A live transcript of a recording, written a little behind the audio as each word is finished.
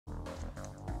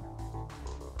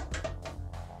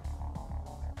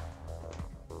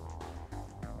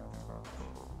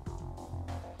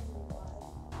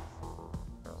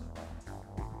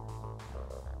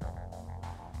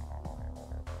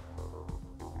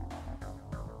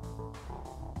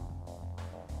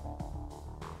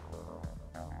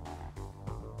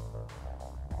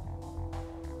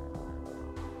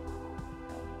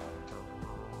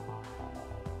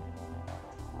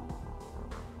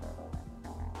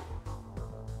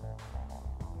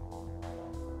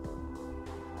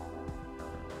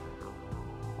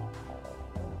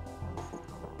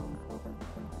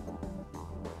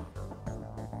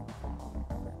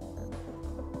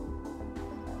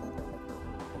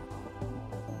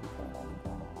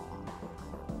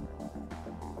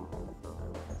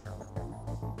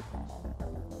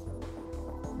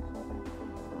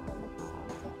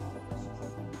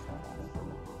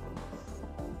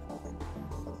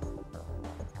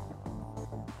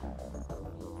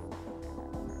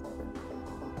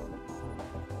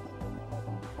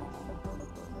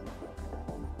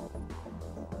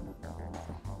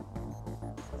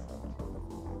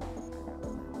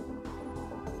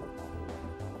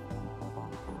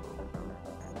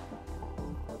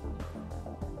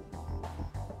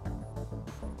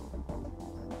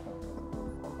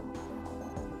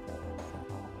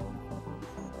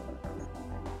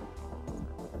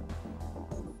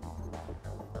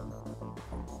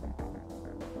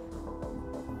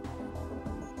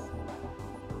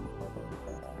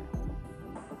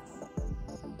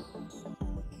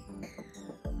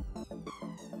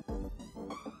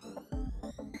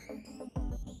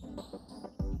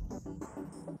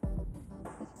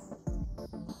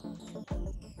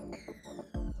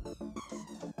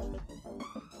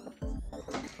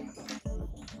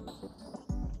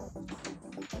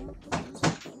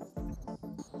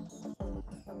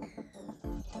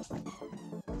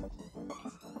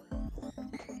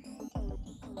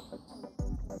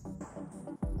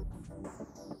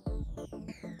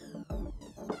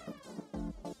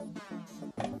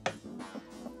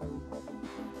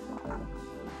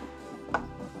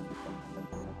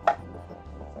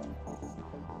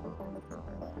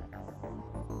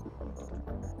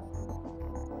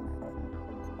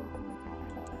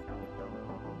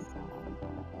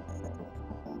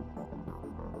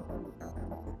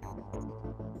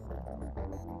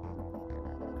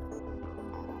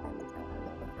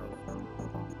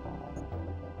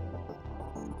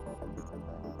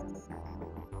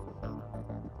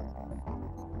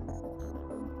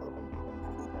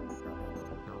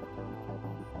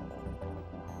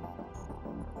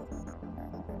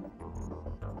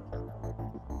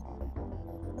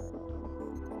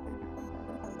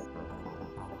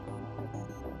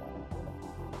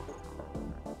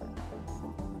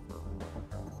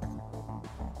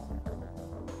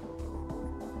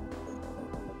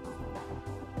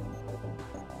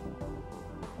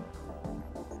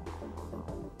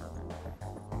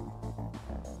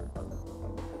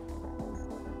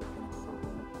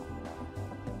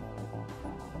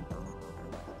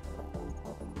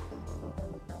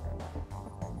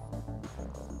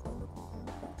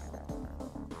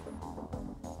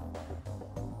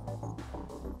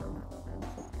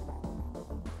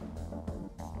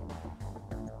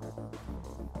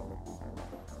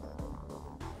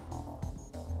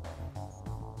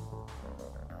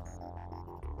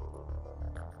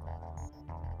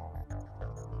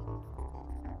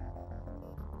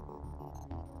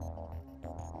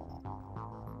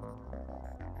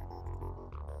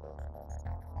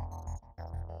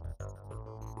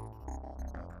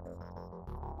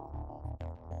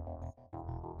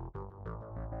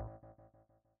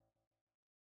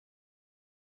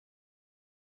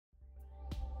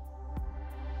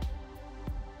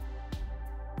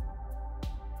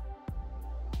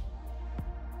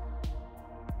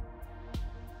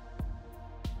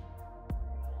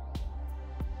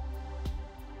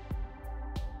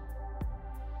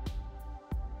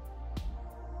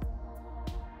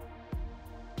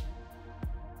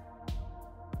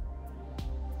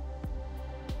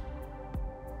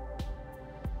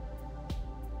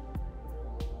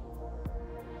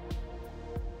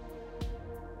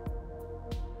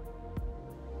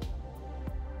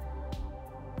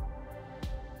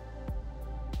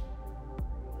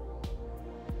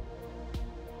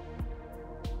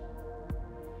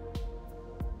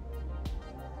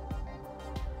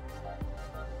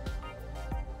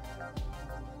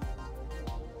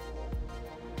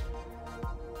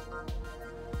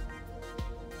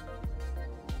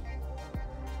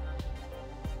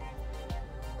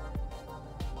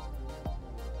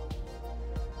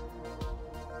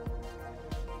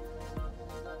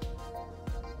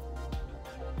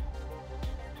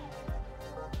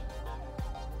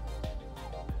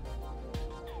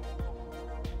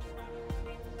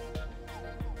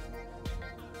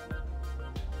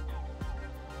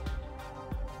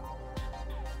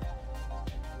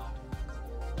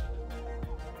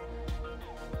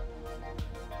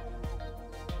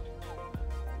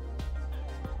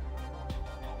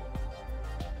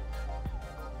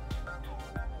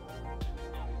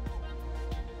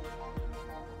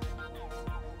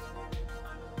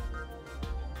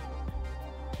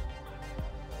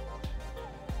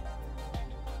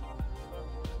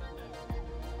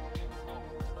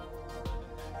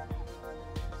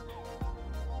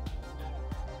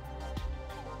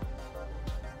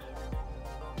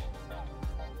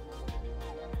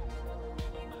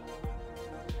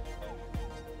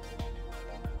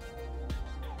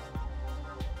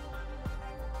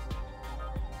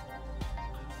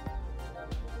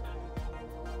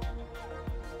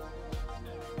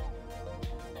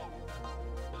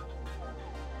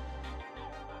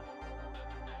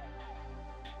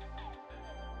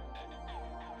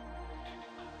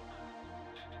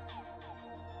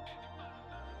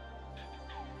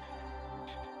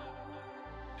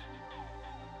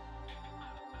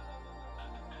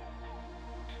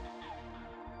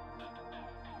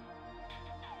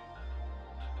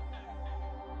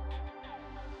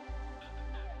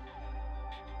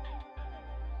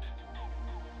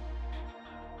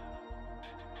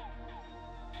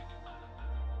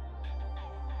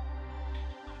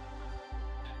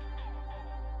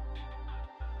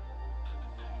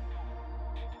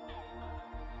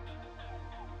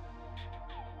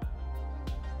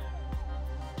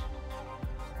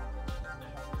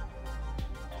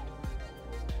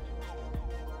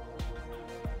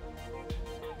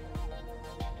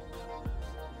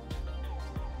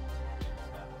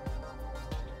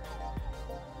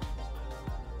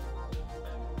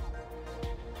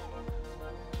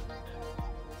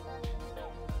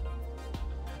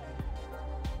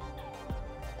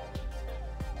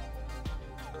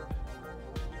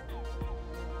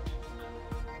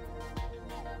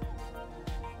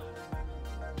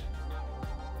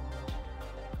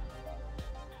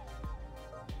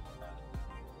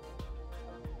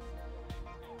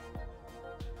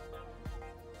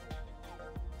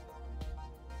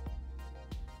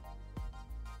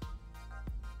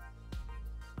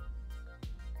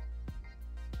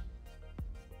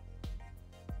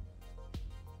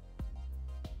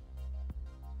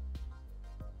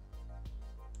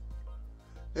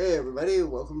Hey everybody,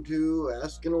 welcome to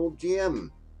Ask an Old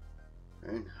GM.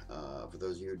 Right, for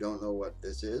those of you who don't know what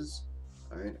this is,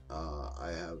 alright,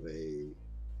 I have a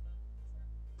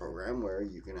program where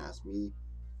you can ask me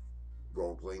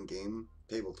role-playing game,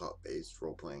 tabletop-based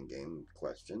role-playing game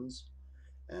questions,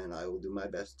 and I will do my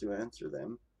best to answer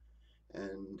them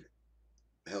and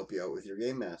help you out with your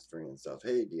game mastering and stuff.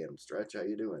 Hey DM Stretch, how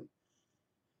you doing?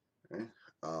 Right,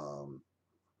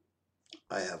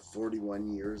 I have 41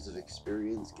 years of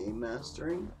experience game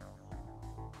mastering,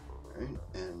 right,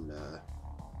 and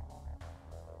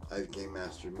I've game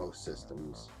mastered most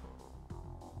systems.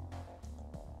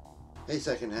 Hey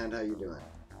Secondhand, how you doing?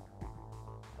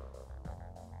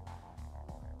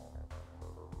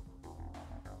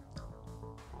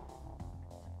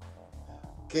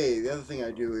 Okay, the other thing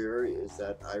I do here is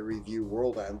that I review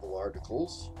World Anvil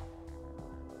articles.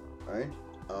 Alright?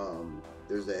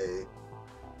 There's a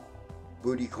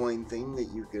booty coin thing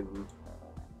that you can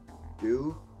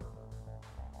do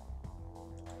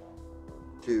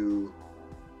to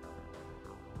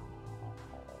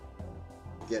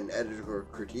get an editor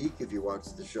critique if you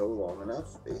watch the show long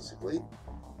enough, basically.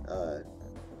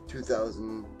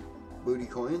 2,000 booty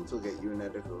coins will get you an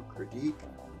editor critique.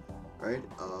 Right?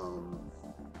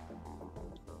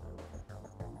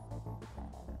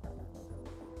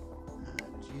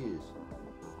 Jeez.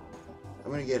 I'm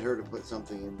gonna get her to put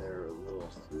something in there a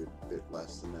bit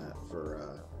less than that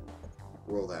for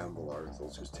World Anvil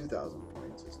articles, because 2,000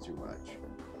 points is too much.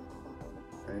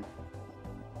 Right?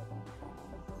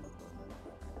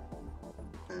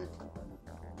 Okay.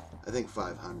 I think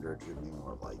 500 should be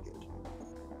more like it.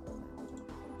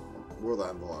 World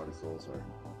Anvil articles are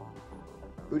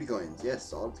booty coins. Yes,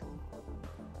 Zog.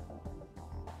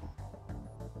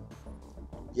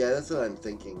 Yeah, that's what I'm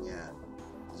thinking. Yeah,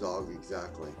 Zog,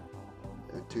 exactly.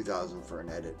 2,000 for an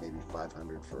edit, maybe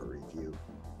 500 for a review.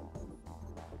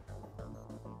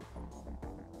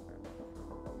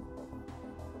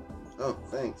 Oh,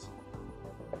 thanks.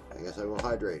 I guess I will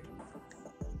hydrate.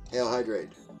 Hail,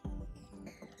 hydrate.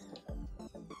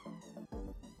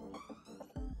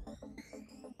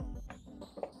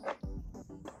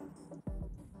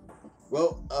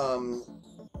 Well,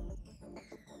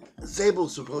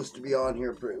 Sable's supposed to be on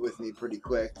here with me pretty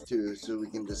quick too, so we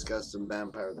can discuss some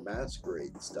Vampire the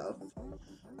Masquerade stuff.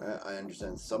 I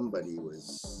understand somebody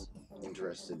was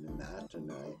interested in that,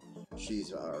 and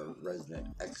she's our resident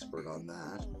expert on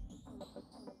that.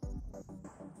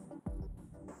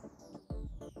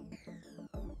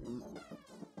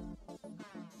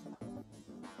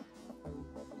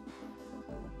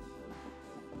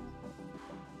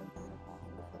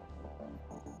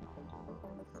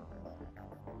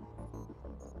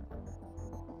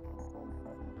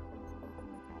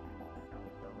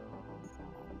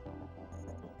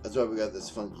 That's why we got this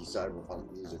funky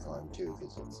cyberpunk music on too,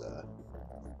 because it's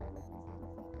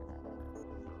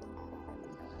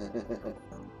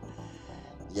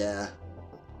yeah.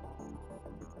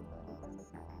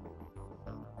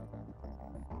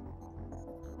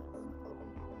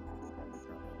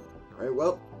 Alright,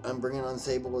 well, I'm bringing on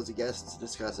Sable as a guest to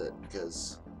discuss it,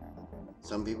 because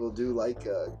some people do like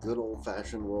a good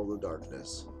old-fashioned World of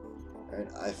Darkness. Right?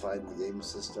 I find the game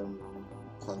system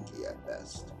clunky at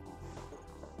best.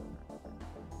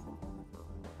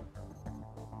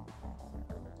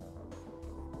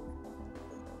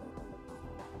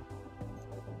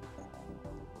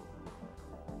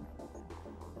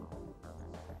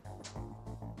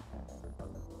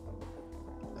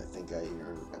 I think I hear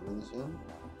her coming soon.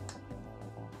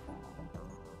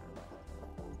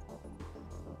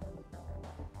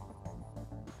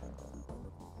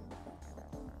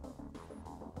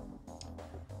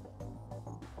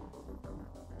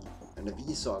 And if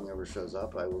E-Song ever shows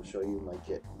up, I will show you my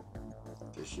kit,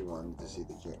 because she wanted to see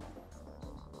the kit.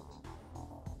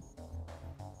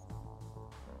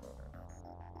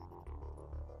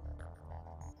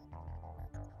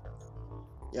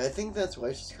 Yeah, I think that's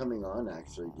why she's coming on,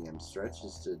 actually, DM Stretch,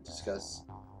 is to discuss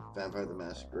Vampire the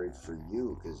Masquerade for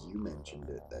you, because you mentioned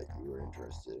it that you were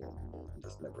interested in, and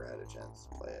just never had a chance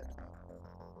to play it.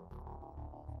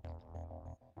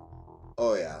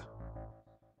 Oh yeah,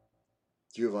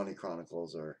 Giovanni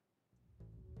Chronicles are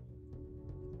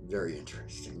very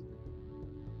interesting.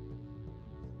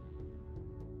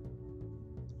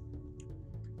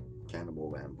 Cannibal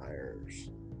vampires.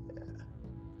 Yeah.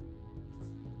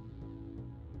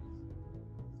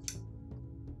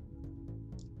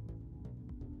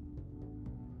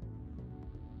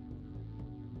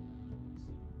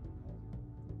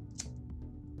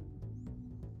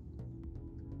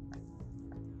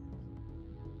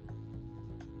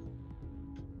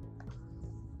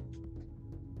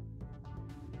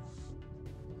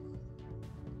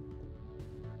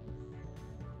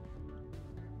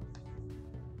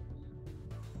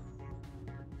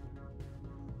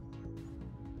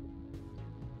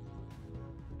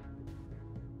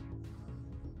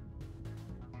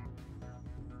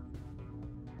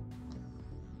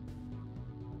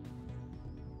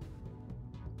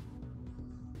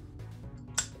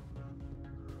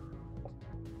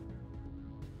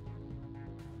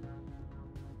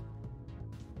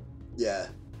 Yeah.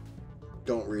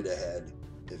 Don't read ahead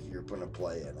if you're going to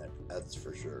play in it. That's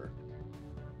for sure.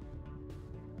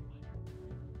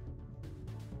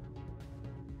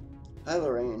 Hi,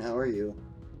 Lorraine. How are you?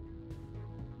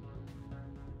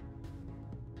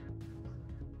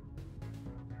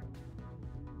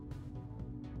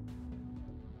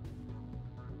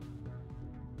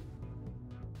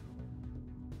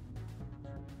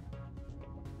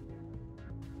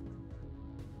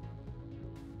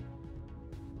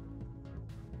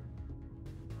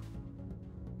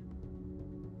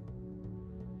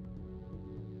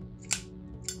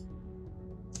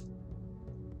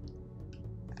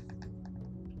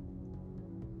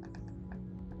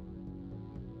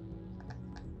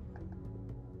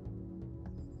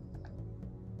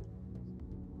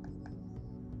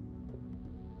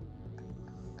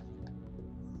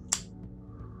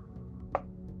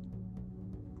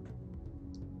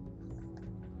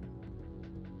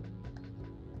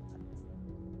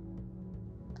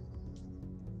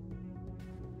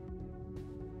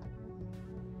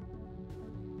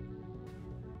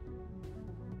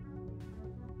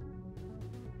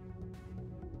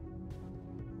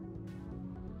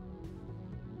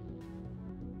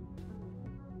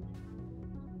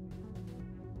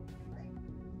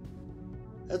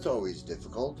 That's always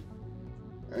difficult.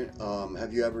 Right?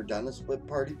 Have you ever done a split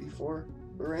party before,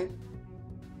 Lorraine?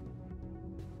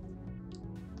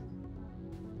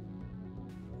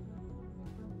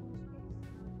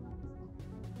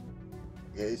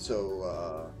 Okay,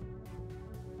 so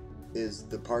is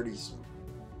the party's...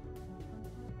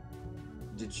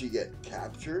 Did she get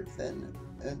captured then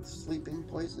and sleeping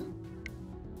poison?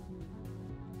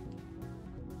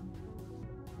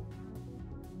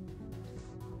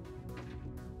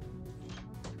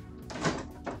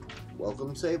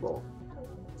 Welcome, Sable.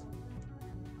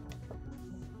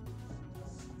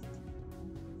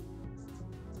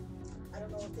 I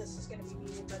don't know if this is going to be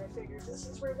needed, but I figured this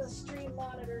is where the stream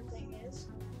monitor thing is.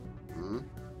 Hmm.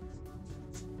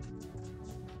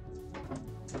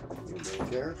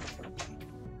 Anybody care?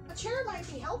 A chair might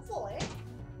be helpful, eh?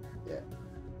 Yeah.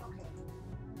 Okay.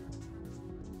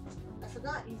 I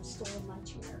forgot you'd stolen my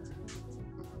chair.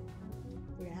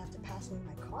 You're going to have to pass me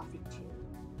my coffee, too.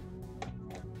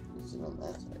 Is it on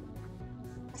that side?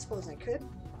 I suppose I could.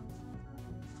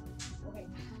 Okay.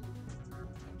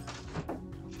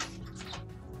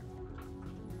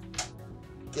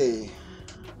 Okay.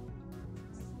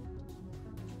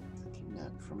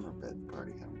 Kidnapped from her bed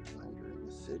party, having to find her in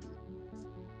the city.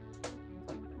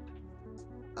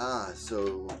 Ah,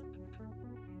 so...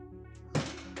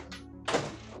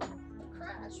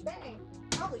 Crash, bang.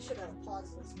 Probably should have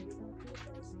paused this video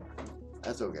because...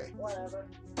 That's okay. Whatever.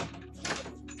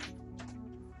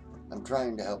 I'm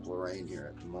trying to help Lorraine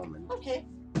here at the moment. Okay.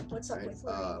 What's up with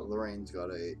Lorraine? Lorraine's got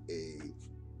a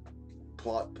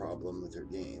plot problem with her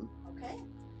game. Okay.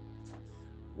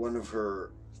 One of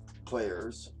her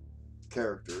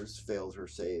characters failed her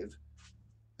save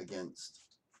against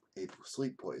a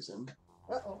sleep poison.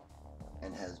 Uh-oh.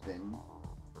 And has been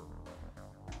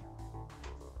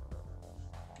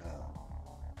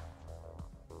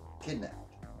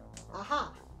kidnapped.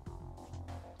 Aha.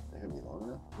 Is that going to be long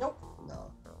enough? Nope.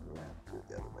 No. We're going to have to do it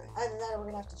the other way. Either that or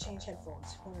we're going to have to change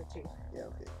headphones. One or two. Yeah,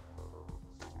 okay.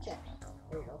 Okay.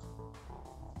 There you go.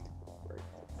 Right.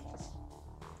 Thanks.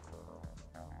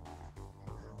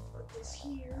 Put this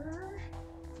here.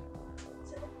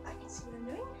 So I can see what I'm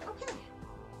doing. Okay.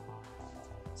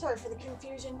 Sorry for the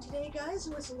confusion today, guys.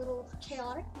 It was a little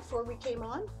chaotic before we came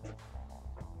on.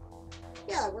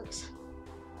 Yeah, it works.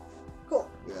 Cool.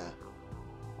 Yeah.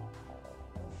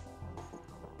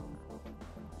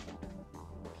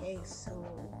 Okay, so...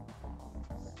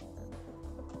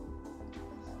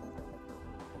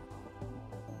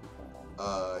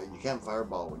 You can't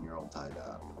fireball when you're all tied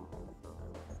up.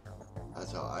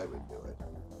 That's how I would do it.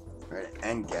 Right,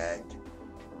 and gagged.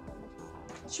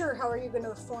 Sure, how are you going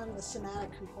to form the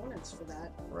somatic components for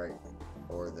that? Right,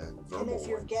 or the verbal And if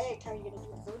you're ones. gagged, how are you going to do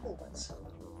the verbal ones?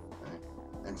 Right.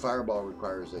 And fireball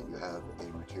requires that you have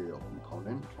a material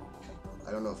component.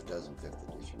 I don't know if it does in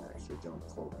 5th edition, actually. Don't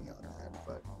quote me on that,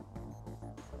 but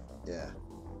yeah.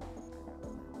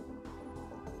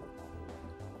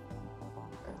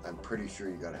 I'm pretty sure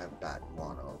you gotta have bat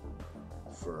guano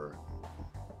for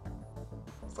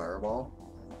fireball.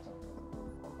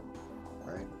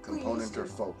 Right? Component or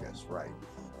focus, right.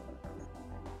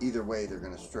 Either way, they're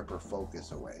gonna strip her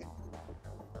focus away.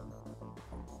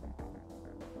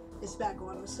 Is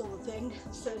backguano still a thing?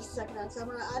 Second on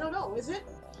Samurai? I don't know, is it?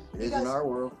 It is in our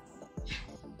world.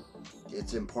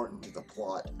 It's important to the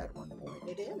plot at one point.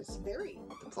 It is, very.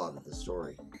 The plot of the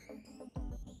story.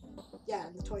 Yeah,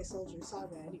 the Toy Soldier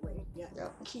Saga anyway. Yeah.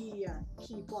 Yep. Key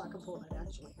plot component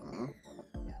actually. Mm-hmm.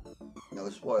 Yeah. No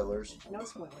spoilers. No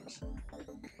spoilers.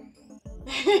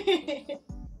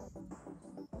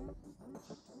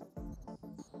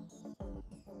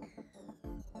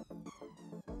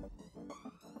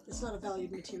 It's not a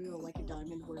valued material like a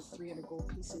diamond worth 300 gold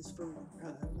pieces for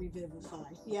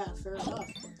revivify. Yeah, fair enough.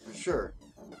 For sure.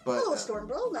 But, hello,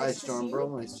 Stormbro. Nice to see you.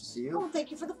 Stormbro. Nice to see you. Oh,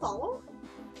 thank you for the follow.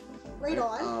 Right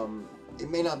on. It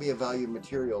may not be a valued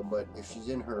material, but if she's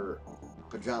in her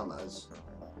pajamas,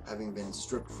 having been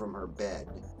stripped from her bed,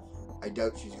 I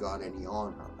doubt she's got any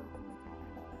on her.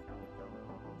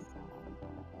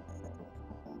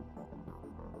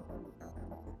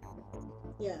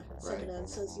 Yeah, secondhand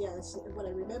says, yeah, it's what I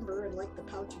remember, and like the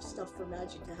pouch of stuff for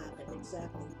magic to happen,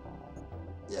 exactly.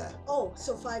 Yeah. Oh,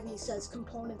 so 5e says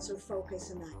components or focus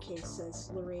in that case,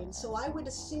 says Lorraine. So I would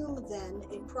assume then,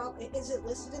 is it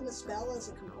listed in the spell as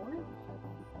a component?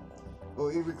 Well,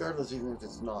 regardless, even if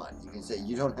it's not, you can say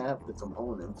you don't have the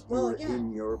components. Well, You're yeah.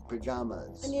 in your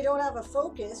pajamas. And you don't have a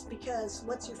focus, because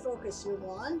what's your focus? Your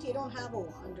wand? You don't have a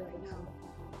wand right now.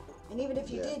 And even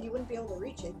if you did, you wouldn't be able to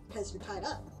reach it, because you're tied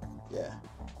up. Yeah.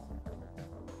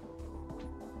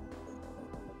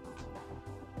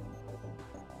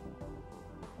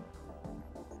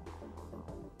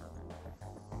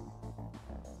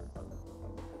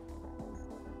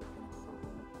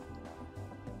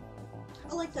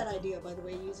 I like that idea, by the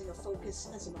way, using a focus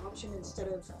as an option instead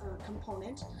of a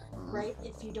component, right?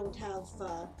 If you don't have,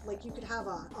 like, you could have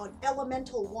an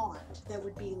elemental wand that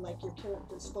would be like your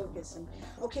character's focus. And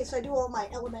okay, so I do all my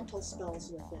elemental spells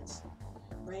with this,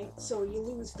 right? So you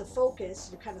lose the focus,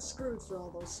 you're kind of screwed for all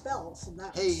those spells, and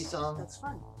that's that's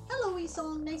fun. Hello,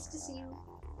 Esong, nice to see you.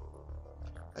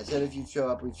 I said if you'd show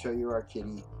up, we'd show you our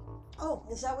kitty. Oh,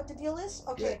 is that what the deal is?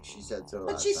 Okay. Yeah, she said so.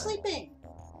 But she's sleeping.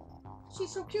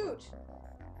 She's so cute.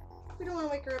 We don't want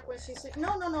to wake her up when she's sleeping.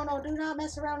 No, do not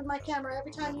mess around with my camera.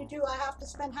 Every time you do, I have to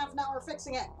spend half an hour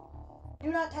fixing it.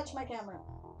 Do not touch my camera.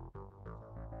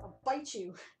 I'll bite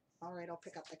you. All right, I'll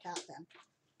pick up the cat then.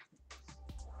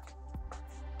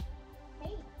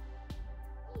 Hey.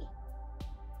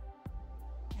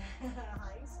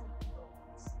 Hi, Sleepy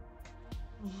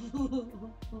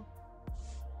Bones.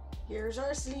 Here's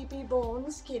our Sleepy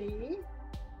Bones kitty.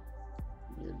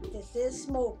 This is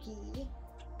Smokey.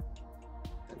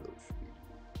 Hello, sweetie.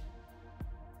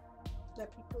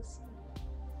 Sleepy pussy.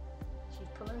 She's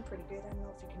purring pretty good. I don't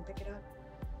know if you can pick it up.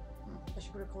 I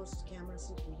should put her close to the camera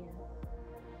so you can hear.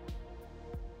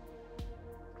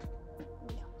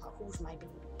 Yeah, who's my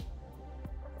baby?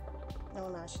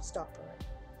 No, I should stop purring.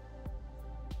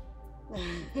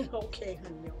 Okay,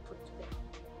 honey, I'll put it down.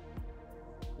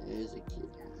 There's a kid.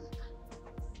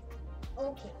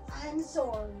 Okay, I'm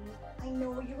sorry. I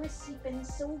know you were sleeping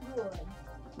so good.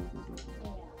 Yes,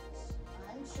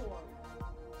 I'm sure.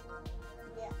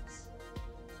 Yes.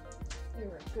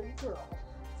 You're a good girl.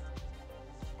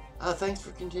 Thanks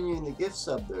for continuing the gift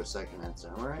sub there, Secondhand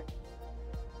Samurai.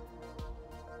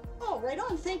 Oh, right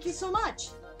on. Thank you so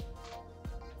much.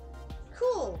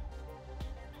 Cool.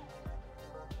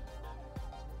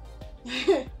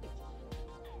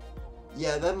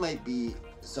 Yeah, that might be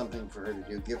something for her to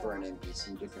do. Give her an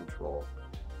NPC to control.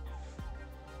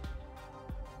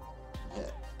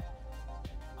 Yeah.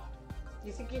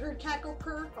 You think you heard cat go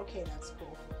purr? Okay, that's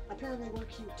cool. Apparently we're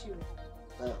cute too.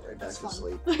 Right back That's to fun.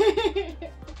 sleep.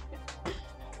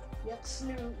 Yep,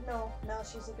 Snoop. No, now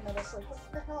she's looking at us like, what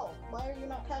the hell? Why are you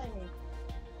not petting me?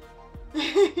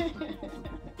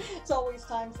 It's always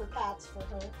time for pats for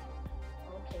her.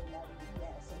 Okay, Maddie.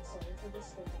 Yes, I'm sorry for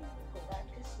disturbing you. Go back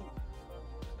to sleep.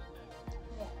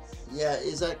 Yes. Yeah,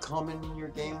 is that common in your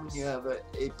game when you have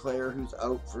a player who's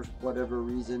out for whatever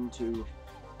reason to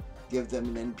give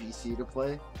them an NPC to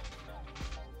play?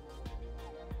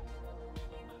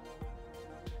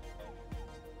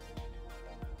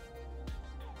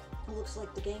 It looks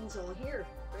like the gang's all here.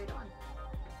 Right on.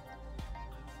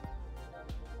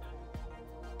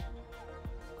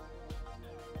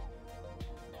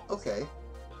 Okay.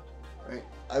 Right.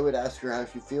 I would ask her how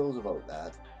she feels about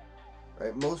that.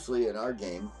 Right. Mostly in our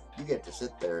game, you get to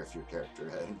sit there if your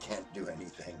character can't do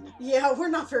anything. Yeah, we're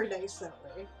not very nice that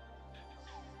way.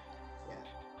 Yeah.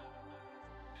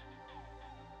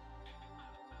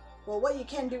 Well, what you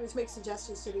can do is make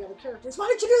suggestions to the other characters. Why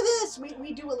don't you do this?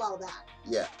 We do allow that.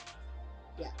 Yeah.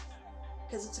 Yeah.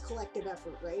 Because it's a collective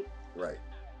effort, right? Right.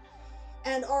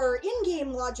 And our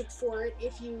in-game logic for it,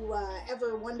 if you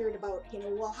ever wondered about,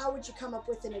 well, how would you come up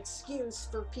with an excuse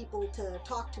for people to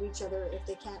talk to each other if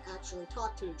they can't actually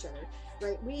talk to each other,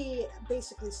 right? We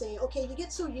basically say, okay, you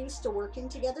get so used to working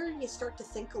together, you start to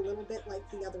think a little bit like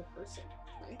the other person,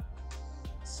 right?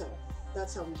 So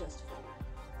that's how we justify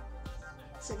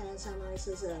that. Secondhand Samurai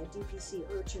says DPC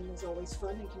urchin is always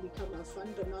fun and can become a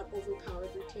fun but not overpowered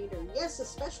retainer. Yes,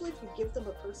 especially if you give them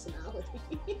a personality.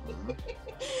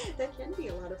 That can be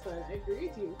a lot of fun. I agree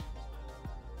with you.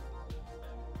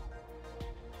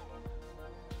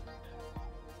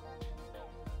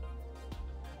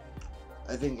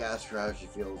 I think ask her how she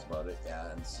feels about it,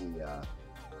 yeah, and see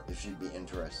if she'd be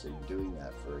interested in doing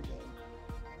that for a game.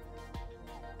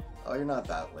 Oh, you're not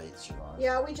that late, Siobhan.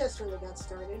 Yeah, we just really got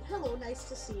started. Hello, nice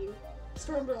to see you.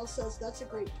 Stormgirl says, that's a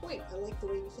great point. I like the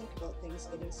way you think about things,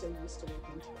 getting so used to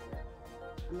working together.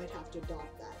 I might have to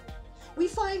adopt that. We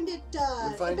find it,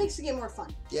 it makes the game more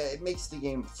fun. Yeah, it makes the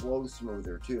game flow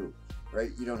smoother, too, right?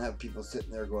 You don't have people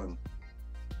sitting there going,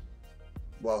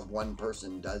 well, one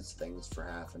person does things for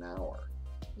half an hour.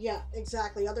 Yeah,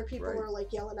 exactly. Other people Right. are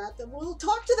like yelling at them, well,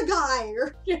 talk to the guy!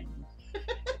 Or Yeah.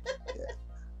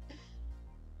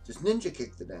 Just ninja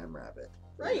kick the damn rabbit.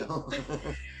 Right. You know?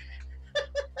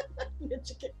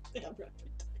 Ninja kick the damn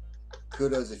rabbit.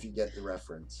 Kudos if you get the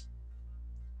reference.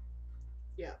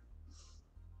 Yeah.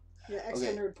 Yeah, extra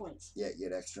Okay. nerd points. Yeah, you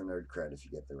get extra nerd cred if you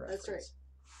get the reference. That's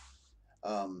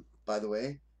right. By the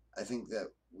way, I think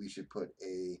that we should put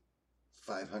a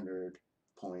 500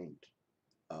 point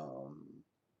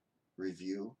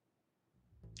review.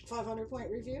 500 point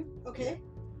review? Okay.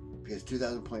 Because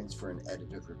 2,000 points for an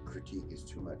editor critique is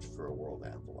too much for a World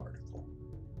Anvil article.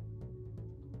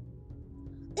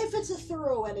 If it's a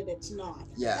thorough edit, it's not.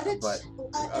 Yeah, edits, but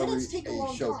edits take a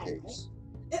long showcase.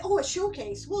 time. Right? Oh, a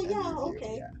showcase. Well, And yeah, review,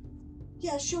 okay.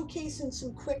 Yeah, showcase and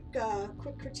some quick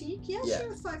critique. Yeah, Yeah.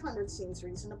 sure. 500 seems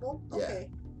reasonable. Yeah. Okay.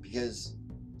 Because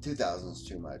 2,000 is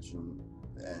too much,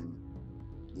 and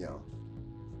you know,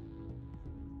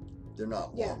 they're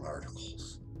not Yeah. long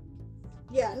articles.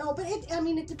 Yeah, no, but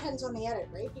it depends on the edit,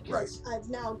 right? Because I've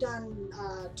now done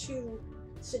 2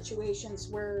 situations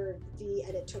where the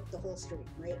edit took the whole stream,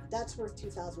 right? That's worth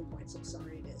 2,000 points. I'm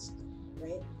sorry, it is,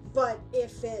 right? But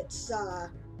if it's,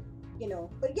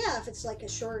 if it's like a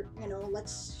short,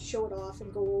 let's show it off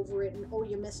and go over it, and oh,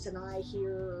 you missed an eye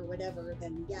here or whatever,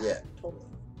 then yeah. Totally.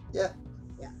 Yeah.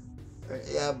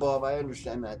 Yeah, Bob, I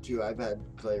understand that too. I've had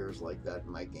players like that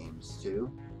in my games too.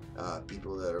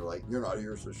 People that are like, you're not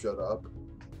here, so shut up.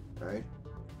 Right?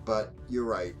 But you're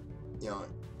right.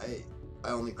 I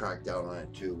only crack down on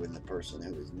it too when the person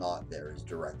who is not there is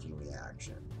directing the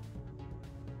action.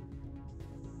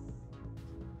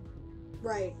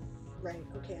 Right.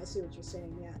 Okay, I see what you're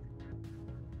saying, yeah.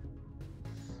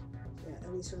 Yeah,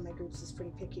 at least one of my groups is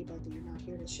pretty picky about the you're not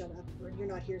here to shut up, or you're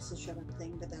not here to shut up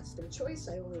thing, but that's their choice.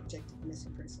 I only object to the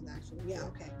missing person's action. Yeah,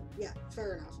 okay. Yeah,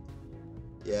 fair enough.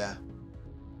 Yeah.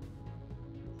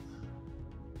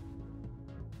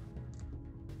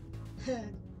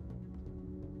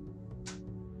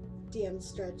 DM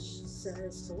Stretch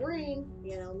says to Lorraine,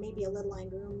 maybe a lead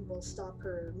lined room will stop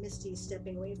her Misty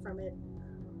stepping away from it,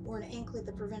 or an anklet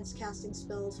that prevents casting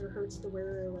spells or hurts the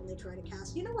wearer when they try to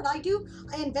cast. You know what I do?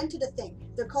 I invented a thing.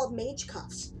 They're called mage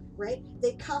cuffs, right?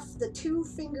 They cuff the 2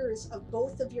 fingers of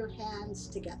both of your hands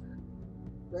together,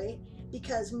 right?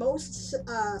 Because most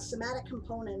somatic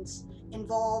components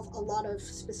involve a lot of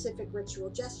specific ritual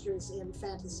gestures in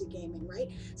fantasy gaming, right?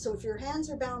 So if your hands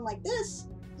are bound like this,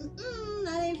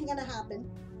 that ain't gonna happen.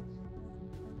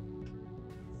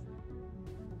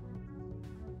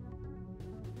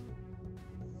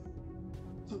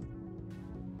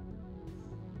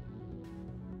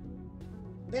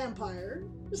 Vampire,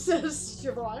 says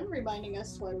Siobhan, reminding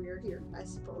us why we are here, I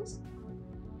suppose.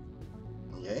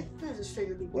 Okay. I just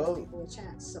figured we'd give people a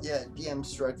chance. So. Yeah, DM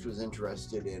Stretch was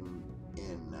interested in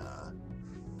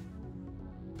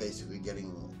basically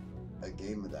getting a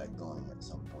game of that going at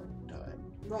some point in time.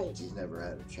 Right. He's never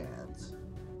had a chance.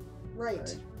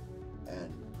 Right.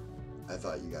 And I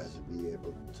thought you guys would be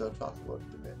able to talk about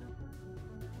it a bit.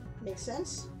 Makes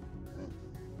sense. Right.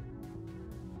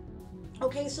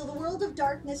 Okay, so the World of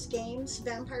Darkness games,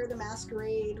 Vampire the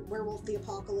Masquerade, Werewolf the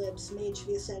Apocalypse, Mage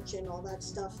the Ascension, all that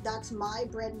stuff, that's my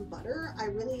bread and butter. I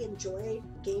really enjoy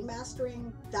game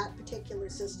mastering that particular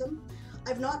system.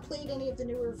 I've not played any of the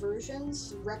newer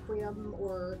versions, Requiem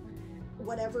or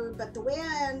whatever, but the way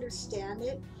I understand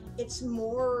it, it's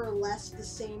more or less the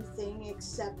same thing,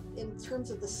 except in terms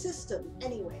of the system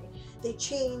anyway. They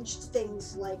changed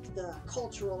things like the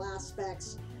cultural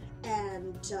aspects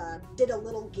and did a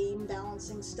little game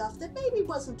balancing stuff that maybe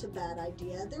wasn't a bad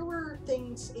idea. There were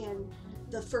things in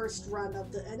the first run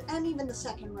of and even the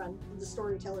second run of the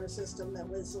storyteller system that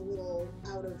was a little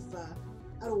out of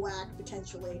whack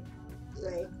potentially,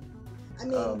 right? I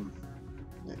mean,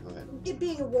 yeah, go ahead. it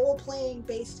being a role-playing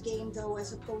based game though,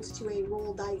 as opposed to a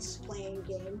roll dice playing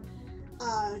game,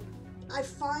 I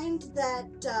find that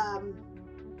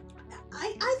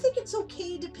I think it's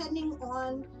okay depending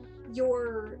on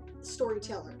your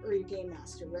storyteller or your game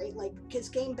master, right? Like, because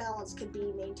game balance can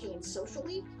be maintained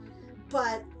socially,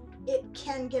 but it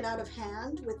can get out of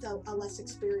hand with a less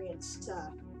experienced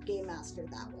game master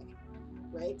that way,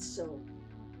 right? So,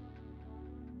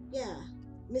 yeah.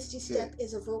 Misty Step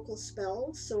is a vocal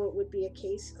spell, so it would be a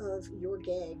case of you're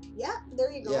gagged. Yeah,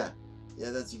 there you go. Yeah,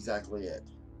 that's exactly it.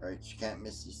 Right? She can't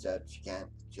Misty Step. She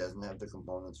doesn't have the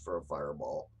components for a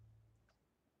fireball.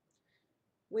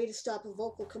 Way to stop a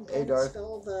vocal component Hey, Darth.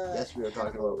 spell. The Yes, we were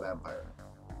talking about vampire.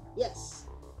 Yes.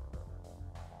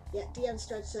 Yeah, DM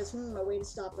Stretch says, a way to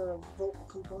stop a vocal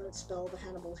component spell, the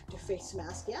Hannibal Lecter face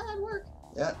mask. Yeah, that'd work.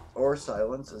 Yeah, or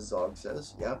silence, as Zog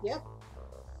says. Yep. Yep.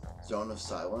 Zone of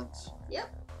silence. Yep.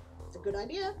 It's a good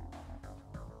idea.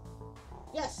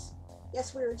 Yes.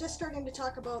 Yes, we were just starting to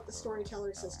talk about the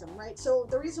storyteller system, right? So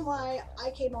the reason why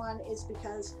I came on is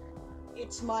because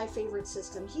it's my favorite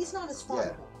system. He's not as fond of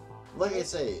it. Like I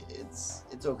say, it's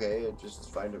okay. I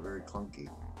just find it very clunky.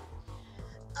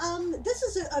 This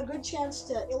is a good chance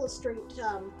to illustrate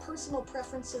personal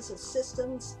preferences of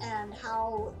systems and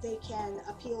how they can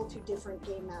appeal to different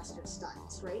game master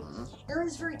styles, right?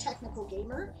 Erin's a very technical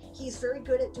gamer. He's very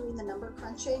good at doing the number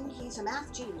crunching. He's a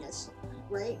math genius,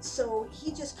 right? So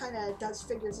he just kind of does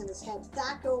figures in his head.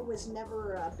 Thaco was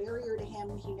never a barrier to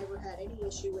him. He never had any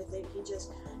issue with it. He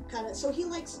just kind of, so he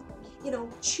likes,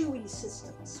 chewy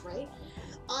systems, right?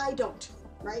 I don't.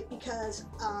 Right, because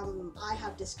I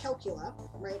have dyscalculia,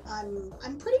 right?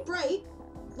 I'm pretty bright,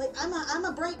 like I'm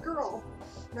a bright girl,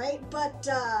 right? But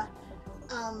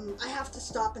I have to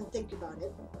stop and think about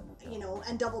it,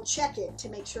 and double check it to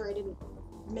make sure I didn't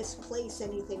misplace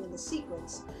anything in the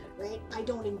sequence, right? I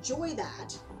don't enjoy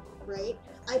that, right?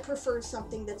 I prefer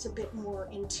something that's a bit more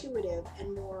intuitive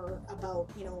and more about,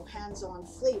 hands-on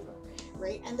flavor,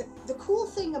 right? And the cool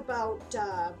thing about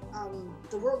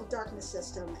the World of Darkness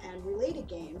system and related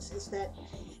games is that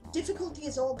difficulty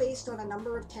is all based on a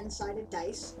number of 10-sided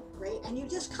dice, right? And you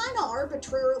just kind of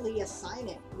arbitrarily assign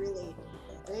it, really.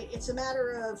 Right? It's a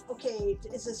matter of, okay,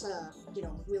 is this a,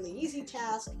 really easy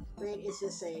task, right? Is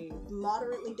this a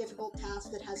moderately difficult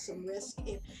task that has some risk?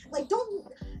 I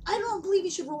don't believe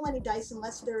you should roll any dice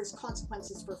unless there's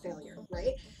consequences for failure,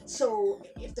 right? So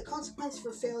if the consequence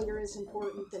for failure is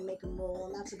important, then make them roll,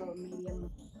 and that's about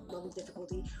medium level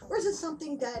difficulty. Or is it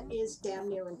something that is damn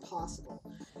near impossible,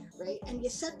 right? And you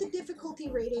set the difficulty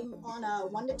rating on a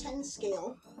 1 to 10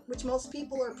 scale, which most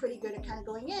people are pretty good at kind of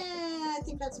going, I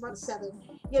think that's about a 7,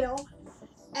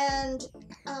 and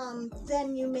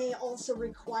then you may also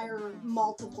require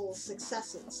multiple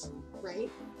successes, right?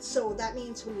 So that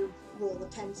means when you roll a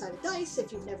 10-sided dice,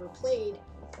 if you've never played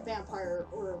Vampire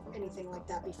or anything like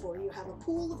that before, you have a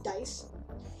pool of dice,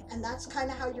 and that's kind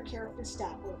of how your character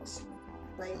stat works,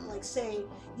 right? Like, say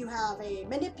you have a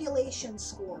manipulation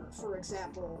score, for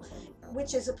example,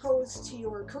 which is opposed to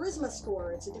your charisma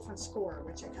score. It's a different score,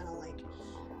 which I kind of like,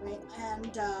 right?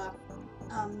 And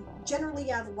generally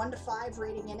you have 1 to 5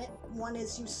 rating in it. 1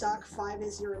 is you suck, 5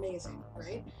 is you're amazing,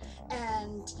 right?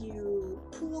 And you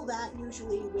pool that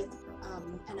usually with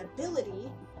an ability,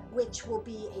 which will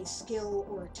be a skill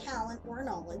or a talent or a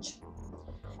knowledge.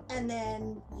 And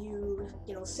then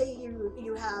say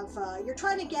you have, you're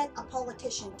trying to get a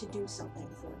politician to do something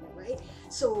for you, right?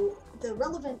 So the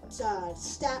relevant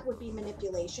stat would be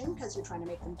manipulation, because you're trying to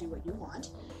make them do what you want.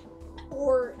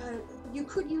 Or you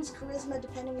could use charisma,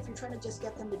 depending if you're trying to just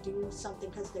get them to do something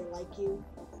because they like you.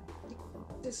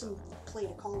 There's some play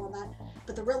to call on that.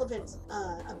 But the relevant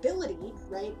ability,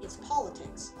 right, is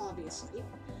politics, obviously.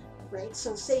 Right?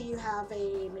 So say you have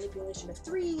a manipulation of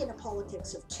 3 and a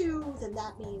politics of 2, then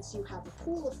that means you have a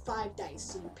pool of 5 dice.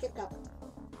 So you pick up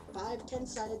 5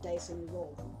 10-sided dice and you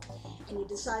roll them. And you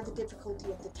decide the difficulty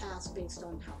of the task based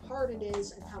on how hard it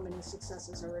is and how many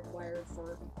successes are required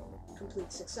for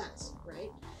complete success, right?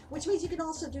 Which means you can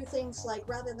also do things like,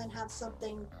 rather than have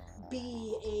something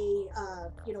be a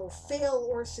fail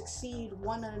or succeed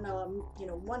one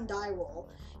one die roll,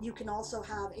 you can also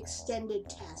have extended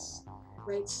tests,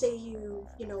 right? Say you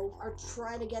are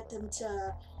trying to get them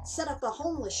to set up a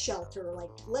homeless shelter, like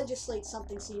legislate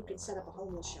something so you can set up a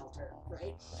homeless shelter,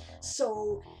 right?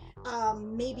 So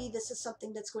maybe this is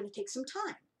something that's going to take some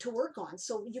time to work on.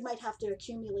 So you might have to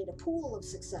accumulate a pool of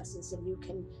successes, and you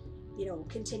can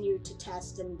continue to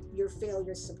test, and your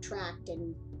failures subtract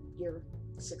and your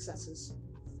successes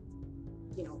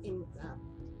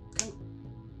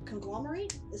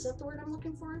conglomerate. Is that the word I'm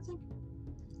looking for? I think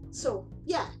so.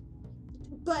 Yeah,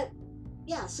 but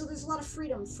yeah, so there's a lot of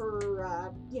freedom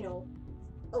for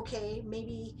okay,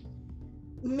 maybe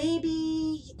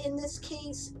maybe in this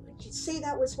case, say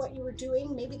that was what you were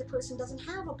doing, maybe the person doesn't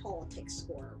have a politics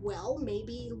score. Well,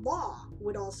 maybe law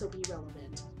would also be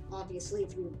relevant. Obviously,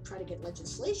 if you try to get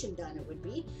legislation done, it would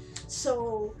be.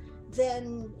 So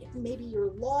then maybe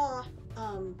your law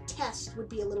test would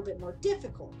be a little bit more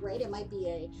difficult, right? It might be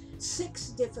a 6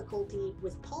 difficulty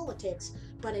with politics,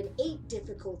 but an 8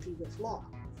 difficulty with law,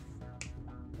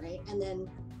 right? And then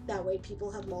that way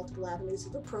people have multiple avenues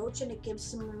of approach, and it gives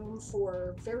some room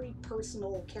for very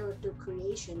personal character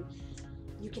creation.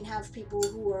 You can have people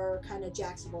who are kind of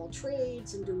jacks of all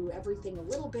trades and do everything a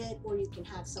little bit, or you can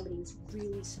have somebody who's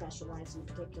really specialized in a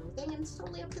particular thing, and it's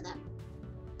totally up to them.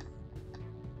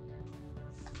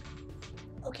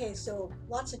 Okay, so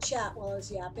lots of chat while I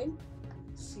was yapping.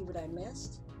 Let's see what I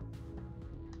missed.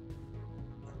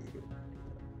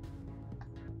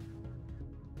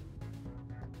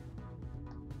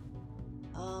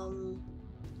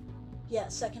 Yeah,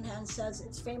 Secondhand says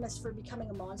it's famous for becoming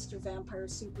a monster vampire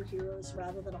superheroes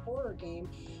rather than a horror game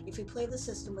if you play the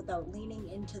system without leaning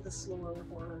into the slower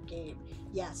horror game.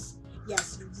 Yes, you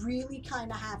really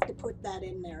kind of have to put that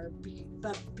in there,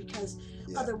 but because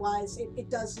otherwise it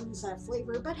does lose that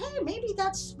flavor. But hey, maybe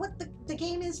that's what the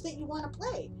game is that you want to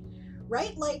play,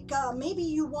 right? Like maybe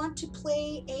you want to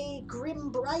play a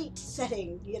grim bright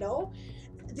setting, you know?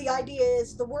 The idea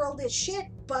is the world is shit,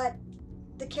 but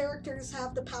the characters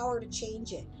have the power to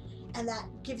change it, and that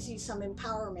gives you some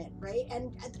empowerment, right?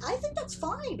 And I think that's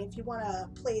fine if you want to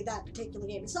play that particular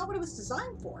game. It's not what it was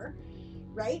designed for,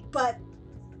 right? But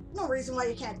no reason why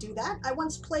you can't do that. I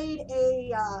once played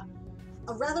a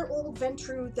rather old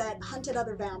Ventru that hunted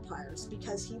other vampires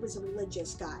because he was a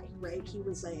religious guy, right? He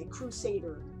was a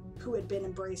crusader who had been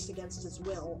embraced against his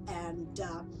will, and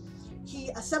he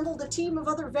assembled a team of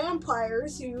other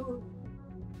vampires who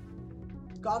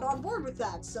got on board with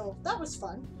that, so that was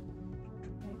fun.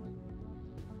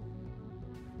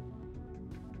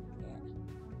 Yeah.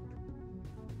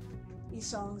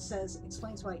 Esong says,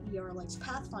 explains why ER likes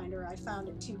Pathfinder. I found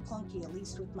it too clunky, at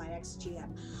least with my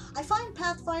ex-GM. I find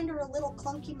Pathfinder a little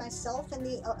clunky myself,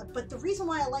 and but the reason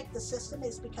why I like the system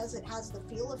is because it has the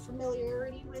feel of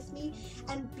familiarity with me,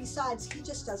 and besides, he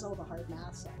just does all the hard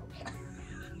math, so I don't care.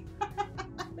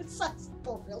 It's so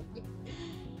simple, really.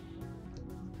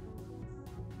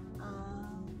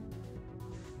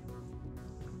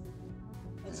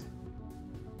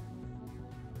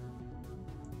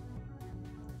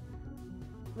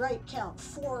 Right, count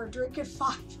 4, drink at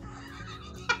 5.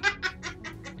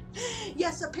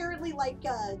 Yes, apparently, like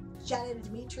Janet and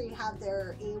Dimitri have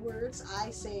their A words.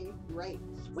 I say right.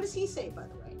 What does he say, by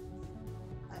the way?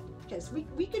 Because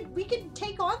we could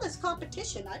take on this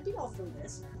competition. I'd be all for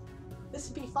this.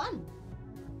 This would be fun.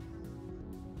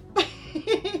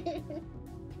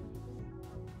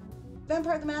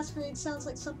 Vampire the Masquerade sounds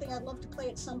like something I'd love to play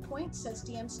at some point, says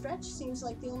DM Stretch. Seems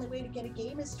like the only way to get a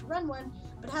game is to run one,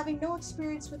 but having no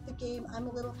experience with the game, I'm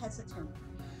a little hesitant.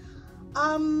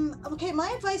 Okay,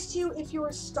 my advice to you, if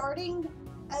you're starting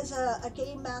as a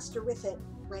game master with it,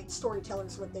 right, storyteller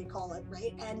is what they call it,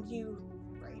 right, and you,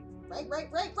 right,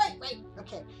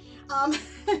 okay,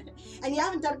 and you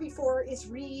haven't done it before, is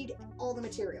read all the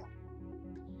material,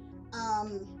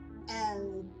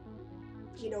 and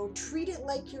you know, treat it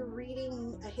like you're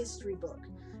reading a history book,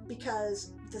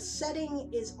 because the setting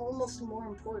is almost more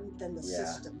important than the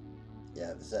system.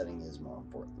 Yeah, the setting is more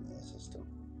important than the system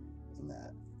in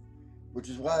that. Which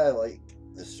is why I like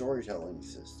the storytelling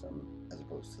system as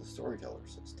opposed to the storyteller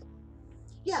system.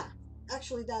 Yeah,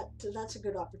 actually that's a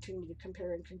good opportunity to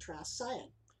compare and contrast Cyan.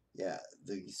 Yeah,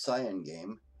 the Cyan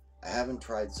game, I haven't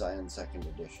tried Cyan 2nd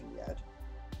edition yet,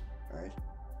 right?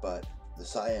 But the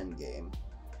Cyan game,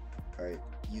 right,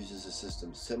 uses a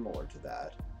system similar to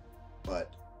that,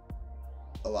 but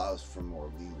allows for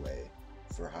more leeway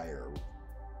for higher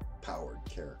powered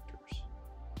characters.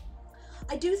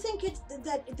 I do think it's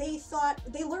that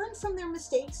they learned from their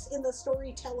mistakes in the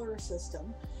storyteller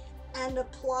system and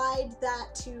applied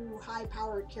that to high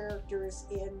powered characters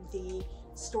in the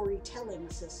storytelling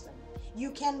system.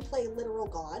 You can play literal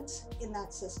gods in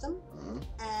that system,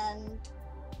 and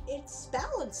it's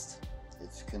balanced.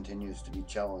 It continues to be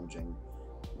challenging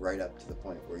right up to the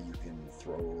point where you can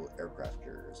throw aircraft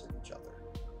carriers at each other.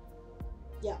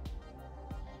 Yeah.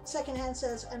 Secondhand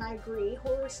says, and I agree,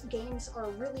 horror games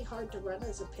are really hard to run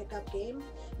as a pickup game.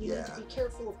 You need to be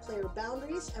careful of player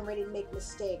boundaries and ready to make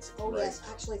mistakes. Oh, right. Yes,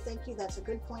 actually, thank you. That's a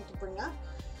good point to bring up.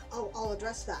 I'll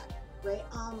address that, right?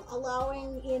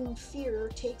 Allowing in fear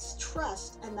takes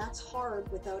trust, and that's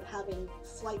hard without having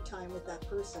flight time with that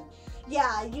person.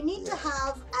 Yeah, you need to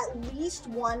have at least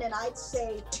 1, and I'd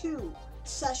say 2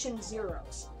 session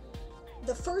zeros.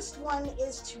 the first one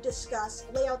is to discuss,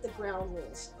 lay out the ground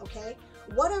rules, okay?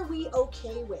 What are we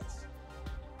okay with?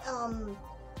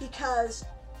 Because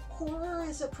horror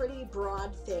is a pretty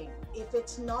broad thing. If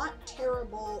it's not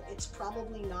terrible, it's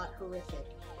probably not horrific.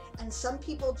 And some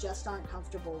people just aren't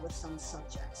comfortable with some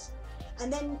subjects.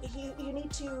 And then you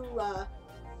need to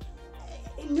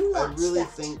nuance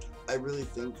I really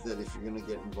think that if you're going to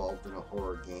get involved in a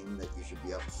horror game, that you should be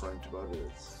upfront about it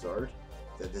at the start.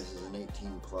 That this is an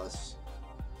 18+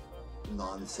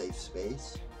 non-safe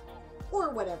space, or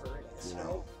whatever it is,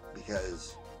 right?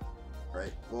 Because,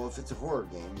 right? Well, if it's a horror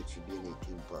game, it should be an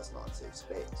 18+ non-safe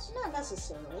space. Not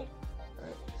necessarily.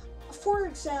 Right. For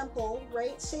example,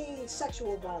 right? Say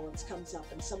sexual violence comes up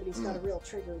and somebody's got a real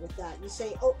trigger with that. You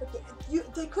say, oh,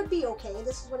 they could be okay.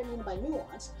 This is what I mean by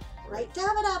nuance, right? To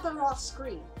have it happen off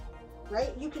screen,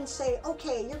 right? You can say,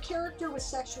 okay, your character was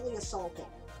sexually assaulted.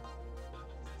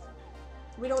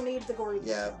 We don't need the gory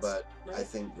details. Yeah, but right? I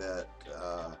think that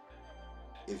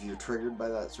if you're triggered by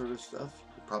that sort of stuff,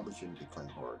 you probably shouldn't be playing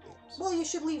horror games. Well, you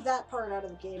should leave that part out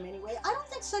of the game anyway. I don't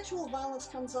think sexual violence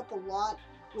comes up a lot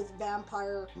with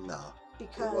Vampire. No.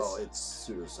 Because... Well, it's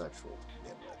pseudo-sexual to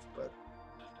begin with, but...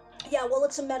 Yeah, well,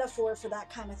 it's a metaphor for that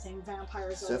kind of thing.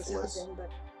 Vampires syphilis. Always have been, but...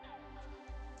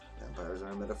 Vampires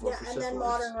are a metaphor for syphilis. And then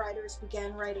modern writers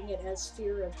began writing it as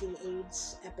fear of the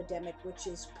AIDS epidemic, which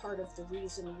is part of the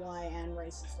reason why Anne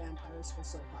Rice's vampires were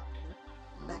so popular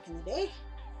back in the day.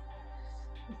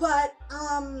 But,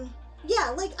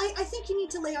 yeah, like, I think you need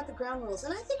to lay out the ground rules,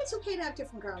 and I think it's okay to have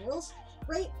different ground rules,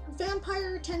 right?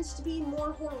 Vampire tends to be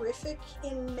more horrific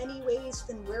in many ways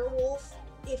than werewolf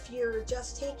if you're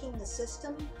just taking the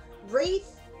system.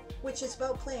 Wraith, which is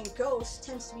about playing ghosts,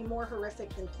 tends to be more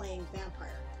horrific than playing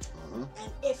vampire. And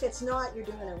if it's not, you're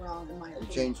doing it wrong, in my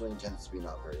opinion. Changeling tends to be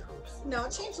not very horrific. No,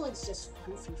 Changeling's just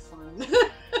goofy fun.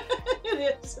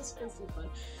 It is just goofy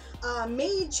fun.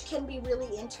 Mage can be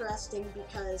really interesting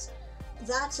because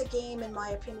that's a game, in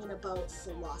my opinion, about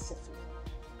philosophy,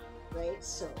 right?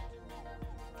 So,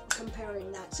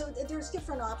 comparing that. So there's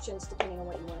different options depending on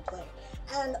what you want to play.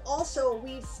 And also,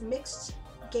 we've mixed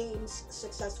games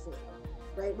successfully,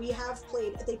 right? We have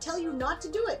played, they tell you not to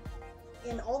do it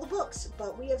in all the books,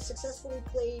 but we have successfully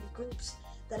played groups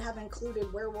that have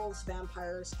included werewolves,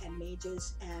 vampires, and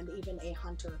mages, and even a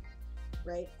hunter,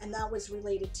 right? And that was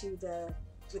related to the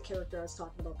character I was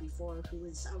talking about before, who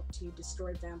was out to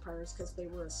destroy vampires because they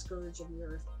were a scourge of the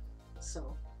earth.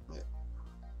 So. Yeah.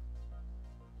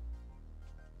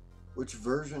 Which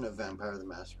version of Vampire the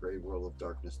Masquerade World of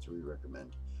Darkness do we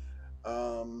recommend?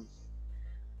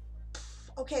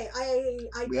 Okay,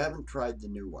 we haven't tried the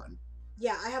new one.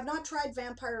 Yeah, I have not tried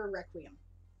Vampire Requiem,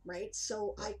 right?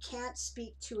 So I can't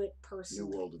speak to it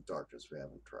personally. New World of Darkness we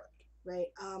haven't tried.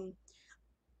 Right.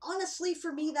 Honestly,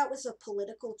 for me, that was a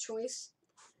political choice.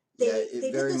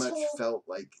 It very much felt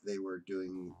like they were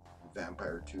doing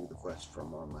Vampire 2, The Quest for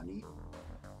More Money.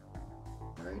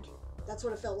 Right? That's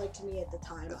what it felt like to me at the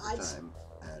time.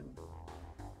 And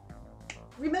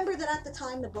remember that at the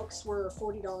time the books were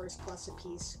 $40 plus a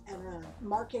piece, and a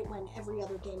market when every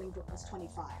other gaming book was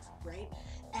 $25, right?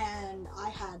 And I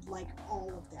had like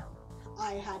all of them.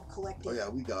 I had collected. Oh yeah,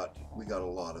 we got a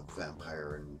lot of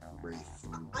Vampire and Wraith.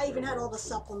 And I even had all the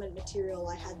supplement material.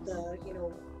 I had the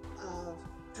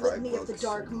Litany of the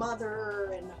Dark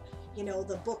Mother, and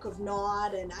the Book of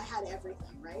Nod, and I had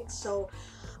everything, right? So.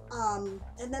 And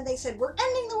then they said, we're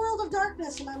ending the World of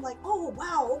Darkness. And I'm like, oh,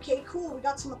 wow, okay, cool. We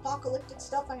got some apocalyptic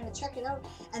stuff. I'm going to check it out.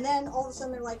 And then all of a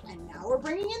sudden they're like, and now we're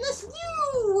bringing in this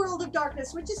new World of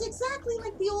Darkness, which is exactly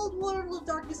like the old World of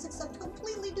Darkness, except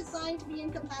completely designed to be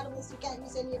incompatible, so you can't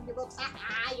use any of your books.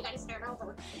 You got to start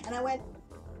over. And I went,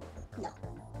 no.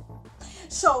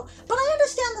 So, but I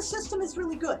understand the system is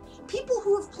really good. People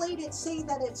who have played it say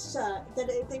that it's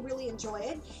they really enjoy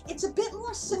it. It's a bit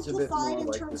more simplified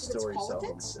in terms of its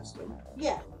politics. System.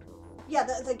 Yeah,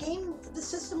 the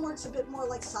system works a bit more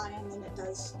like Scion than it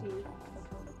does the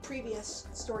previous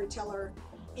storyteller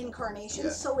incarnations.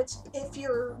 Yeah. So it's, if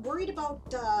you're worried about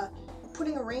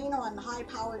putting a rein on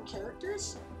high-powered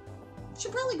characters, you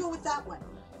should probably go with that one,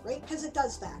 right? Because it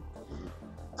does that.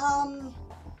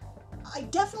 I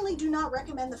definitely do not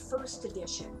recommend the first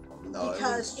edition. No,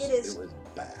 because it was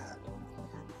bad.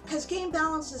 Because game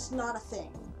balance is not a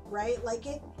thing, right? Like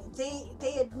they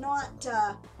had not,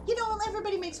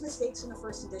 everybody makes mistakes in the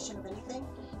first edition of anything,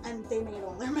 and they made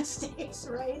all their mistakes,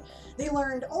 right? They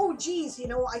learned, oh geez,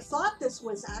 I thought this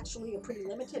was actually a pretty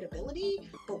limited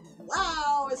ability, but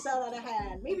wow, it's out of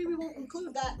hand. Maybe we won't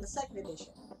include that in the second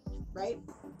edition, right?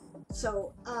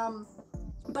 So,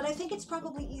 But I think it's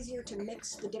probably easier to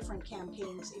mix the different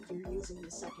campaigns if you're using the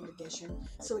 2nd edition,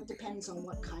 so it depends on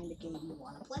what kind of game you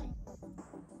want to play.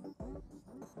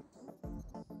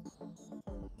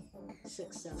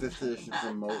 6, 7. 5th edition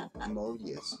from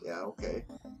Modius. Yeah, okay.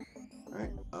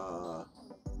 Alright.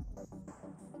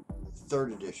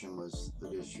 3rd edition was the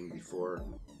edition before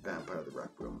Vampire the Rec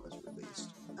Room was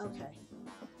released. Okay.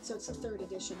 So it's the 3rd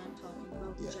edition I'm talking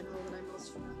about, the general that I'm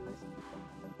most familiar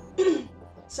with.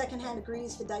 Secondhand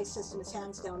agrees the dice system is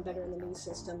hands down better in the new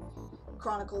system.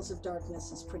 Chronicles of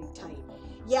Darkness is pretty tight.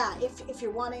 Yeah, if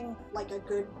you're wanting like a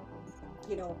good,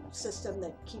 system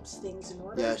that keeps things in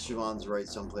order. Yeah, Siobhan's right.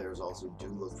 Some players also do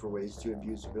look for ways to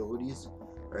abuse abilities,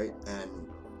 right? And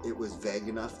it was vague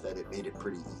enough that it made it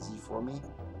pretty easy for me.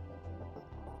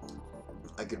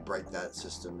 I could break that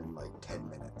system in like 10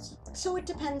 minutes. So it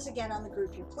depends again on the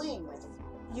group you're playing with.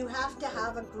 You have to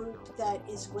have a group that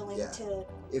is willing to...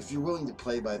 If you're willing to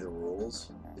play by the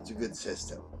rules, it's a good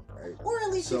system, right? Or at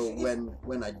least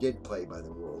when I did play by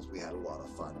the rules, we had a lot of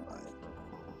fun by it.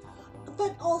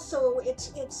 But also, it's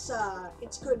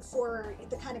good for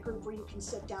the kind of group where you can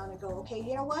sit down and go, okay,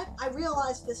 you know what? I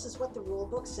realize this is what the rule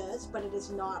book says, but it is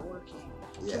not working.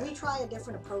 Yeah. Can we try a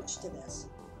different approach to this?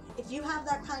 If you have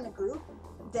that kind of group,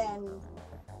 then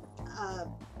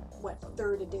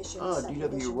 3rd edition? Oh,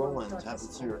 DW Rollins,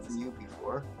 haven't seen it from you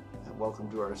before. Welcome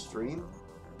to our stream.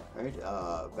 Right,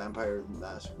 Vampire the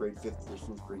Masquerade 5th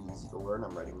edition is pretty easy to learn.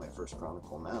 I'm writing my first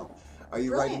chronicle now. Are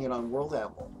you writing it on World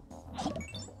Apple?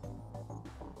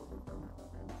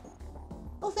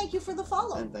 Oh, thank you for the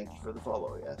follow. And thank you for the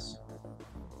follow, yes.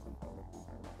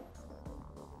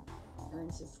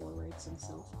 Aaron said 4 rates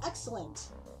himself.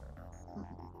 Excellent.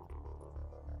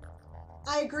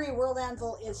 I agree, World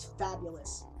Anvil is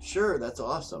fabulous. Sure, that's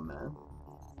awesome, man.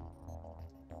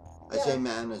 I say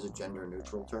man as a gender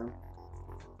neutral term.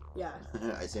 Yeah.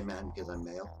 I say man because I'm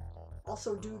male.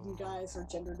 Also, dude and guys are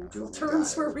gender neutral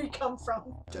terms where we come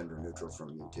from. Gender neutral from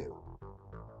you too.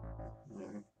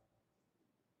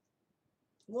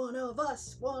 One of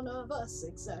us,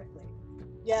 exactly.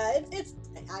 Yeah, it's.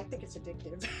 I think it's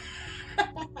addictive.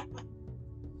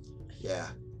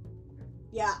 Yeah.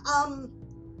 Yeah.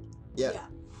 Yeah.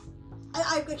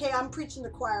 Okay, I'm preaching the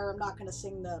choir. I'm not going to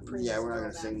sing the praises. Yeah, we're not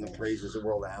going to sing the praises of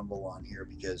World Anvil on here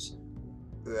because,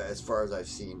 as far as I've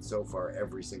seen so far,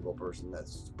 every single person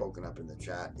that's spoken up in the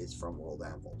chat is from World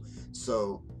Anvil.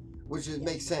 So, which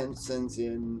makes sense since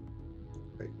in,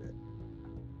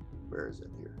 where is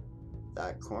it here?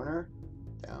 That corner,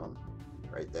 down,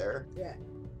 right there. Yeah.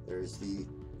 There's the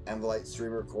Anvilite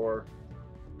Streamer Core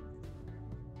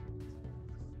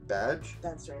badge.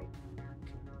 That's right.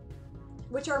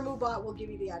 Which our MooBot will give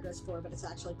you the address for, but it's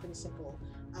actually pretty simple.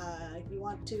 If you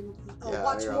want to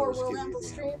watch more World Anvil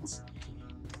streams,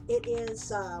 it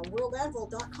is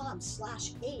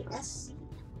worldanvil.com/ASC.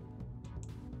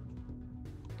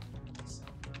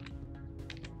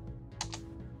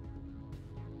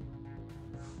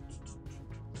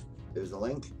 There's a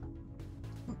link.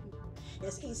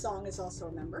 Yes, eSong is also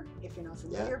a member, if you're not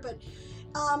familiar. Yeah. But,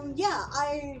 yeah,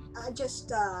 I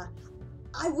just, I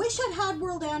wish I'd had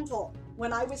World Anvil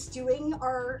when I was doing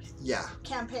our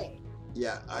campaign.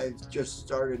 Yeah, I've just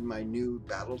started my new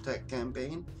BattleTech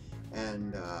campaign,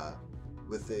 and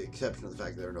with the exception of the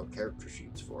fact that there are no character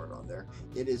sheets for it on there,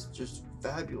 it is just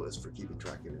fabulous for keeping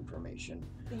track of information.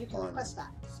 You can request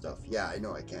that. Stuff. Yeah, I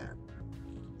know I can.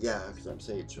 Yeah, because I'm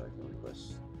Sage, so I can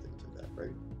request things like that,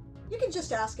 right? You can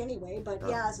just ask anyway, but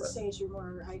yeah, as a Sage, you're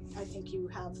more, I think you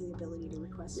have the ability to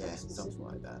request something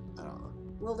like that. I don't know.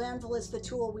 World Anvil is the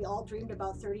tool we all dreamed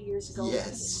about 30 years ago.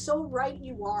 Yes. So right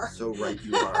you are. So right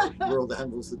you are. World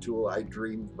Anvil is the tool I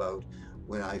dreamed about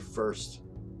when I first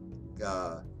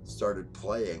started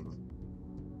playing,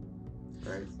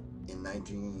 right, in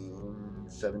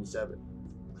 1977.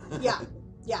 Yeah,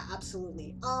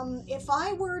 absolutely. If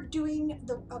I were doing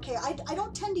I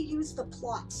don't tend to use the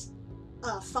plots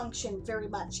function very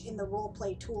much in the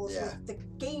roleplay tools with the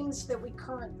games that we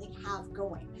currently have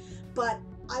going, but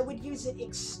I would use it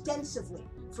extensively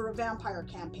for a vampire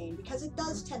campaign because it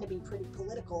does tend to be pretty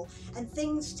political and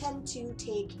things tend to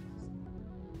take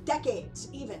decades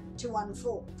even to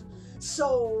unfold.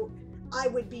 So I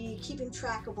would be keeping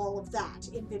track of all of that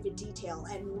in vivid detail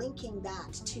and linking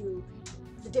that to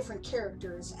the different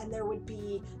characters, and there would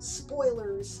be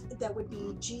spoilers that would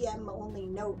be GM only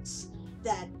notes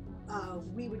that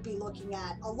we would be looking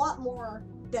at a lot more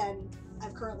than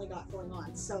I've currently got going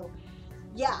on. So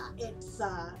yeah, it's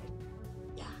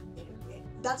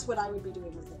that's what I would be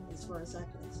doing with it as far as that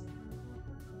goes.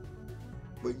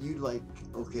 But you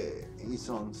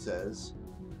eSong says,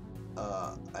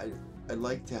 I'd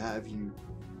like to have you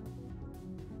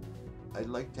I'd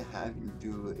like to have you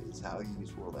do is how you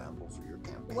use World Animal for your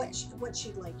campaign. What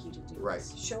she'd like you to do. Right.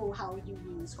 Is show how you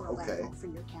use World Animal for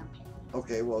your campaign.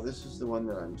 Okay, well, this is the one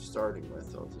that I'm starting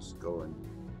with. I'll just go and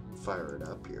fire it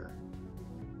up here.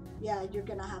 Yeah, you're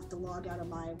gonna have to log out of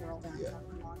my World Animal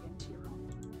and log into your own.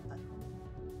 But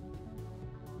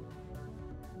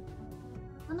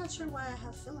I'm not sure why I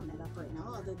have Filament up right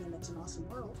now, other than it's an awesome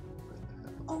world.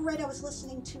 Oh, right, I was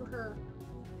listening to her.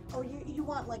 Oh, you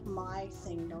want, like, my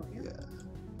thing, don't you? Yeah.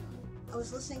 I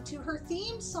was listening to her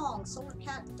theme song. Solar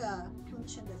Cat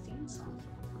commissioned a theme song.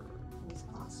 It was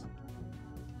awesome.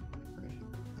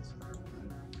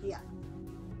 Yeah.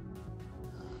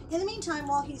 In the meantime,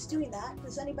 while he's doing that,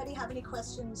 does anybody have any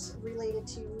questions related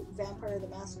to Vampire the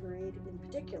Masquerade in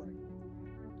particular?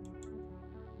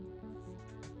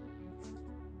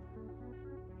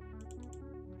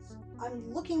 I'm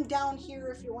looking down here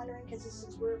if you're wondering, because this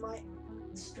is where my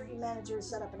stream manager is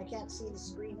set up, and I can't see the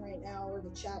screen right now or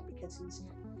the chat because he's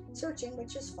searching,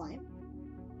 which is fine.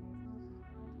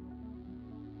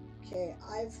 Okay,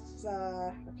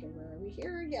 okay, where are we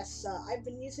here? Yes, I've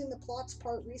been using the plots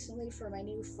part recently for my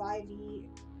new 5e,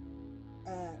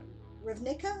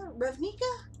 Ravnica?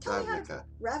 Ravnica?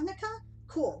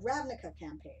 Cool, Ravnica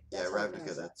campaign. That's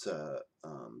Ravnica, that's,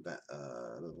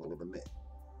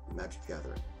 Magic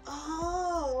Gathering.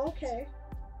 Oh, okay.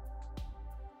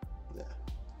 Yeah.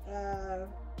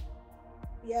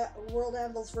 Yeah, World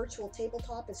Animal's virtual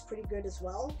tabletop is pretty good as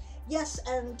well. Yes,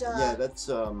 and yeah, that's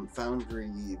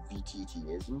Foundry VTT,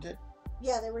 isn't it?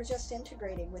 Yeah, they were just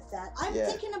integrating with that. I'm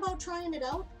thinking about trying it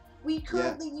out. We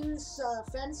currently use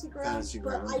Fantasy Grounds,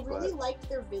 but I really liked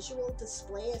their visual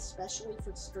display, especially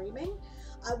for streaming.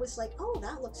 I was like, oh,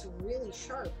 that looks really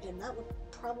sharp, and that would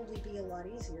probably be a lot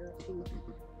easier to,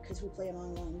 because we play an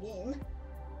online game.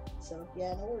 So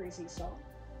yeah, no worries, Esau.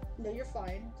 No, you're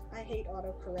fine. I hate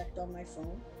autocorrect on my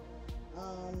phone.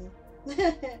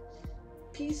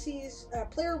 PCs,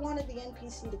 player wanted the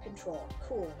NPC to control.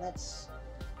 Cool, that's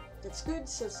good.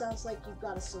 So it sounds like you've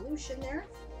got a solution there.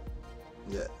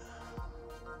 Yeah.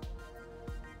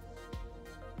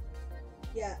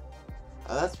 Yeah.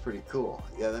 Oh, that's pretty cool.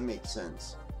 Yeah, that makes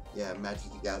sense. Yeah,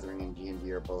 Magic the Gathering and D&D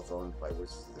are both owned by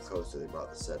Wizards of the Coast, so they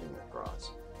brought the setting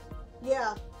across.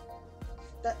 Yeah.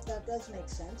 That does make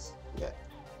sense. Yeah.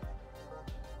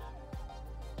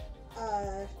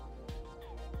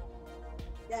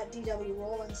 Yeah, DW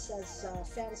Roland says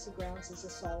Fantasy Grounds is a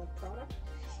solid product.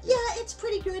 Yeah, it's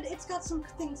pretty good. It's got some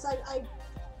things I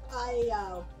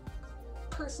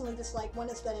personally dislike. One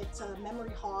is that it's a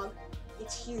memory hog.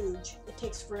 It's huge. It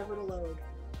takes forever to load.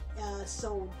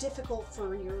 So difficult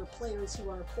for your players who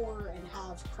are poor and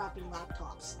have crappy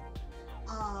laptops.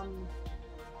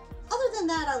 Other than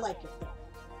that, I like it though.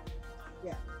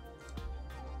 Yeah.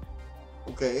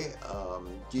 Okay,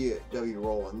 D.W.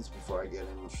 Rollins, before I get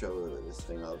in and show this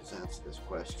thing, I'll just answer this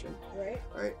question.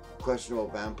 Alright, question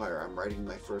about Vampire. I'm writing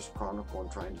my first chronicle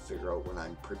and trying to figure out when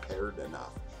I'm prepared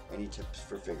enough. Any tips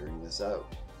for figuring this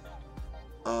out?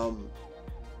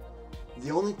 The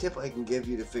only tip I can give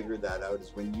you to figure that out is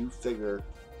when you figure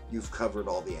you've covered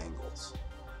all the angles.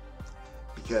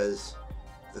 Because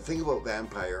the thing about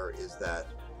Vampire is that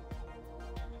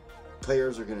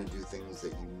players are going to do things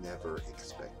that you never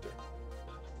expected.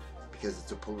 Because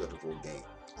it's a political game.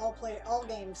 All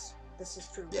games, this is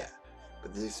true. Yeah,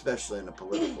 but especially in a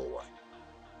political one.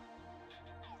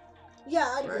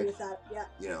 Yeah, I'd agree with that. Yeah.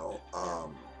 You know,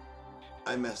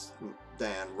 I messed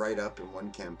Dan right up in one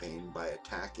campaign by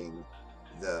attacking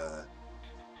the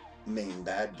main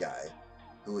bad guy,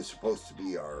 who was supposed to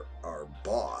be our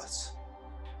boss,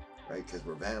 right? Because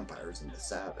we're vampires in the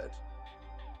Sabbath.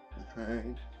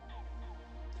 Right.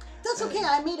 That's okay.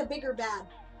 I made a bigger bad.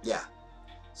 Yeah.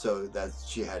 So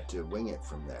she had to wing it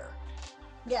from there.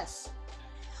 Yes.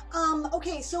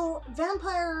 Okay, so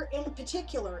Vampire in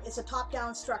particular is a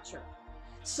top-down structure.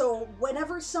 So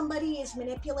whenever somebody is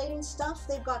manipulating stuff,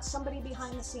 they've got somebody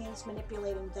behind the scenes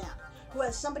manipulating them, who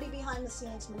has somebody behind the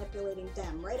scenes manipulating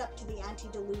them, right up to the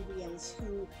antediluvians,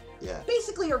 who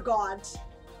basically are gods,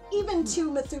 even to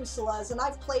Methuselahs, and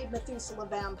I've played Methuselah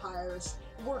vampires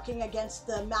working against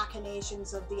the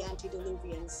machinations of the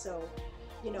antediluvians, so,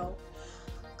 you know.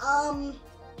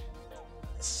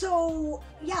 So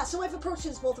I've approached it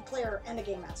as both a player and a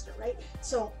game master, right?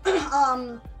 So,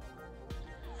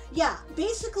 yeah,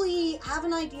 basically have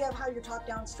an idea of how your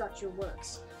top-down structure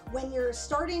works. When you're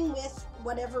starting with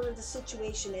whatever the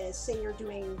situation is, say you're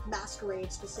doing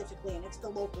Masquerade specifically, and it's the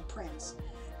local prince.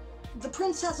 The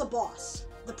prince has a boss.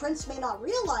 The prince may not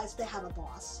realize they have a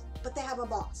boss, but they have a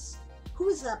boss. Who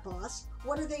is that boss?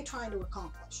 What are they trying to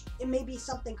accomplish? It may be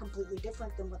something completely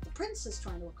different than what the prince is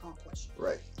trying to accomplish.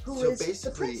 Right. Who So is the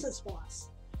basically- prince's boss?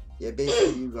 Yeah,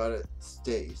 basically you gotta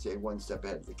stay one step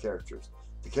ahead of the characters.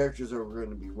 The characters are going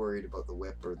to be worried about the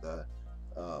whip or the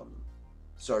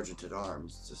sergeant at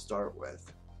arms to start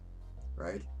with,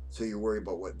 right? So you worry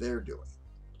about what they're doing,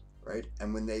 right?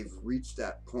 And when they've reached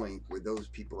that point where those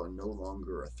people are no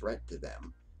longer a threat to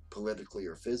them, politically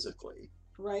or physically,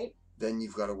 Right. then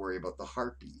you've got to worry about the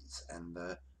harpies and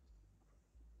the,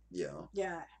 you know,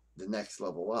 Yeah. the next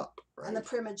level up, right? And the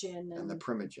primogen and the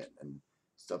primogen and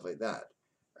stuff like that,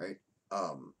 right?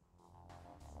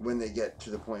 When they get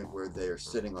to the point where they're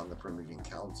sitting on the primogen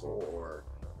council or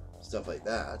stuff like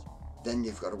that, then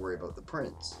you've got to worry about the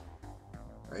prince,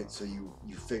 right? So you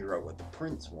figure out what the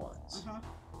prince wants,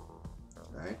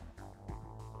 right?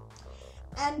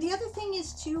 And the other thing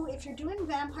is too, if you're doing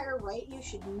vampire right, you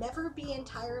should never be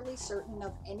entirely certain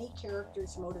of any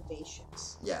character's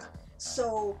motivations. Yeah.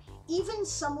 So even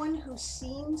someone who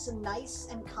seems nice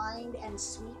and kind and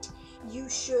sweet, you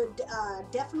should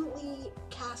definitely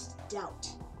cast doubt.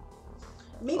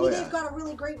 Maybe they've got a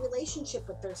really great relationship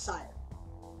with their sire,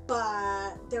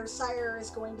 but their sire is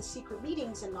going to secret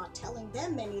meetings and not telling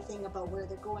them anything about where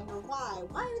they're going or why.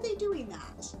 Why are they doing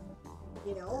that?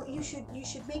 You know, you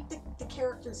should make the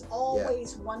characters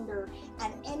always wonder,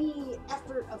 and any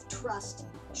effort of trust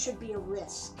should be a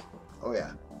risk. Oh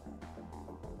yeah.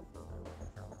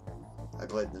 I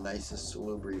played the nicest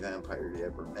salubri vampire you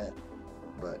ever met,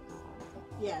 but...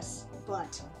 Yes,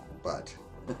 but...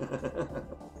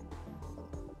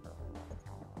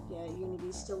 Yeah,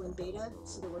 Unity's still in beta,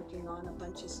 so they're working on a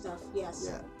bunch of stuff.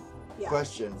 Yes. Yeah.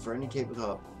 Question, for any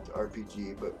tabletop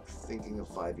RPG, but thinking of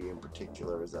 5e in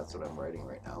particular, as that's what I'm writing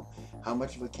right now, how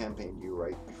much of a campaign do you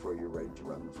write before you're ready to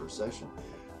run the first session?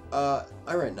 I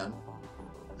write none.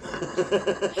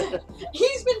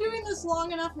 He's been doing this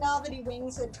long enough now that he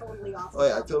wings it totally off. Oh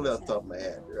yeah, totally off the top of my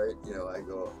head, right? You know, I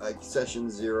go, like,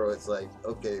 session 0, it's like,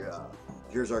 okay,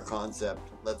 here's our concept,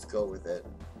 let's go with it.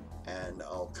 And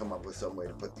I'll come up with some way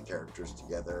to put the characters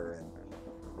together, and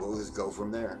we'll just go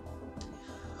from there.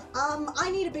 I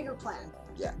need a bigger plan.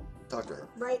 Yeah, talk to her.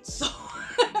 Right, so,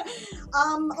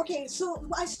 okay, so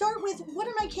I start with, what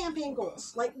are my campaign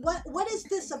goals? Like, what is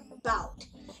this about?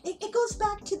 It goes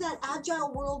back to that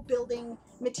agile world building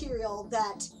material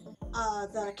that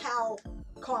the CAL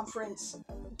conference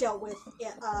dealt with,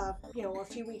 you know, a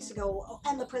few weeks ago,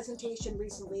 and the presentation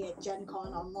recently at Gen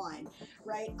Con Online,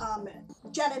 right?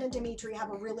 Janet and Dimitri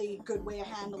have a really good way of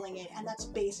handling it, and that's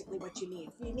basically what you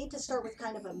need. You need to start with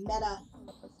kind of a meta.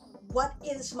 What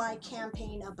is my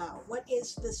campaign about? What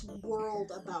is this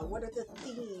world about? What are the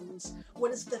themes?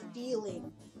 What is the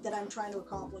feeling that I'm trying to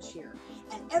accomplish here?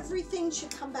 And everything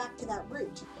should come back to that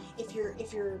root. If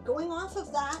you're going off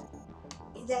of that,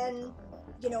 then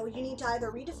you know you need to either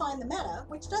redefine the meta,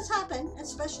 which does happen,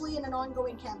 especially in an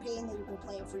ongoing campaign that you've been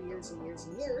playing for years and years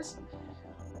and years,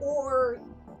 or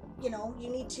you know you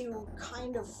need to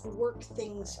kind of work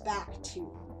things back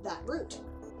to that root.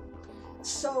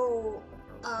 So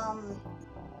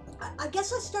I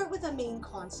guess I start with a main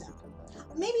concept.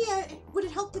 Maybe would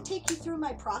it help to take you through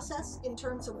my process in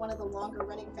terms of one of the longer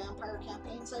running vampire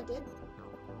campaigns I did?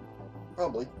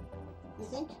 Probably. You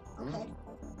think? Okay.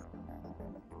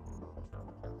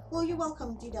 Well, you're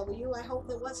welcome, DW. I hope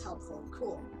that was helpful.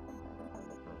 Cool.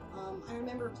 I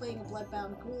remember playing a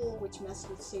Bloodbound Ghoul, which messed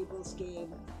with Sable's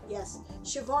game. Yes,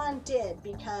 Siobhan did,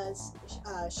 because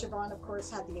Siobhan, of course,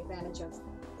 had the advantage of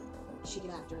she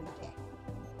could act during the day.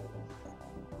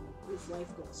 With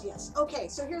life goals, yes. Okay,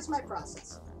 so here's my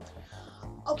process.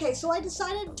 Okay, so I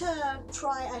decided to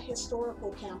try a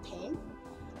historical campaign.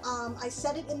 I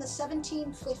set it in the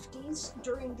 1750s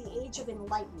during the Age of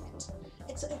Enlightenment.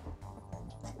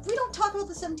 We don't talk about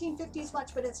the 1750s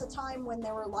much, but it's a time when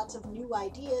there were lots of new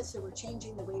ideas that were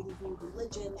changing the way we viewed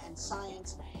religion and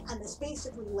science, and this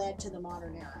basically led to the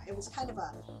modern era. It was kind of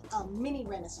a mini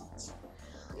Renaissance.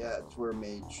 Yeah, it's where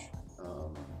Mage,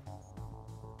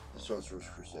 the Sorcerer's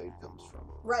Crusade comes from.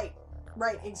 Right,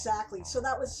 exactly. So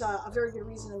that was a very good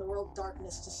reason in the World of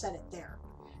Darkness to set it there,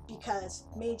 because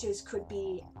mages could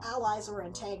be allies or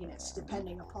antagonists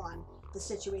depending upon the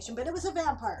situation, but it was a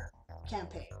vampire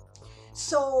campaign.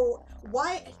 So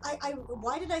why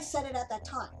did I set it at that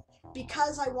time?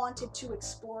 Because I wanted to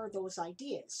explore those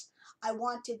ideas. I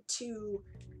wanted to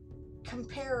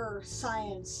compare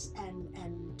science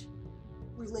and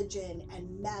religion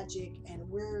and magic, and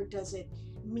where does it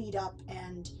meet up,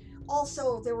 and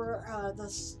also there were the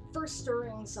first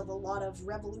stirrings of a lot of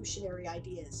revolutionary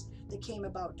ideas that came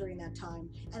about during that time,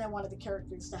 and I wanted the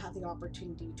characters to have the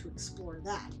opportunity to explore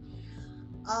that.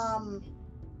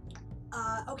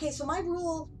 Okay, so my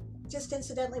rule, just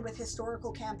incidentally with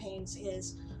historical campaigns,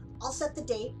 is I'll set the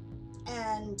date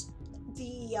and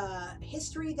the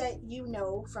history that you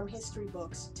know from history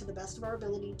books to the best of our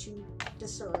ability to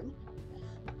discern,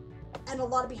 and a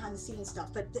lot of behind the scenes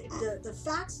stuff, but the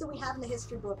facts that we have in the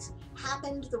history books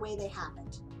happened the way they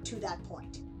happened to that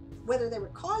point. Whether they were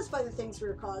caused by the things we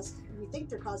think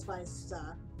they're caused by is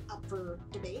up for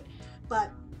debate,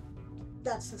 but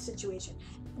that's the situation.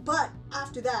 But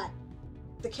after that,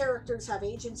 the characters have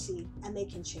agency and they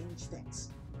can change things.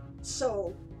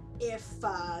 So if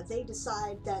they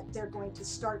decide that they're going to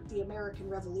start the American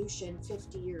Revolution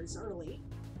 50 years early,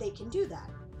 they can do that,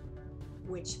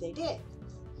 which they did.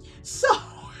 So,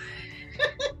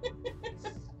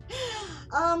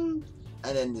 And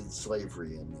ended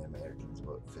slavery in the Americans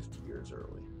about 50 years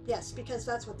early. Yes, because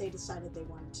that's what they decided they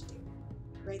wanted to do.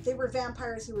 Right? They were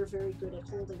vampires who were very good at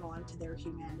holding on to their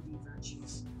humanity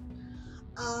virtues.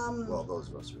 Well, those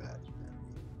of us who had humanity.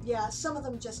 Yeah, some of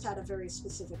them just had a very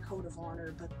specific code of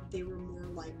honor, but they were more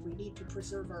like, we need to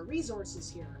preserve our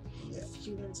resources here. Yeah. If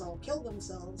humans all kill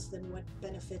themselves, then what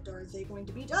benefit are they going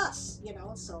to be to us? You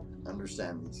know, so...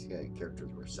 Understand these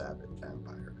characters were savage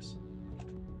vampires.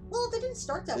 Well, they didn't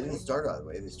start that way. They didn't start out that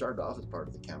way. They started off as part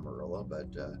of the Camarilla,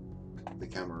 but the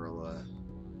Camarilla...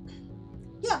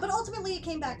 Yeah, but ultimately it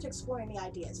came back to exploring the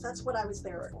ideas. That's what I was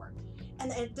there for.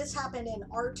 And this happened in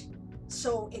art,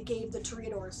 so it gave the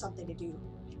Toreador something to do.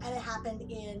 And it happened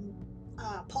in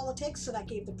politics, so that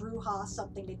gave the Brujah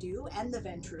something to do, and the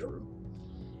Ventru.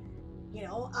 You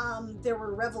know, there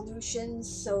were revolutions,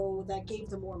 so that gave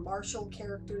the more martial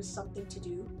characters something to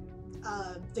do.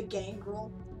 The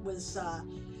gangrel was...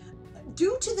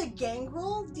 due to the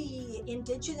gangrel, the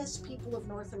indigenous people of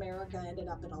North America ended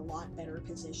up in a lot better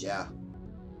position. Yeah.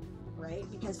 Right?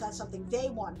 Because that's something they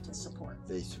wanted to support.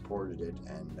 They supported it,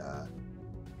 and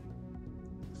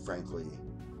frankly,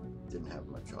 didn't have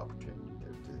much opportunity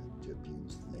to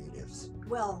abuse the natives.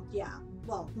 Well, yeah.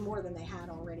 Well, more than they had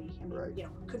already. I mean, Right. you know,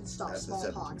 couldn't stop At the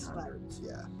smallpox, but... 1700s,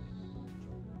 yeah.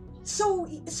 So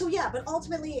yeah, but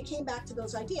ultimately it came back to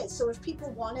those ideas. So if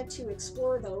people wanted to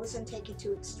explore those and take it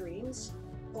to extremes,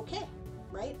 okay,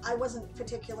 right? I wasn't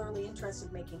particularly interested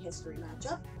in making history match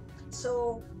up.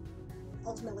 So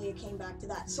ultimately it came back to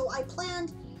that. So I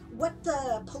planned what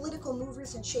the political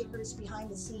movers and shakers behind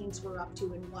the scenes were up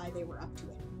to and why they were up to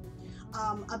it.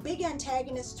 A big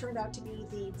antagonist turned out to be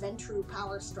the Ventru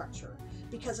power structure,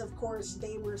 because of course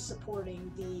they were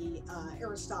supporting the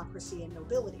aristocracy and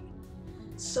nobility.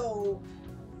 So...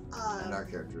 and our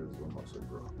characters were mostly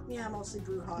Brujah. Yeah, mostly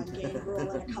Brujah and Gangrel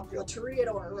and a couple of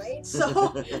Toreador, right?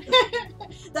 So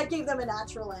that gave them a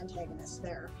natural antagonist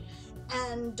there.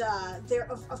 And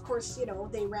there, of course, you know,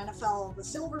 they ran afoul of the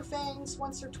Silver Fangs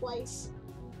once or twice.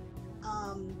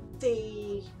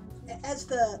 They, as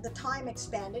the time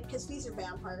expanded, because these are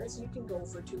vampires, you can go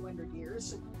for 200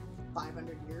 years,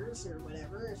 500 years, or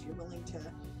whatever, if you're willing to.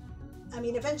 I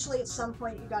mean, eventually at some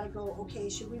point you got to go, okay,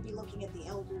 should we be looking at the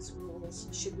elders' rules?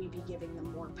 Should we be giving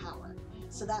them more power?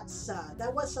 So that's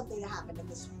that was something that happened in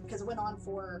this, because it went on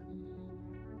for,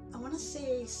 I want to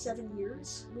say 7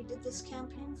 years we did this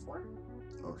campaign for.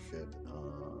 Oh shit.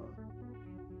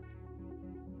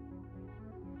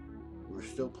 We were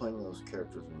still playing those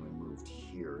characters when we moved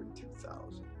here in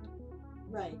 2000.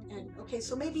 Right, and okay,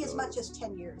 so maybe as much as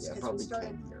 10 years. Yeah, 'cause probably we started,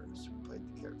 10 years we played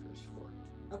the characters for.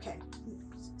 okay,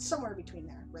 somewhere between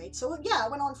there, right? So yeah,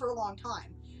 it went on for a long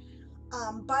time.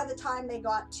 By the time they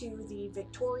got to the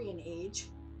Victorian age,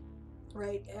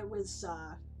 right, it was,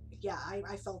 yeah,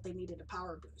 I felt they needed a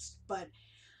power boost.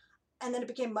 And then it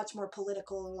became much more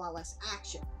political and a lot less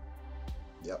action.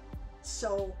 Yep.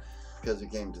 So... Because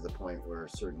it came to the point where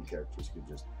certain characters could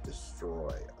just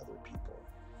destroy other people.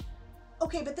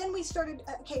 Okay, but then we started,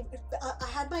 okay, I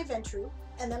had my Ventru,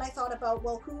 and then I thought about,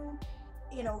 well,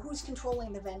 who's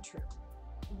controlling the Ventru?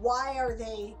 Why are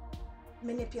they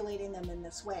manipulating them in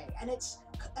this way? And it's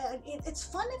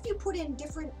fun if you put in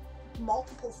different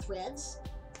multiple threads,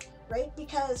 right?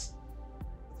 Because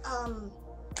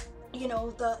you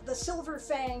know, the Silver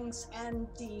Fangs and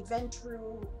the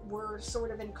Ventru were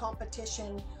sort of in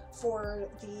competition for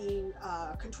the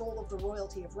control of the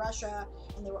royalty of Russia,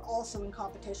 and they were also in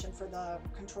competition for the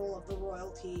control of the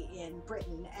royalty in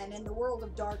Britain. And in the World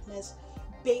of Darkness,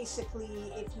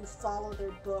 basically, if you follow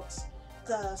their books,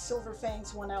 the Silver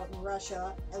Fangs won out in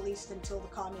Russia, at least until the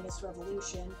Communist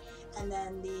Revolution, and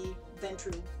then the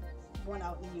Ventru won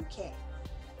out in the UK.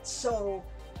 So,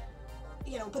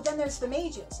 you know, but then there's the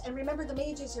mages, and remember the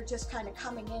mages are just kind of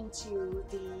coming into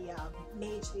the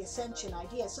mage, the ascension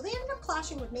idea, so they ended up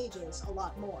clashing with mages a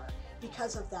lot more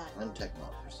because of that. And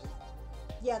technocracy.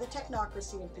 Yeah, the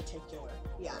technocracy in particular.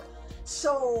 Yeah.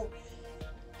 So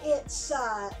it's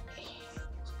I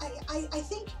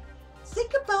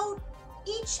think about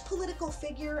each political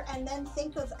figure and then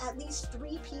think of at least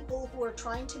 3 people who are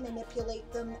trying to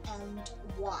manipulate them and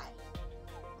why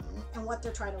and what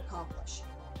they're trying to accomplish.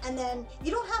 And then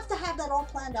you don't have to have that all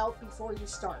planned out before you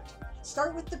start.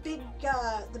 Start with the big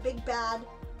bad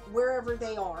wherever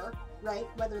they are, right?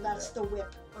 Whether that's the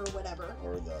whip or whatever.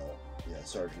 Or the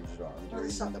sergeant at arms, or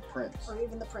even the prince. Or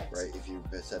even the prince. Right, if you've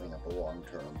been setting up a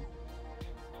long-term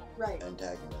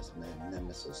antagonist,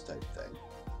 nemesis type thing,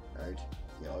 right?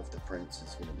 You know, if the prince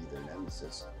is going to be their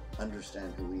nemesis,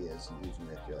 understand who he is and who's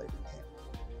manipulating him.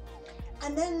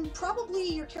 And then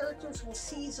probably your characters will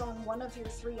seize on one of your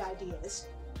 3 ideas.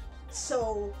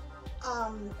 So,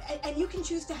 and you can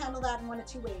choose to handle that in one of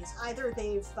 2 ways. Either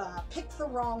they've picked the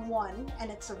wrong one and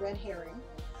it's a red herring,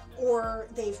 or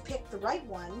they've picked the right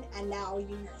one and now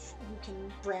you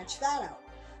can branch that out.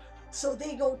 So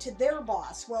they go to their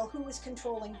boss. Well, who is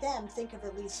controlling them? Think of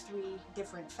at least 3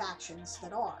 different factions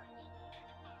that are.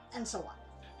 And so on.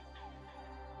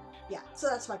 Yeah, so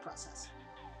that's my process.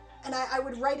 And I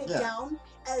would write it down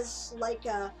as like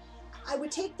I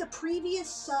would take the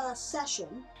previous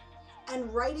session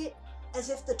and write it as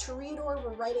if the Toreador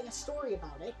were writing a story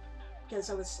about it, because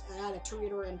I had a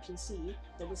Toreador NPC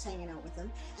that was hanging out with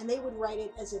them, and they would write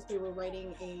it as if they were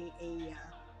writing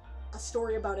a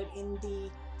story about it in the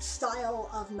style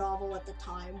of novel at the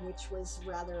time, which was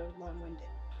rather long-winded,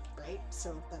 right?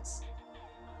 So that's...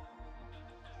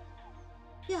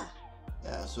 Yeah.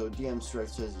 Yeah, so DM Stretch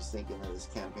says he's thinking that his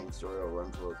campaign story will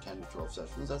run for 10 to 12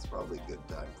 sessions. That's probably a good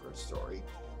time for a story.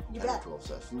 You 10 bet. to 12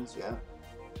 sessions, yeah.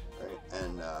 Right,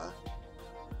 and,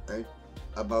 right,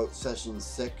 about session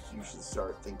 6, you should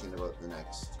start thinking about the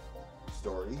next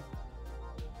story.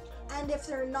 And if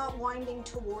they're not winding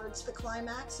towards the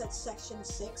climax at section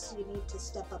 6, you need to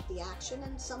step up the action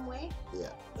in some way.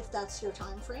 Yeah. If that's your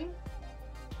time frame.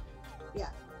 Yeah.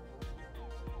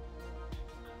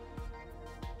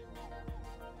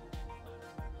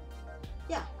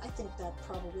 Yeah, I think that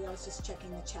probably, I was just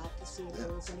checking the chat to see if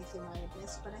there was anything I had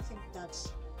missed, but I think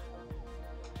that's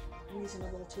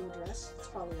reasonable to address. It's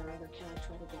probably our other cat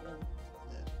trying to get in.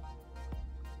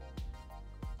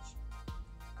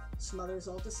 Smothers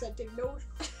all dissenting note.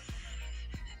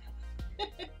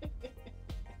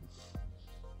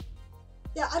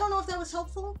 Yeah, I don't know if that was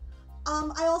helpful.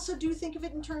 I also do think of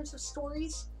it in terms of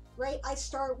stories, right? I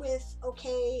start with,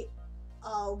 okay,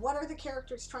 what are the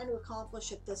characters trying to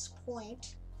accomplish at this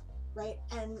point, right?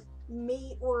 And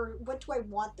or what do I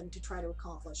want them to try to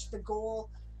accomplish? The goal,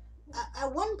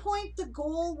 at one point, the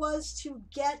goal was to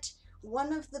get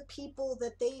one of the people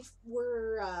that they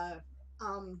were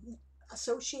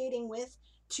associating with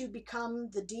to become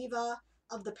the diva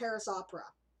of the Paris Opera.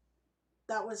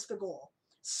 That was the goal.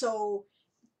 So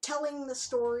telling the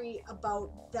story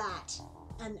about that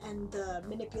and the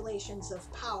manipulations of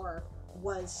power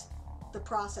was the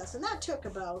process, and that took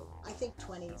about, I think,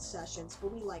 20 sessions,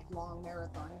 but we like long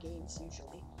marathon games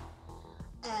usually.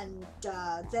 And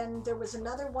then there was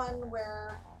another one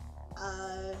where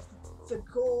the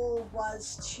goal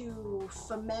was to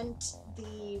foment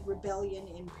the rebellion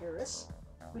in Paris.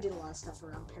 We did a lot of stuff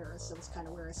around Paris. That was kind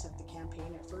of where I set the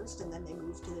campaign at first, and then they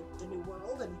moved to the New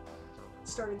World and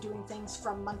started doing things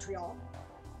from Montreal.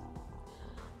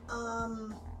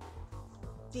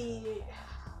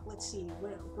 Let's see,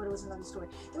 what was another story?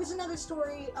 There was another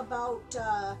story about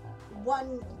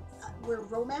one where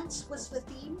romance was the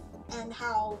theme, and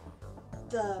how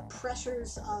the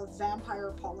pressures of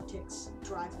vampire politics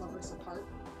drive lovers apart.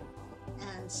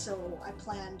 And so I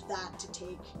planned that to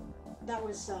take, that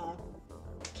was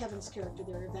Kevin's character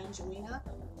there, Evangelina,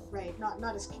 right?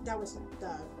 Not his, that was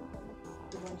the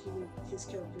one his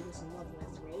character was in love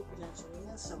with, right?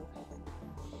 Evangelina.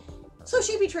 So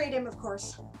she betrayed him, of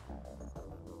course.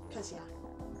 Because, yeah.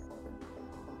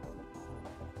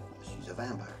 She's a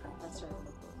vampire. That's right.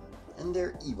 And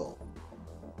they're evil.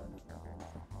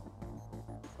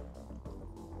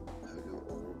 How do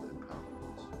old and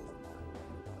powerful?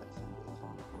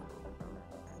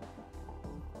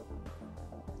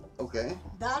 Okay.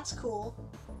 That's cool.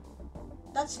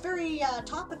 That's very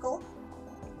topical.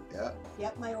 Yeah.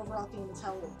 Yep, my overall theme is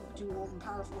how do old and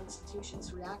powerful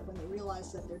institutions react when they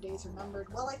realize that their days are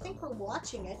numbered. Well, I think we're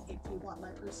watching it, if you want my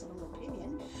personal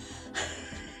opinion.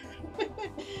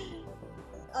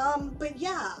 But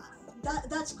yeah,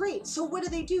 that's great. So what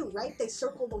do, right? They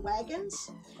circle the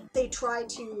wagons. They try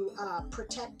to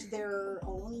protect their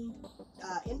own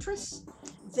interests.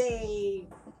 They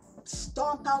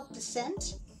stomp out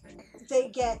dissent they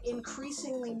get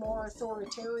increasingly more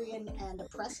authoritarian and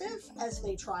oppressive as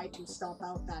they try to stomp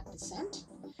out that dissent.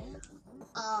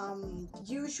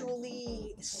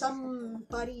 Usually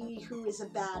somebody who is a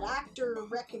bad actor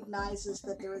recognizes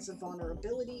that there is a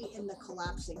vulnerability in the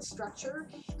collapsing structure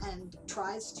and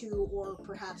tries to, or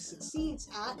perhaps succeeds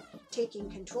at, taking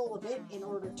control of it in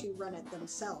order to run it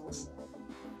themselves.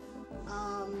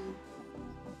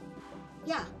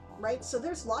 Yeah, right? So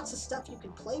there's lots of stuff you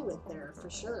can play with there, for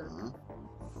sure.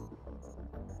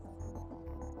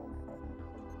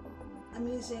 I'm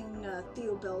using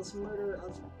Theo Bell's murder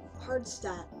of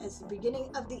Hardstadt as the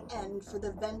beginning of the end for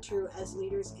the Ventru as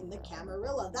leaders in the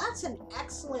Camarilla. That's an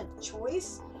excellent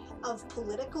choice of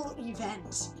political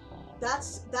event.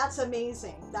 That's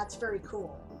amazing. That's very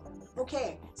cool.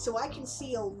 Okay, so I can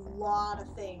see a lot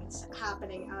of things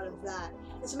happening out of that.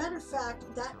 As a matter of fact,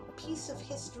 that piece of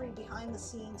history behind the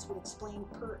scenes would explain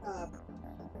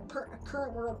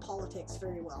current world politics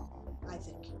very well, I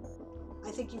think.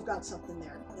 I think you've got something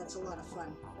there. That's a lot of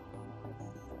fun.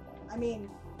 I mean,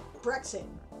 Brexit.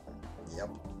 Yep.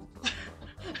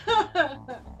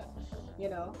 You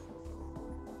know,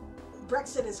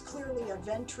 Brexit is clearly a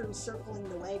Ventru circling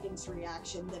the wagons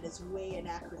reaction that is way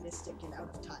anachronistic and out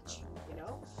of touch, you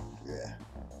know? Yeah.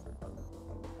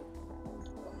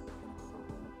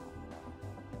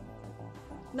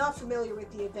 Not familiar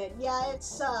with the event. Yeah,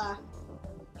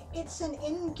 it's an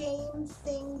in-game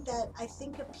thing that I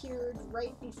think appeared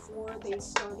right before they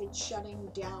started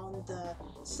shutting down the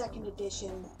 2nd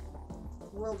edition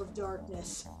World of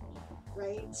Darkness,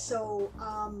 right? So,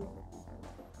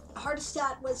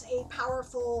 Hardstadt was a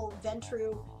powerful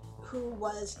Ventru who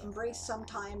was embraced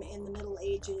sometime in the Middle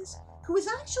Ages, who was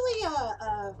actually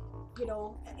you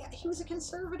know, he was a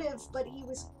conservative, but he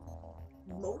was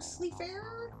mostly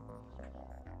fair,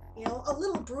 you know, a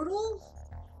little brutal,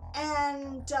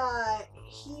 and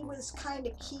he was kind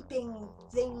of keeping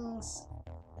things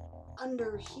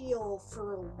under heel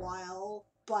for a while,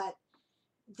 but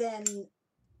then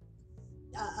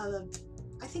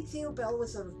I think Theo Bell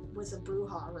was a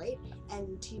Bruja, right?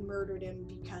 And he murdered him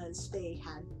because they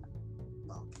had,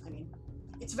 well, I mean,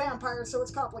 it's vampire, so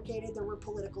it's complicated. There were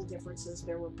political differences.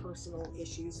 There were personal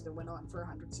issues that went on for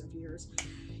hundreds of years,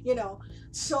 you know.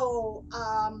 So,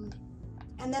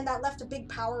 and then that left a big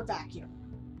power vacuum,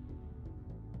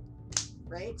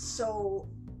 right? So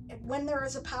when there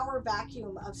is a power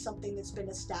vacuum of something that's been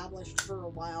established for a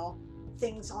while,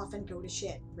 things often go to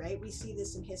shit, right? We see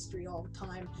this in history all the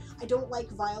time. I don't like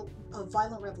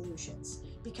violent revolutions,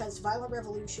 because violent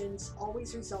revolutions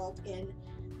always result in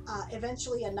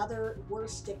eventually another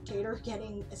worse dictator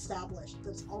getting established.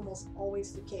 That's almost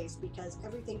always the case, because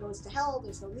everything goes to hell,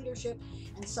 there's no leadership,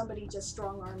 and somebody just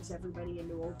strong arms everybody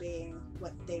into obeying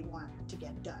what they want to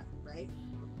get done, right?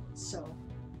 So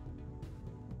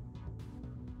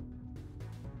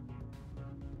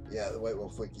yeah, the White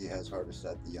Wolf Wiki has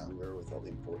Hardstadt the Younger with all the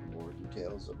important war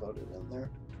details about it in there.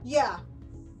 yeah,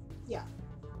 yeah.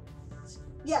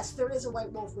 Yes, there is a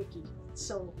White Wolf Wiki,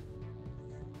 so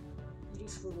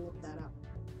useful to look that up.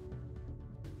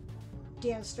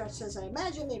 Dan Stretch says, I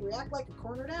imagine they react like a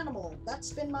cornered animal.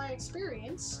 That's been my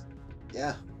experience.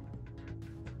 Yeah.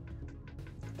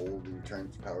 Old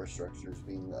entrenched power structures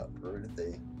being uprooted,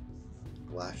 they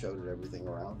lash out at everything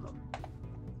around them.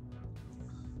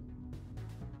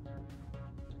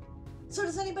 So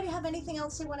does anybody have anything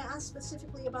else they want to ask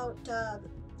specifically about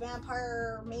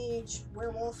vampire, mage,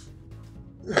 werewolf?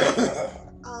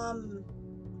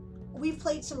 We've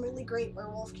played some really great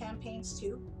werewolf campaigns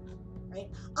too, right?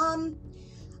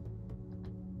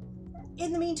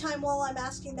 In the meantime, while I'm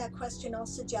asking that question, I'll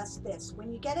suggest this.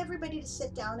 When you get everybody to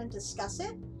sit down and discuss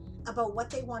it about what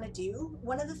they want to do,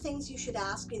 one of the things you should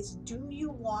ask is, do you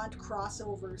want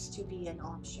crossovers to be an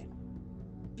option?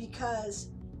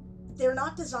 Because they're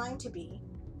not designed to be,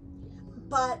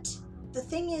 but the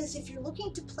thing is, if you're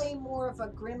looking to play more of a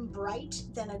grim bright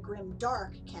than a grim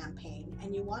dark campaign,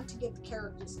 and you want to give the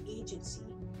characters agency,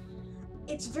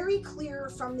 it's very clear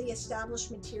from the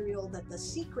established material that the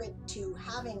secret to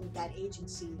having that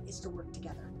agency is to work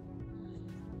together.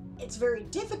 It's very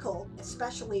difficult,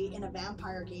 especially in a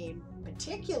vampire game,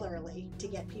 particularly, to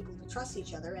get people to trust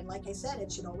each other, and like I said,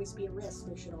 it should always be a risk,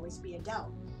 there should always be a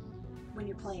doubt when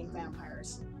you're playing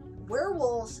vampires.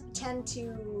 Werewolves tend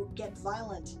to get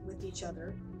violent with each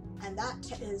other, and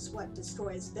that is what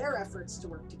destroys their efforts to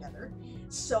work together.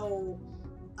 So,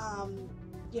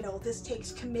 you know, this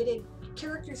takes committed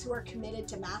characters who are committed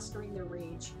to mastering their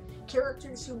rage,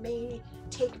 characters who may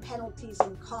take penalties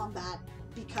in combat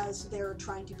because they're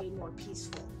trying to be more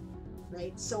peaceful,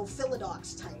 right? So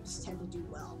Philodox types tend to do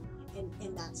well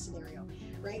in that scenario.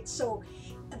 right? So,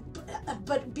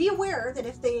 but be aware that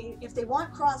if they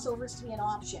want crossovers to be an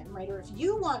option, right, or if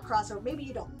you want crossover, maybe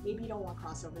you don't want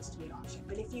crossovers to be an option,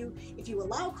 but if you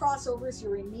allow crossovers,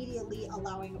 you're immediately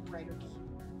allowing a brighter game,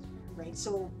 right?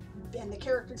 So, and the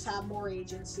characters have more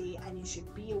agency, and you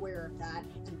should be aware of that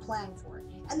and plan for it.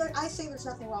 And I say there's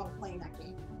nothing wrong with playing that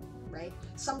game, right?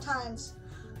 Sometimes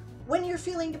when you're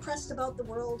feeling depressed about the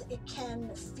world, it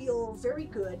can feel very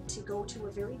good to go to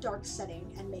a very dark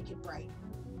setting and make it bright.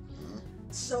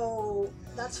 So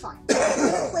that's fine. If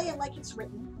you're going to play it like it's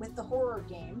written with the horror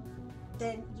game,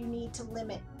 then you need to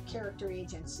limit character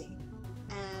agency.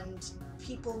 And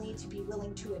people need to be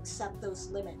willing to accept those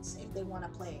limits if they want to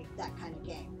play that kind of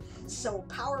game. So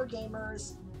power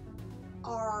gamers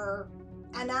are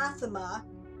anathema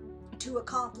to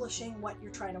accomplishing what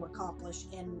you're trying to accomplish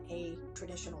in a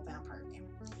traditional vampire game.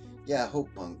 Yeah, Hope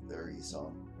Punk there, you saw.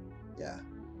 Yeah.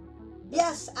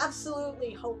 Yes,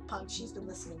 absolutely, Hope Punk. She's been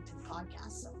listening to the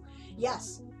podcast, so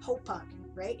yes, Hope Punk,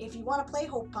 right? If you want to play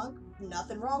Hope Punk,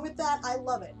 nothing wrong with that. I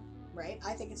love it, right?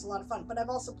 I think it's a lot of fun. But I've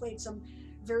also played some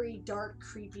very dark,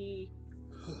 creepy,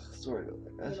 Sorry about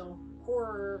that, guys.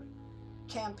 Horror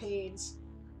campaigns.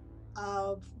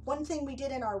 One thing we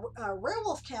did in our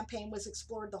werewolf campaign was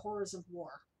explored the horrors of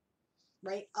war,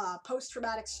 right?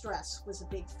 Post-traumatic stress was a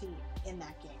big theme in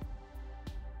that game,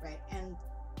 right? And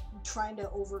trying to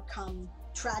overcome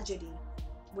tragedy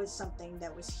was something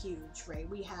that was huge, right?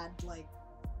 We had like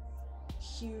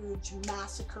huge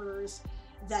massacres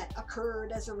that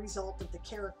occurred as a result of the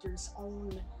character's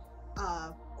own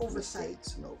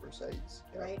Mistakes and oversights,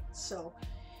 right? So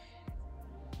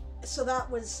that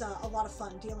was a lot of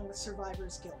fun, dealing with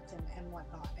survivor's guilt and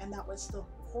whatnot, and that was the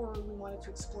horror we wanted to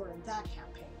explore in that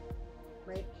campaign,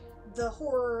 right? The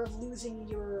horror of losing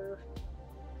your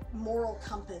moral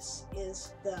compass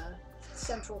is the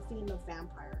central theme of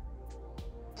Vampire.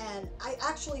 And I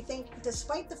actually think,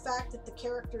 despite the fact that the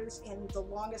characters in the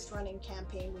longest running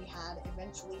campaign we had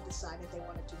eventually decided they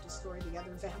wanted to destroy the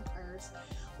other vampires,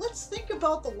 let's think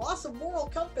about the loss of moral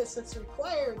compass that's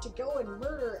required to go and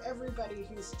murder everybody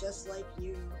who's just like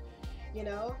you. You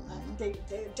know, they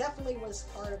definitely was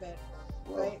part of it,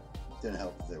 well, right? Didn't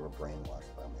help if they were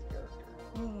brainwashed by my character.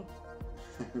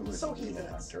 Who was So a demon he is.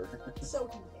 hunter. So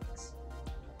he thinks.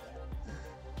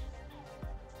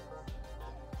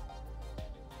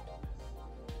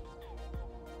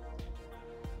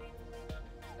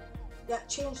 Yeah,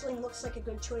 Changeling looks like a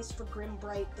good choice for Grim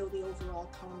Bright, though the overall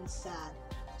tone is sad.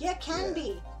 Yeah, it can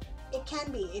be. It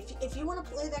can be. If you want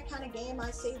to play that kind of game, I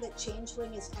say that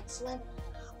Changeling is excellent.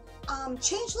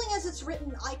 Changeling as it's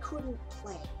written, I couldn't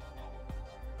play.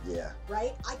 Yeah.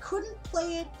 Right? I couldn't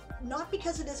play it, not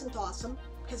because it isn't awesome,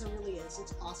 because it really is.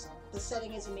 It's awesome. The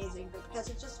setting is amazing, but because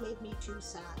it just made me too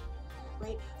sad.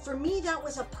 Right? For me, that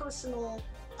was a personal,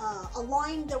 a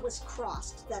line that was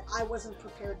crossed that I wasn't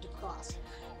prepared to cross.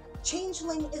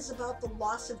 Changeling is about the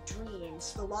loss of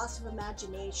dreams, the loss of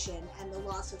imagination, and the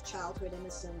loss of childhood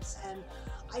innocence. And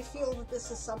I feel that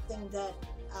this is something that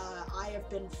I have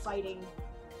been fighting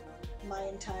my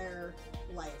entire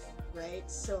life, right?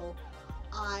 So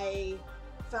I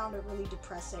found it really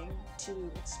depressing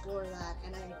to explore that,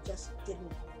 and I just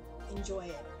didn't enjoy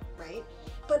it, right?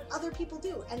 But other people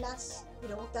do, and that's, you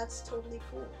know, that's totally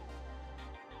cool.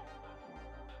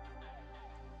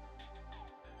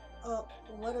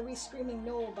 What are we screaming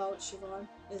no about, Siobhan?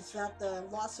 Is that the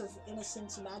loss of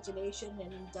innocence, imagination,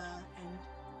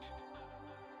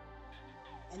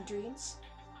 and dreams?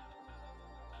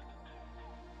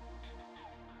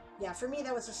 Yeah, for me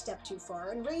that was a step too far.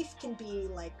 And Wraith can be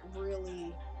like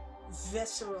really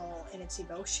visceral in its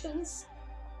emotions,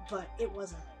 but it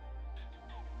wasn't.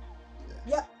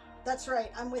 Yeah. Yep, that's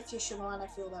right. I'm with you, Siobhan. I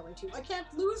feel that way too. I can't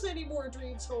lose any more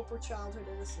dreams, hope, or childhood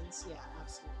innocence. Yeah,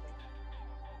 absolutely.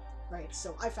 Right,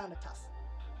 so I found it tough.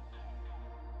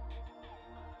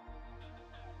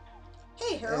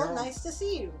 Hey Harold, nice to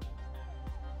see you.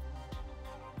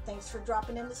 Thanks for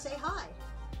dropping in to say hi.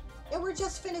 Yeah, we're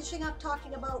just finishing up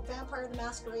talking about Vampire the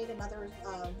Masquerade and other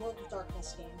World of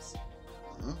Darkness games.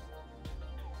 You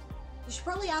should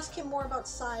probably ask him more about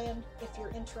Cyan if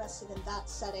you're interested in that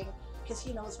setting, because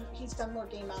he knows, he's done more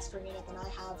game mastering in it than I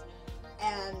have,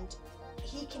 and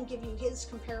he can give you his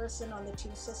comparison on the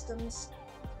two systems.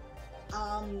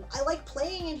 I like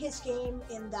playing in his game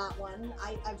in that one.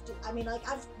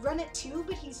 I've run it too,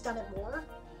 but he's done it more.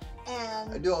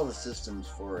 And I do all the systems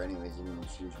for her anyways, even when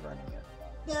she's running it.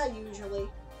 Yeah, usually.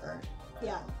 Right?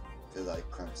 Yeah. Because I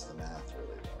crunch the math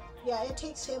really well. Yeah, it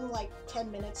takes him like 10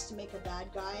 minutes to make a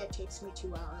bad guy. It takes me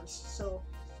 2 hours. So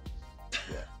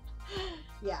Yeah.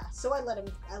 yeah, so I let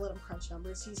him crunch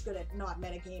numbers. He's good at not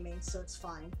metagaming, so it's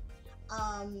fine.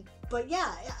 But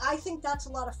yeah, I think that's a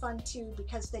lot of fun too,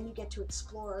 because then you get to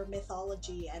explore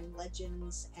mythology and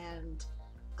legends and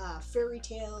fairy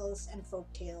tales and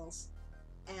folk tales,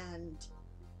 and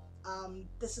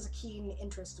this is a keen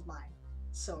interest of mine.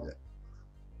 So Yeah.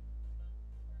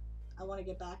 I want to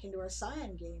get back into our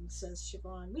Scion game, says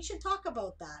Siobhan. We should talk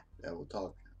about that. Yeah, we'll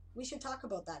talk. We should talk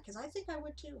about that, because I think I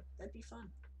would too. That'd be fun.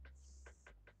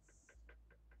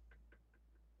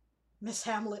 Miss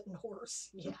Hamlet and horse.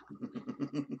 Yeah.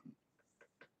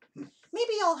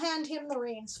 Maybe I'll hand him the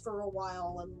reins for a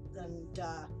while, and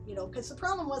you know, because the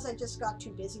problem was I just got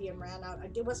too busy and ran out. I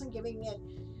wasn't giving it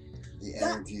The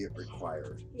energy it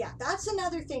required. Yeah, that's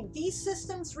another thing. These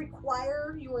systems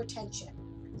require your attention.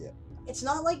 Yeah. It's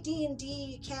not like D&D.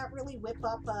 You can't really whip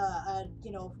up a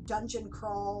dungeon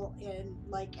crawl in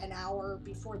like an hour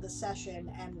before the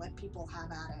session and let people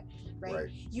have at it, right?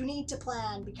 You need to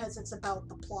plan, because it's about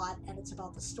the plot and it's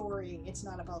about the story. It's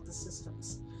not about the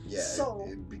systems. Yeah, So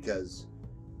because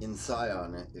in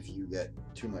Scion, if you get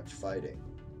too much fighting,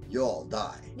 you'll all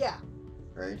die. Yeah.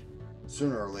 Right?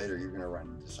 Sooner or later, you're going to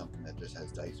run into something that just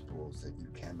has dice pools that you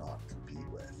cannot compete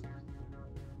with.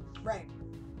 Right.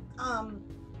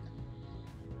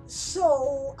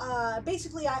 So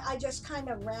basically, I just kind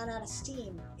of ran out of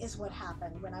steam, is what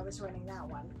happened when I was running that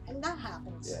one, and that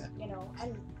happens. Yeah. You know,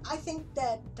 and I think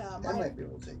that I might be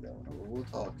able to take that one over. We'll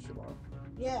talk, Siobhan.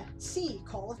 Yeah. See,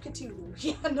 Call of Cthulhu.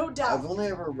 Yeah, no doubt. I've only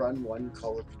ever run one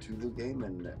Call of Cthulhu game,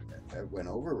 and it went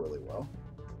over really well.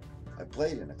 I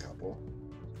played in a couple.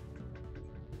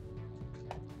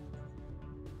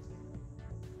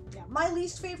 Yeah. My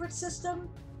least favorite system,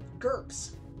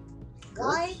 GURPS.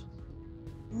 Why?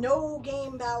 No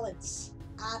game balance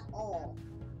at all.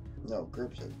 No,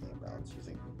 GURPS has game balance. You're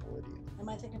thinking Palladium. Am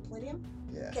I thinking Palladium?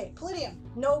 Yeah. Okay, Palladium.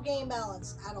 No game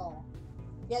balance at all.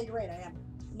 Yeah, you're right, I am.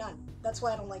 None. That's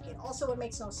why I don't like it. Also, it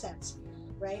makes no sense,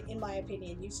 right? In my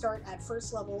opinion. You start at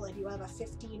first level and you have a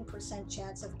 15%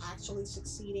 chance of actually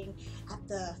succeeding at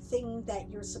the thing that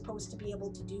you're supposed to be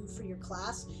able to do for your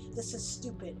class. This is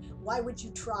stupid. Why would you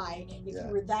try if you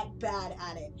were that bad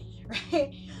at it,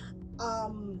 right?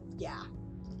 Yeah.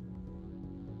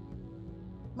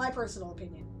 My personal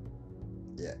opinion.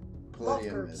 Yeah. Love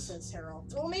GURPS, says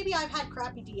Harold. Well, maybe I've had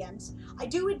crappy DMs. I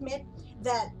do admit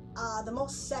that the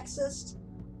most sexist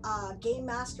game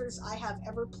masters I have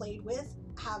ever played with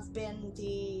have been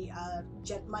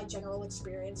my general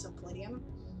experience of Palladium.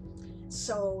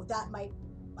 So that might,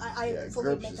 I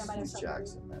fully admit that might have something.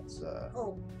 Jackson. That's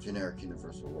generic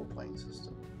universal role-playing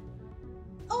system.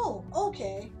 Oh,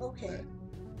 okay. Right.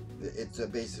 It's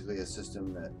basically a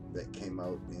system that came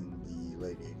out in the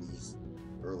late 80s,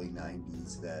 early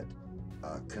 90s that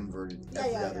converted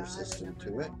every other system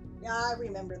to it. Yeah, I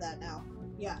remember that now.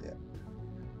 Yeah.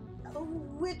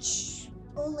 Which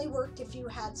only worked if you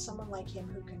had someone like him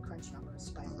who can crunch numbers,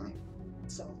 by the way.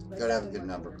 So gotta have a good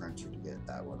number cruncher to get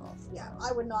that one off. Yeah,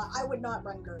 I would not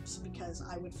run GURPS because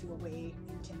I would feel way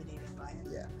intimidated by it.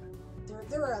 Yeah.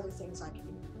 There are other things I can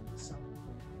do. So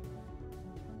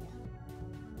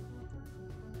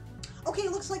okay,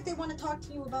 it looks like they want to talk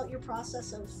to you about your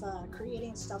process of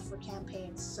creating stuff for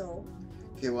campaigns. So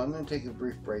okay, well, I'm going to take a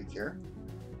brief break here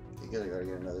because I got to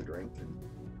get another drink and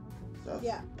stuff.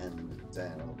 Yeah. And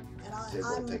then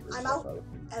I'm out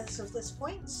as of this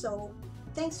point. So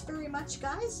thanks very much,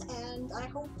 guys, and I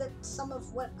hope that some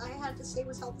of what I had to say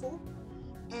was helpful.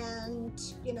 And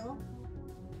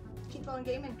keep on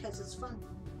gaming because it's fun.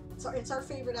 It's our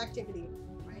favorite activity,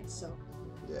 right? So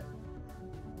yeah.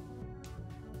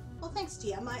 Well, thanks,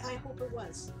 DM. I hope it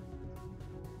was.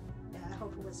 Yeah, I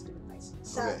hope it was good advice.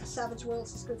 Savage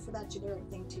Worlds is good for that generic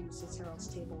thing too, says Harold's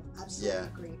Table. Absolutely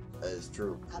agree. That is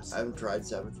true. Absolutely. I haven't tried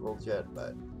Savage Worlds yet,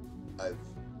 but I've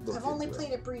only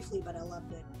played it briefly, but I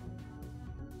loved it.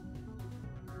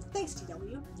 Thanks,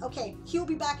 TW. Okay, he'll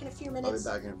be back in a few minutes.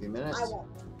 I'll be back in a few minutes. I won't.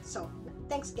 So,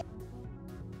 thanks again.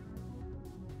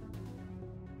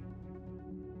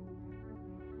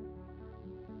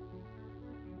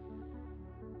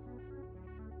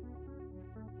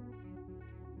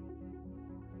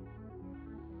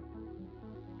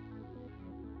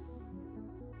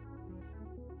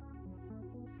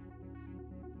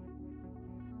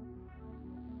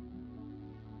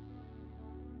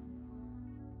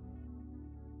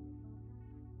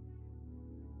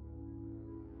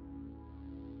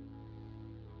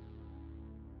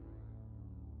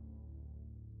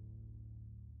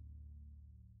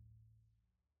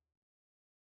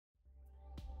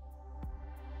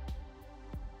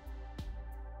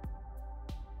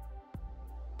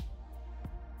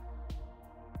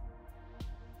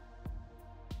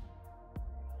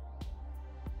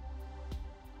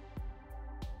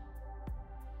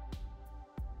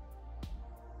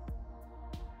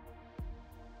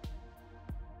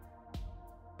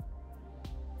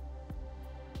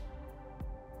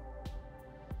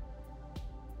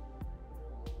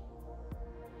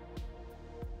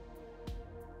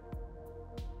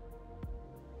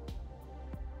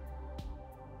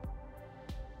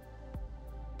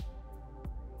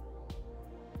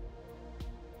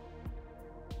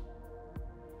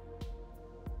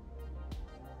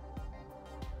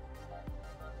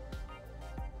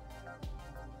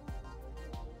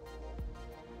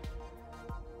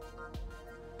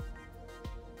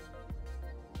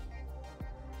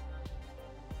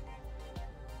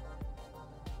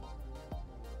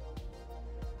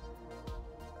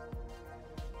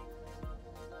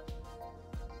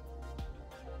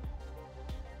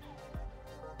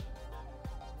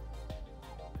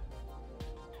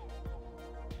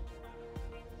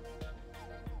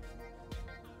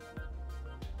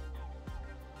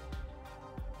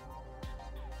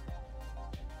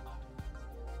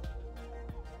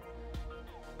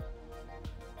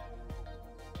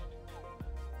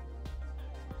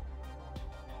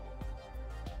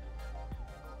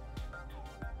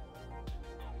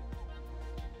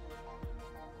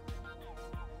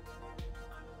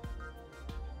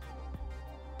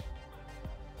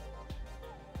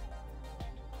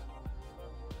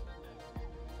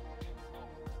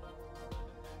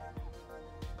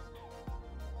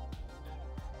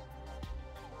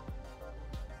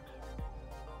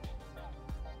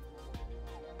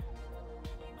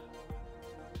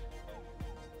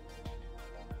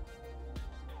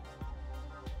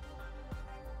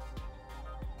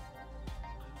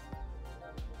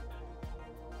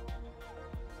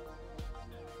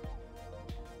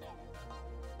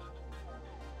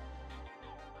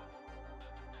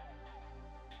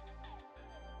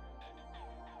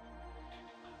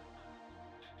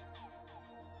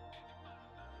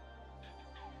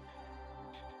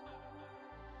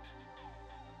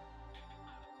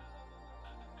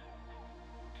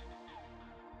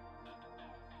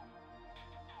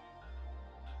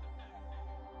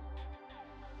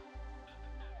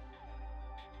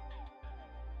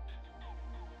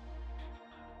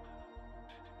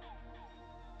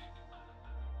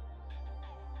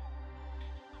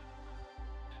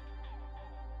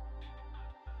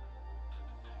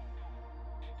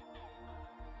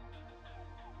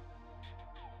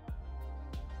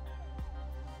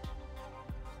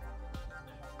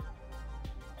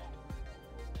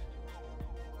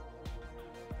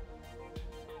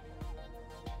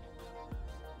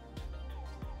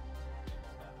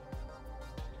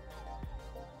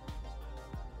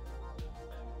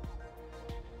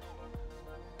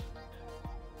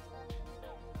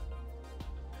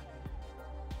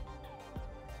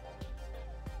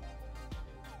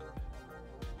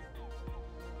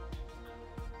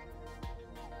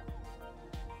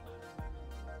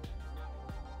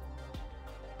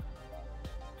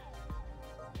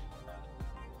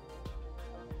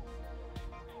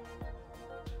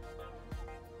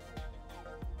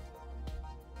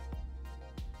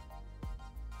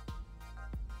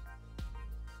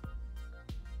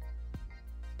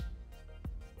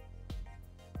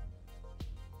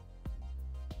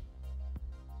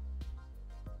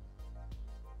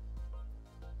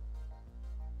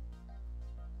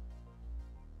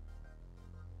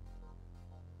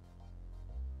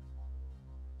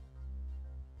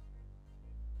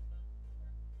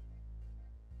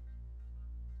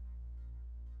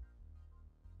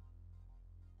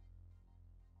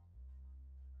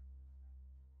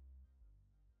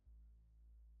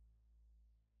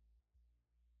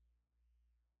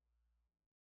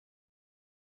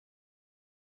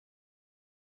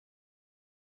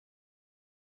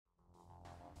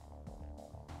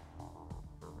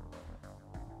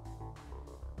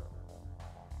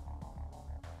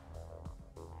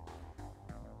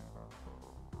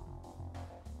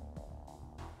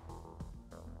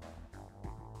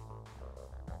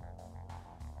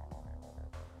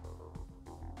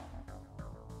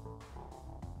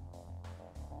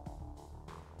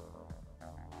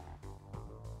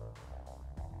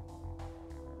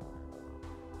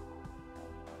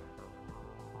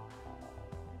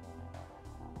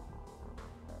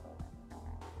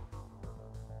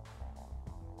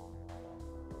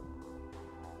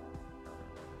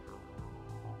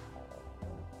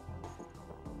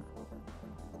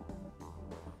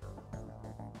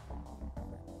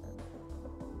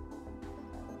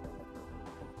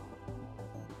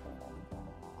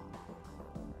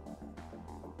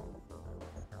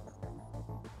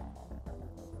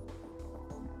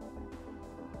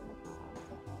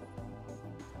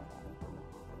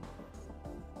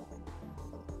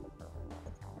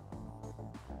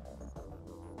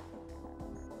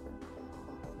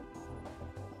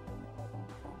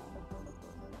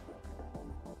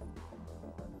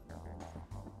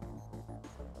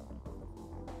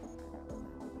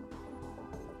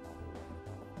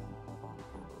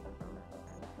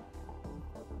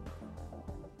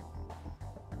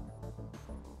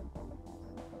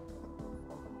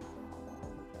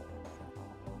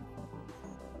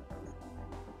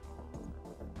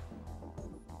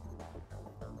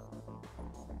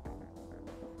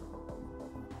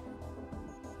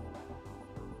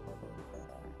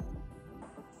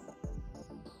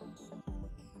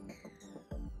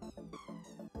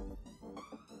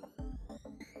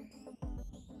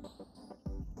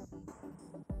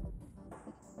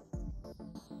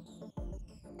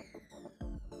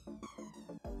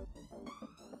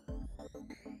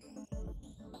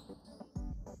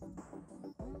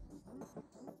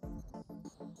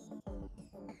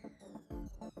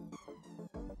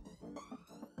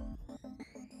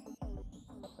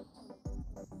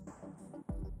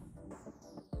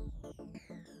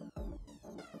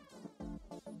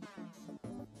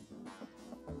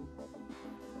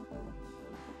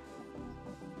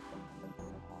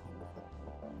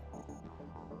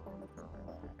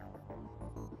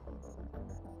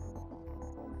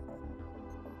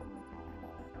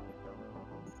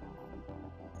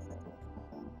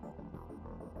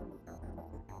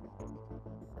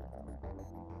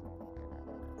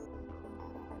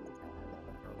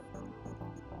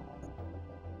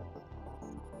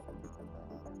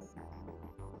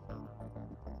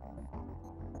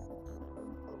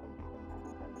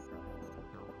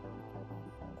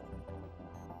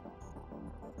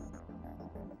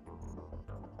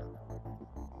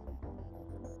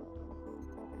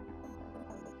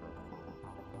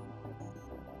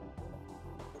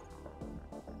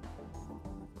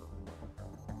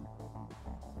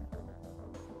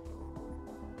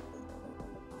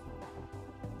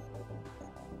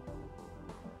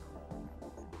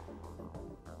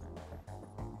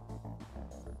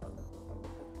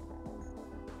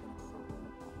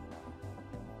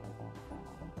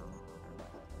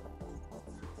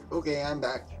 Okay, I'm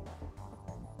back.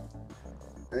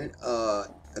 Right, I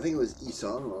think it was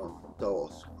Esong. I'll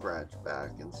double scratch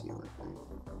back and see what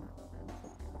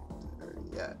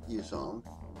they... Yeah, Esong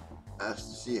asked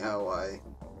to see how I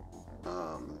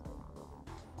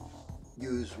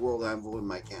use World Anvil in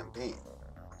my campaign.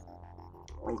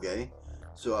 Okay,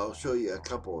 so I'll show you a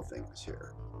couple of things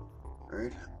here.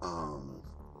 Alright, I'm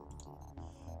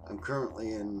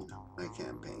currently in my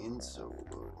campaign, so we'll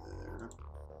go there.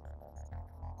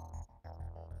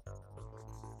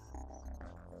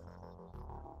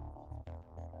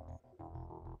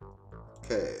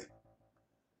 Okay,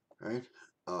 right.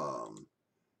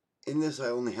 In this, I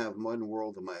only have one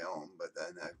world of my own, but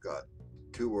then I've got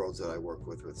 2 worlds that I work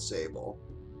with Sable.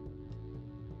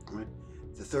 Right.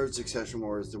 The third succession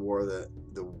war is the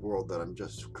world that I'm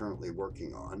just currently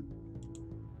working on.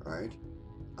 Right.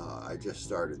 I just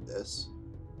started this.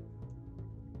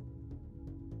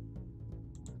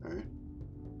 Right.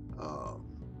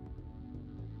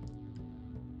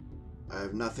 I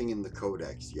have nothing in the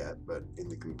codex yet, but in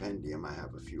the compendium I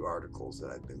have a few articles that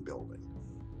I've been building.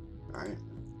 Alright,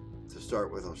 to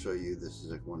start with, I'll show you this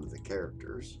is one of the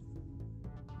characters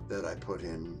that I put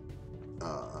in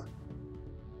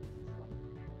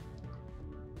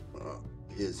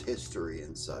his history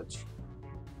and such.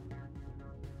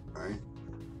 Alright,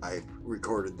 I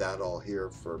recorded that all here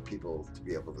for people to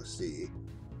be able to see.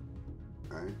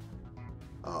 Alright,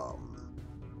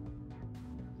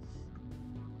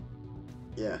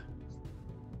 yeah.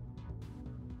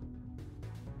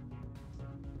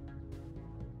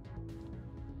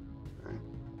 Alright,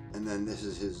 and then this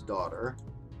is his daughter.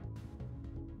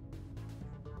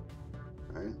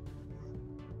 Alright.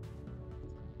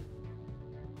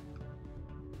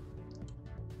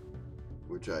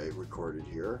 Which I recorded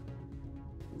here.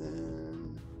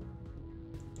 Then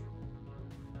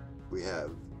we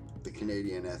have the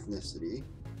Canadian ethnicity,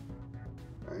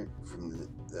 right?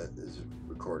 That is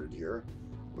recorded here,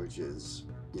 which is,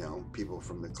 you know, people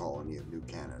from the colony of New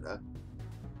Canada.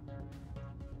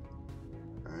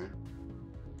 All right.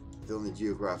 The only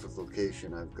geographic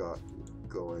location I've got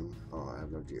going. Oh, I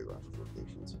have no geographic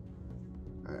locations.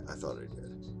 All right, I thought I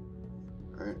did.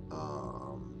 All right.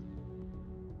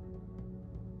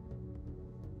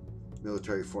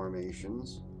 Military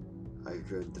formations. I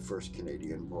heard the 1st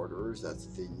Canadian Borderers. That's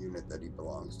the unit that he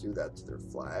belongs to. That's their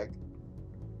flag.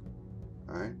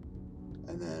 All right,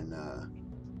 and then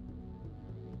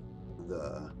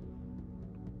the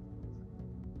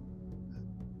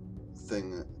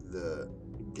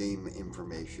game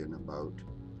information about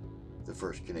the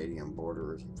 1st Canadian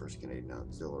Borderers and 1st Canadian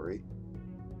Auxiliary,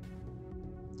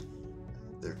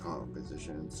 their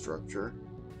composition and structure.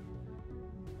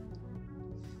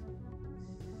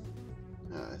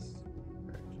 Right.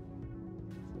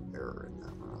 Error in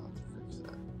that one. I'll have to fix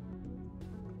that.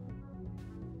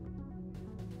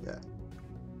 Yeah.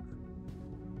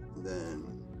 Then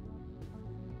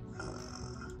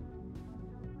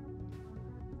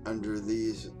under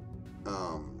these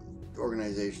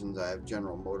organizations, I have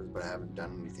General Motors, but I haven't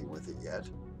done anything with it yet.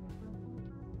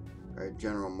 Right,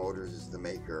 General Motors is the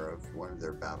maker of one of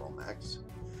their battle mechs.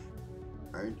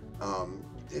 Right,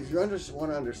 if you want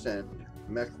to understand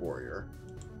Mech Warrior,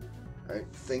 right,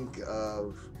 think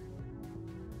of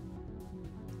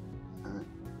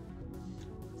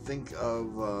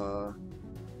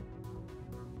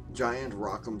giant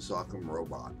rock'em sock'em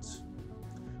robots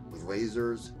with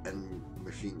lasers and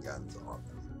machine guns on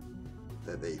them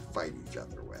that they fight each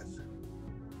other with.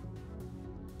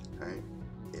 Right?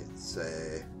 It's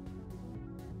a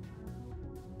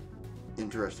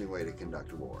interesting way to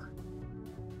conduct war.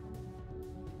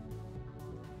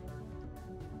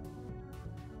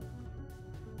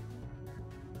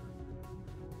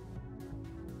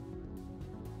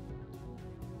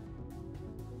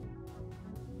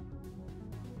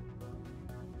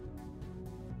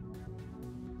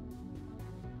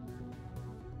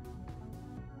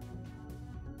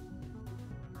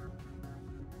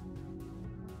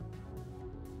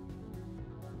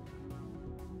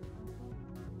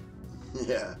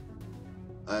 Yeah,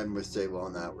 I'm with Sable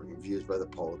on that. We're confused by the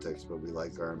politics, but we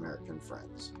like our American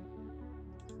friends.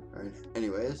 Alright,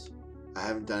 anyways, I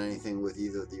haven't done anything with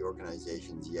either of the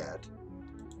organizations yet.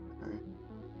 Alright,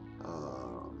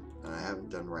 and I haven't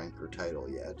done rank or title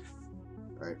yet.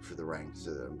 Alright, for the ranks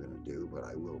that I'm going to do, but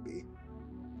I will be.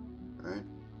 Alright,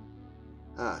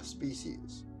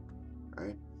 species.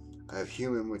 Alright, I have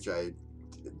human, which I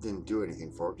didn't do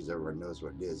anything for because everyone knows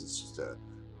what it is. It's just a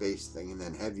base thing. And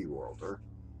then heavy worlder,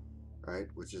 right,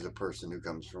 which is a person who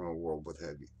comes from a world with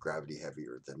gravity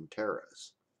heavier than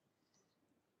Terra's,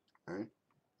 right,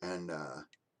 and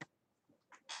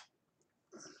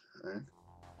right,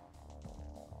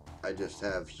 I just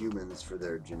have humans for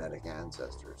their genetic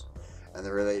ancestors, and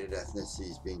the related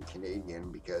ethnicities being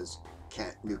Canadian because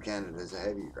New Canada is a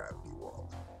heavy gravity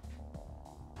world,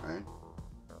 right?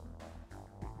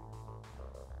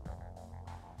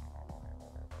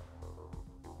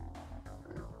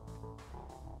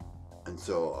 And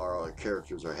so our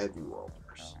characters are heavy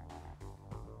worlders.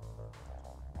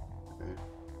 Right?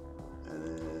 And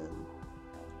then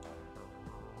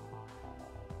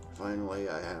finally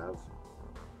I have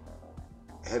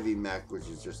heavy mech, which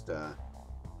is just a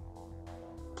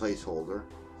placeholder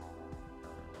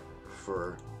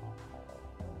for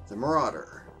the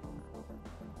Marauder.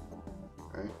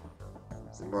 Right?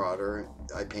 The Marauder,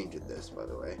 I painted this, by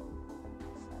the way.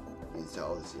 You can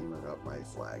tell the seam, I got my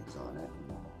flags on it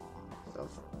and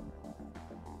stuff.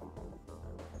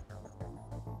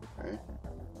 Right?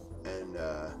 And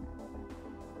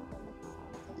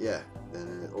yeah, then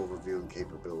an overview and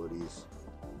capabilities,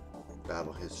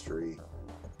 battle history,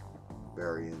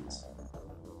 variants,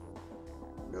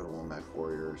 notable mech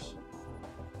warriors,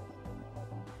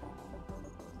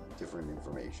 different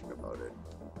information about it,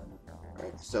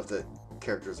 right? Stuff that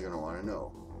characters are going to want to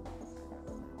know.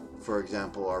 For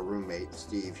example, our roommate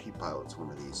Steve, he pilots one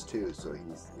of these too, so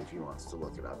if he wants to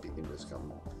look it up, he can just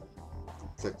come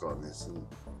click on this and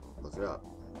look it up.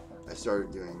 I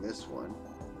started doing this one.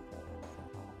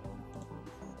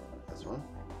 This one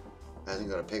hasn't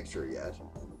got a picture yet,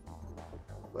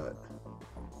 but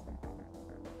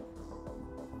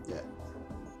yeah.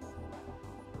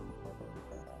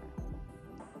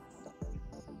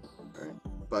 Right.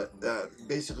 But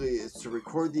basically, it's to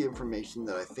record the information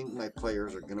that I think my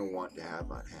players are going to want to have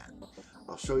on hand.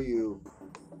 I'll show you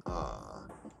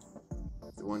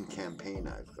the one campaign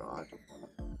I've got.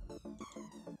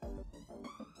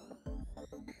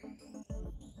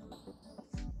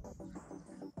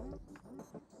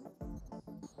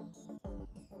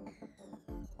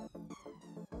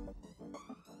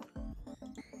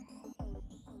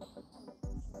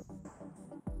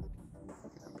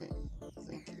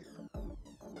 Thank you.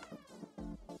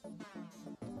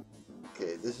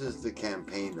 Okay, this is the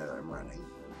campaign that I'm running.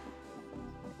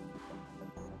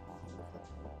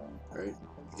 Right?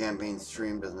 The campaign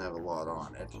stream doesn't have a lot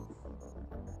on it.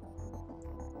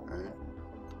 Right?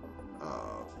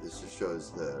 This just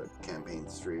shows the campaign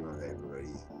stream of everybody,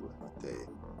 what they're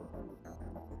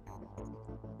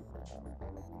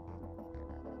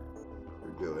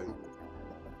doing.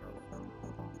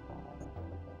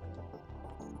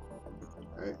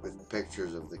 Right? With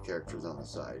pictures of the characters on the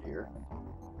side here.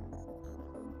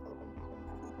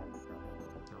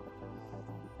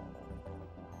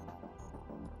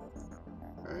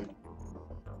 Right?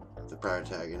 The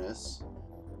protagonists.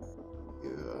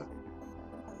 Give a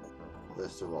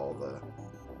list of all the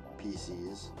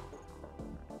PCs.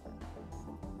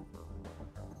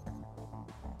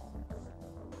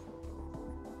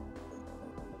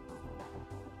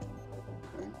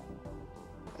 Right?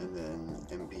 And then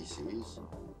NPCs.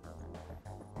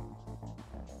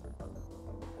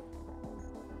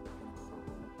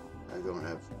 I don't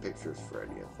have pictures for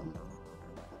any of them.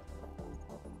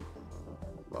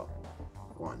 Well,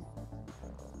 one.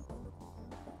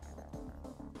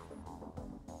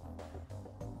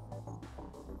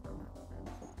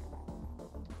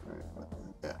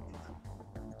 Yeah.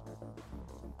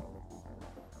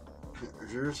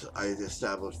 Here's, I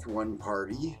established one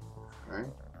party,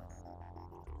 right?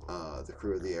 The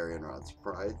crew of the Erin Righ's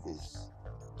Pride. This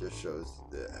just shows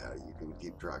how you can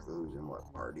keep track of who's in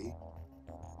what party.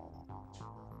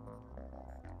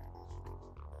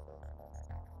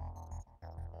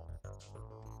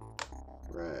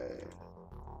 Right.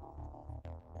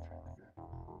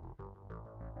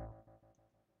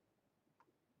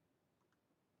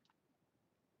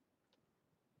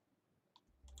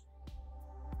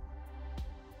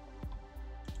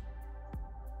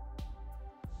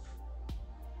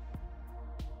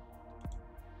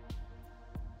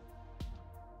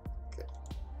 Okay.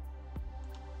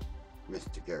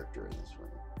 Missed a character in this one.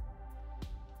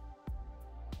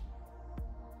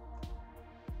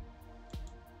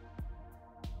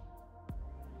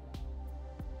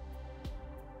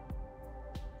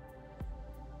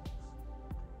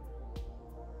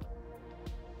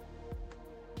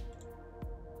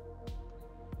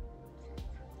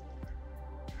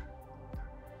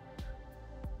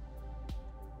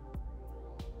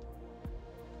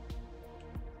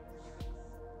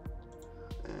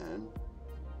 And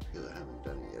because I haven't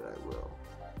done it yet, I will.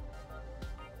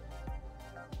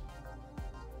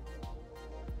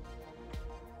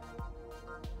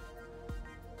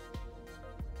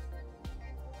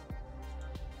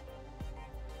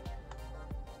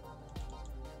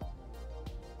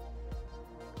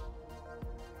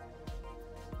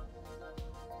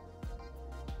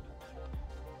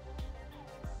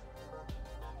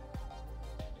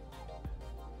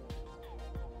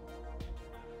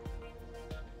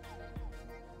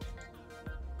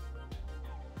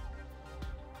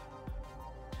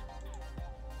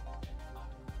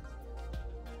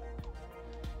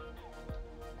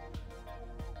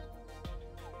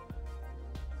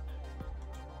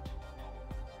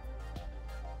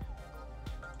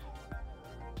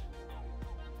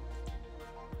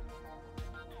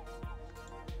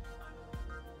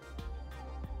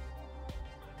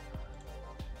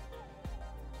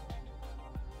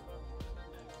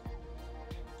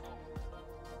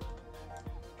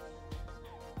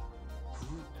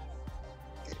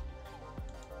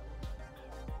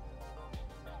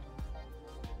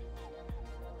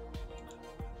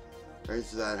 Right,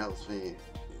 so that helps me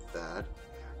with that.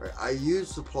 Right, I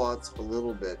use the plots a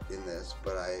little bit in this,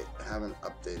 but I haven't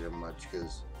updated them much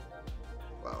because,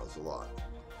 wow, it's a lot.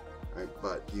 Right,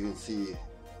 but you can see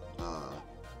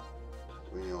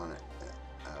when you want to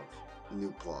have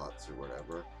new plots or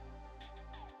whatever.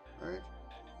 Right.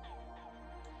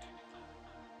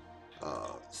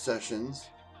 Sessions.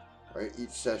 Right, each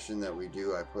session that we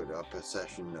do, I put up a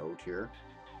session note here.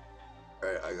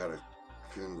 Right, I gotta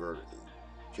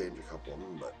change a couple of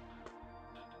them, but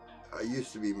I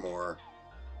used to be more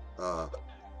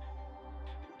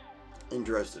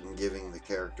interested in giving the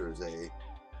characters a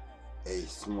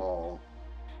small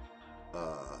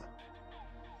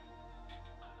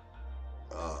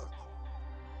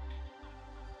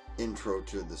intro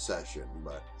to the session,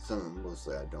 but some of them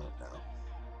mostly I don't now.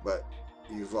 But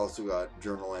you've also got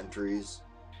journal entries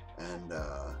and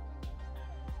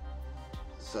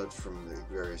such from the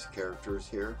various characters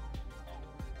here,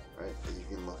 right, that you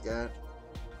can look at.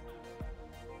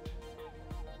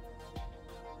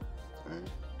 Right.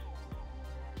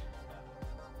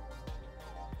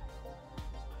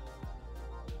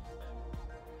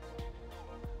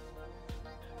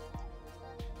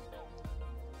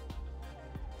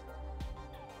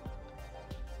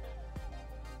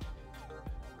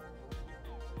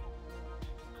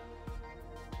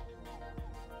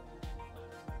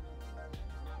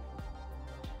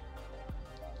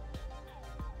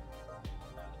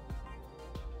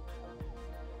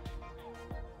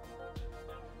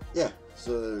 Yeah,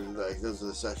 so like those are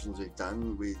the sessions we've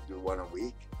done. We do one a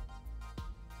week.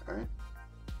 All right.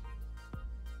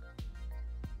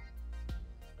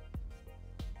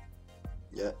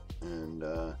 Yeah, and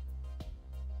the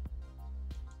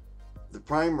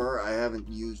primer I haven't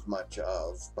used much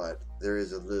of, but there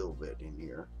is a little bit in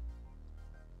here.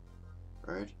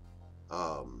 All right.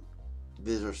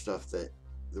 These are stuff that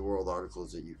the world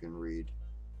articles that you can read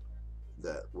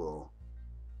that will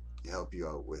help you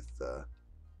out with the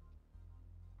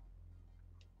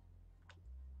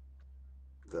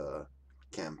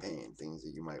campaign, things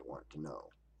that you might want to know,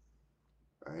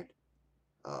 right?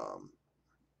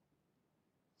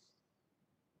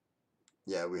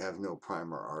 Yeah, we have no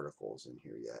primer articles in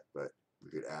here yet, but we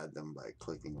could add them by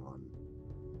clicking on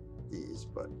these,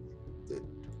 but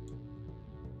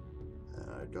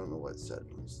I don't know what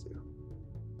settings do.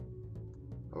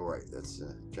 Oh, right, that's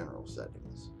general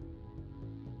settings.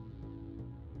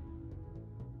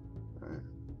 All right.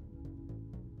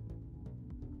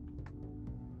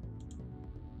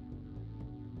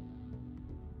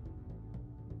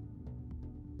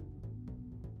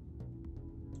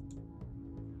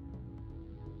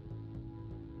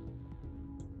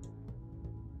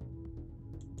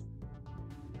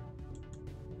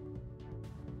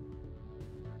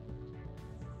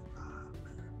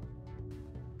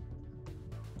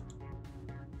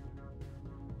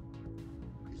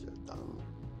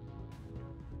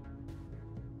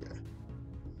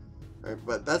 Right,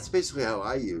 but that's basically how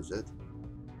I use it,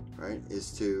 right,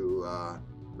 is to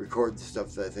record the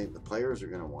stuff that I think the players are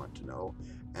going to want to know,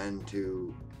 and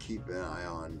to keep an eye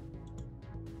on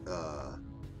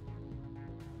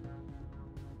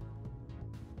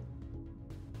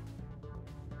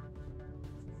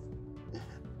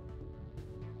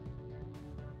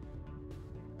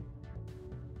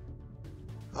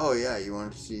oh yeah, you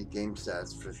want to see game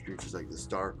stats for creatures like the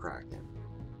Star Kraken.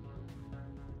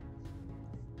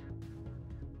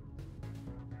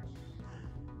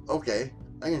 Okay,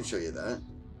 I can show you that.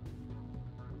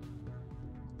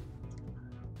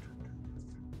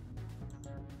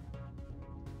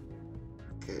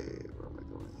 Okay, where am I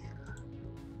going here?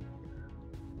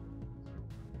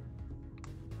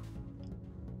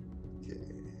 Okay.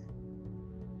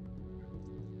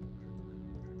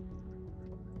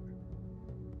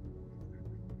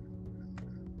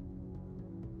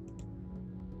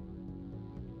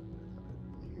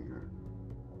 Here.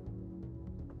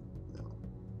 No.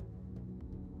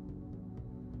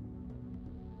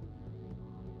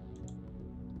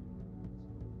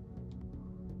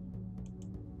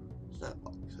 That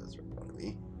box, that's right in front of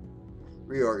me.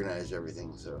 Reorganized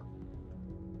everything, so.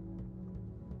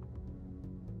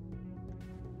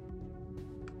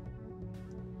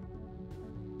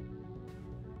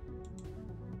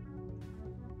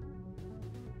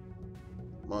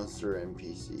 Monster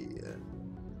NPC and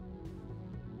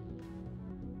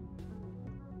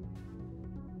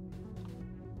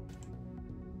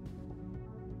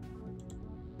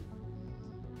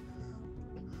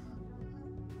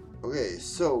okay,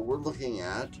 so we're looking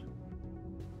at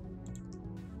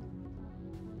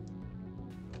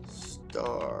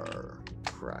Star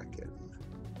Kraken.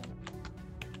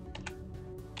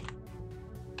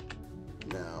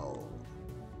 Now,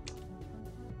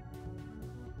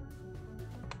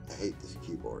 hate this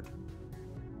keyboard.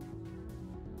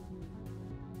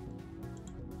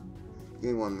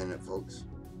 Give me 1 minute, folks.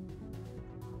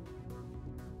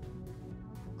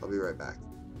 I'll be right back.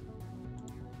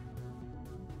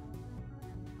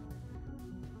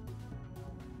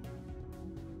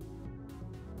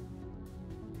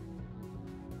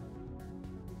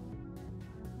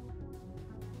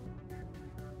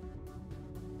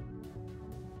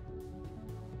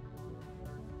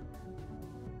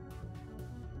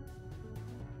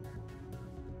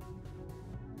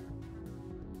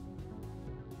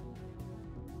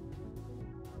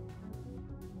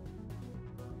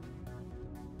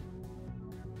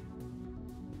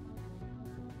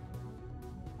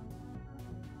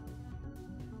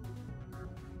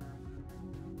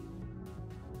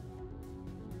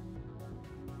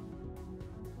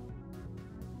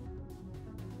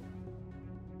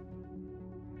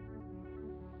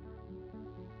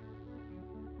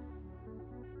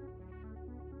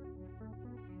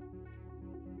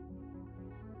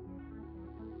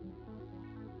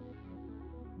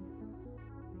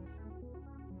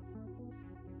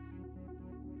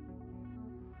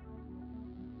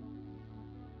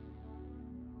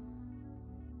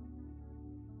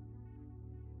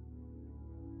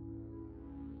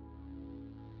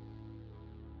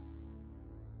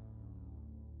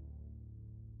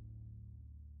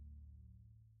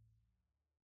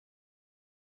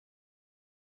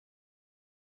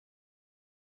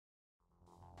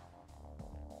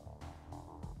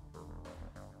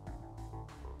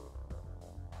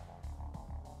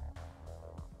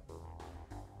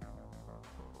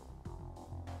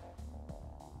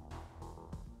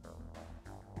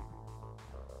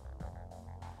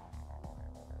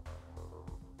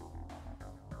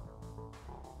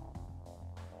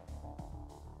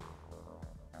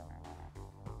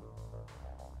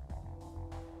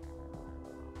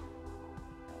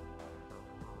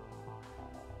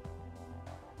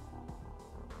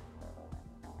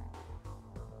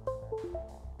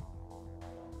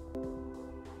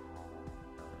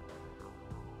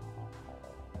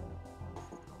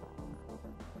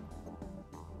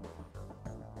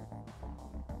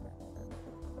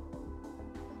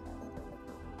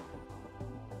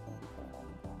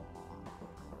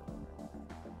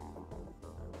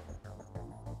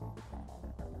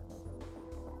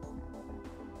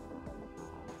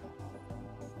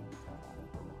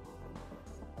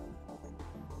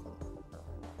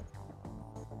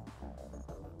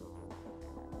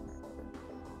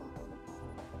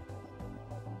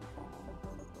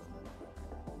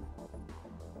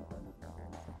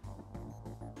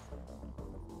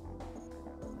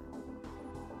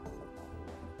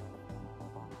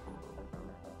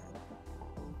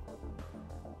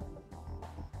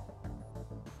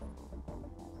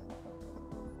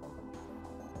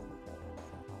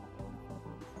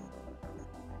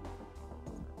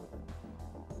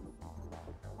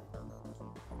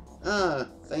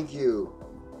 Thank you.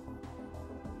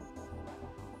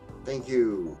 Thank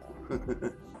you.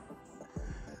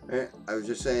 I was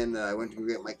just saying that I went to go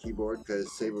get my keyboard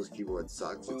because Sable's keyboard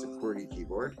sucks. It's a QWERTY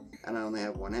keyboard, and I only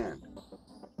have one hand.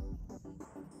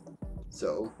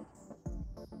 So,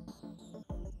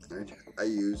 I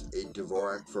use a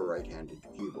Dvorak for right-handed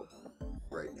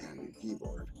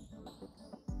keyboard.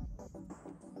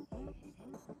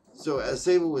 So, as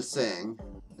Sable was saying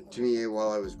to me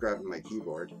while I was grabbing my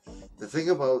keyboard, the thing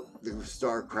about the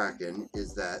Star Kraken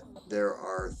is that there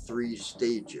are 3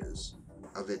 stages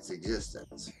of its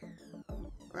existence,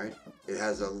 right? It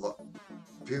has a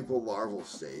pupal larval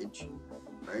stage,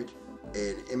 right?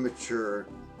 An immature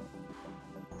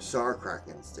Star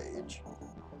Kraken stage,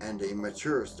 and a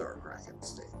mature Star Kraken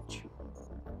stage,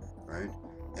 right?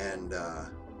 And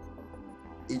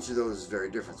each of those is very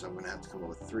different, so I'm going to have to come up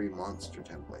with 3 monster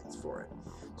templates for it.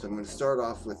 So I'm going to start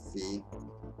off with the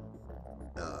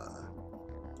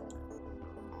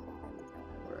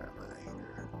where am I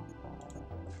here?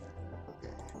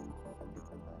 Okay.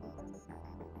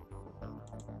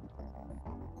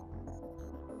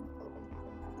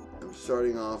 I'm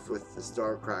starting off with the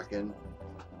Star Kraken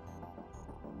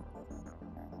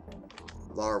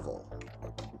larval.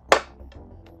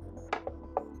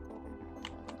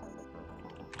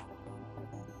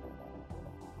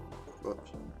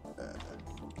 Whoops.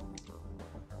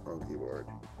 Wrong keyboard.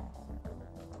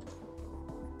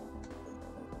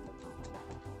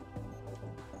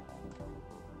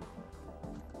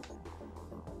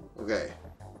 Okay.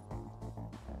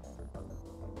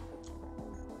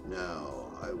 Now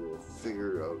I will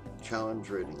figure out challenge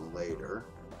rating later.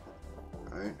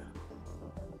 Alright.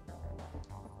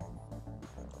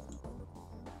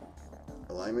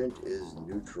 Alignment is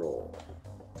neutral.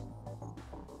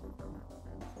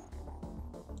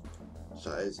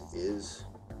 size is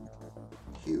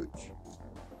huge.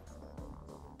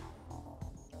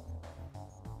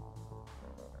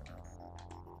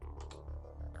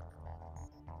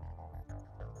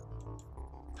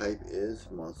 Type is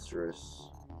monstrous.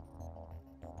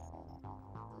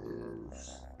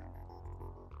 Is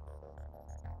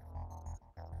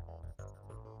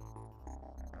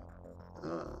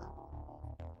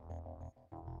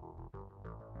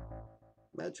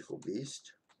magical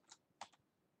beast.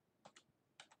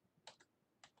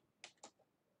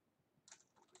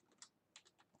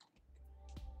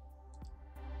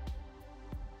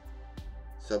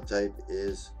 Subtype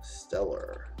is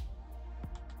stellar.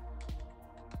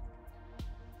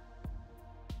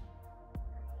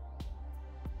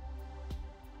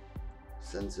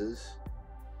 Senses.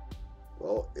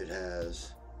 Well, it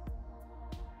has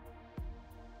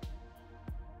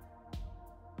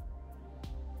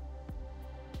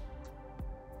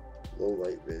low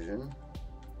light vision.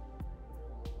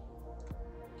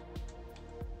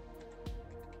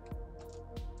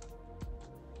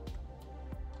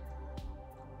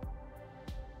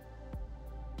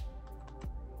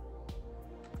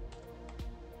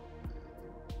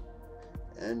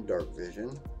 And dark vision.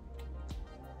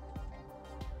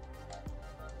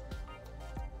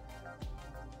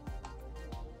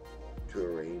 To a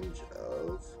range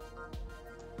of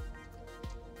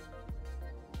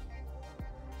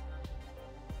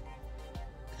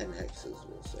 10 hexes,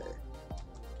 we'll say.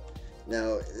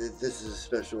 Now, this is a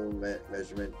special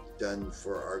measurement done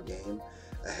for our game.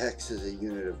 A hex is a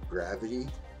unit of gravity.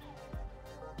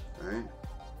 Alright?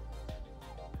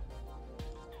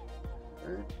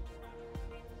 Alright?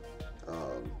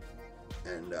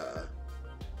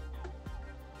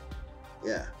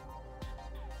 Yeah.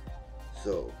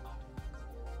 So,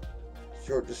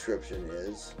 short description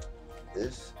is,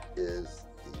 this is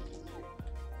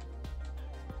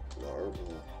the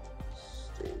larval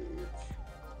stage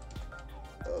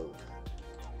of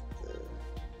the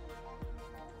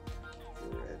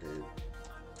dreaded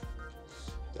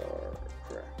star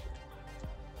cracker.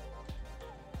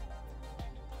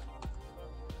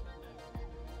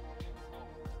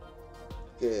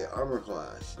 Okay, armor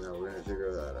class. Now we're gonna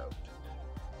figure that out.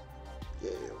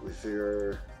 Okay, we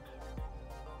figure.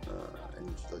 I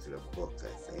need to look at a book,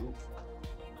 I think.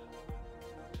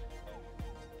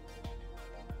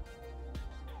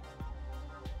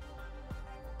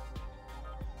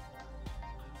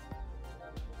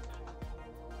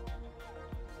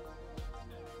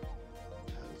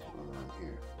 There's one on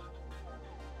here.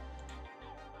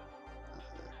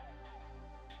 There.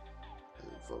 In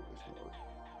focus mode.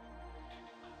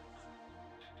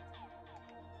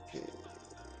 Okay.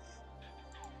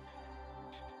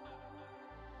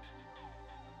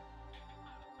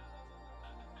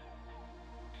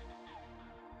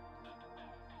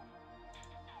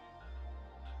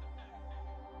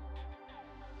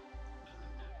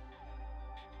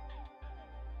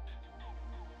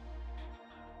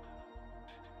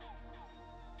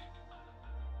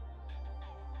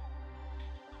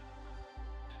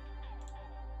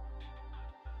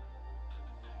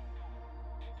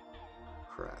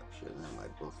 Crap, shouldn't have my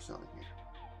books on here.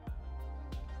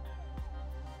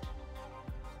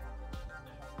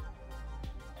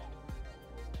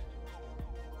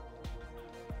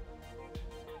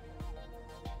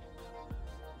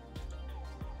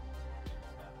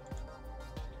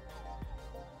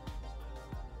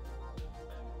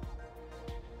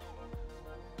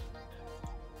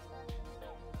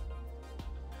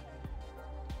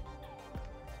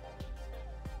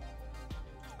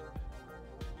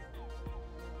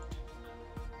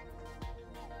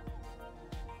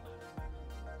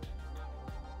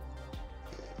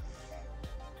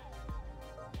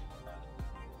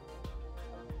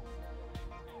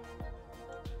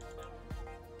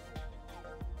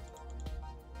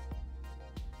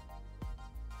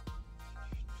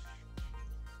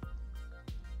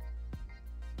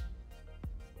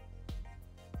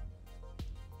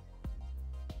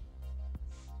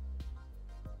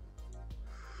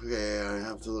 Okay, I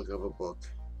have to look up a book.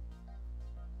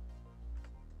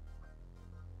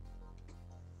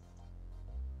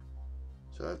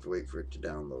 So I have to wait for it to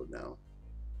download now.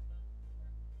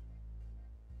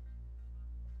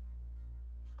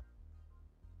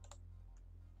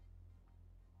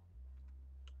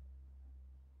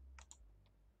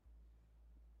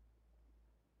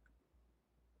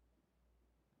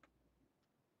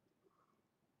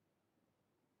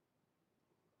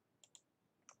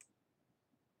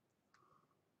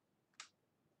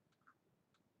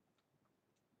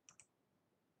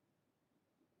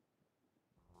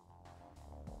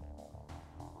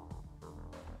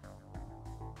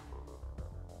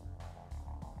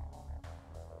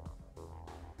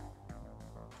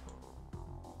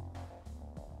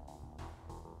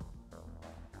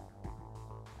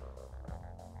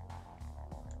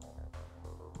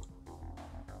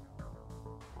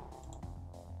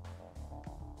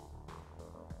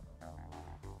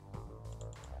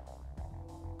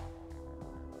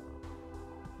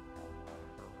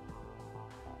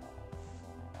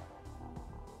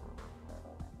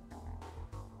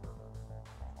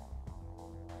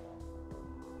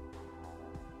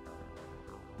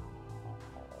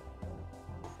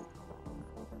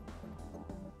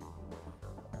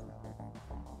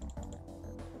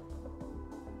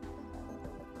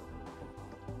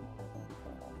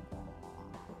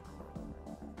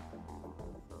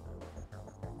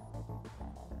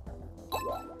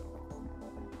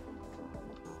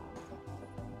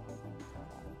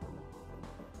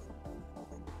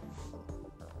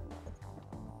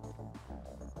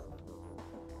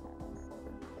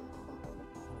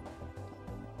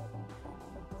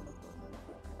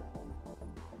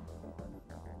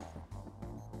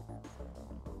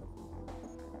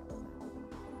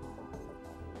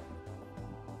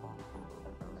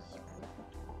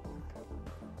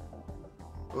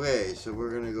 Okay, so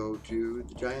we're gonna go to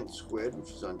the giant squid,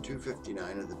 which is on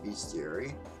 259 of the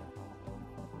bestiary.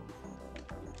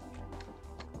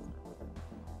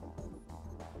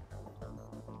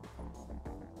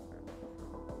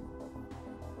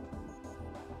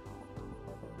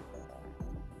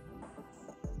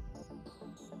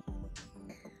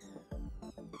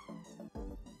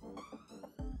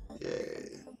 Yay.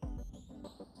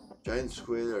 Giant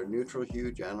squid are neutral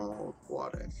huge animal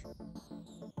aquatic.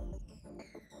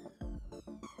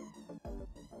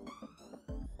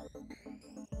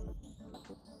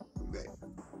 Okay.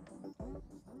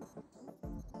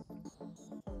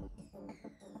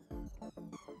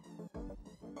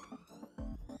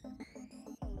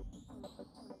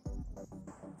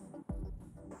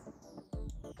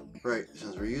 Right,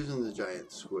 since we're using the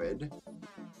giant squid,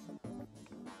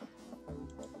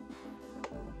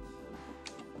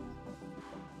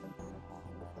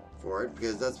 for it,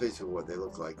 because that's basically what they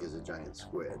look like, is a giant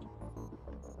squid.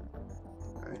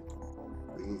 Right?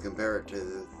 We can compare it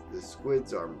to the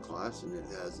squid's armor class, and it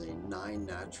has a 9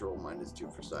 natural, -2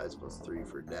 for size, +3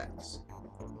 for dex.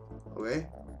 Okay?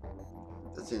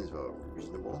 That seems about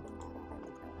reasonable.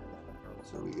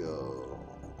 So we go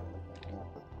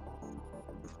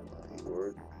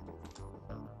Lord.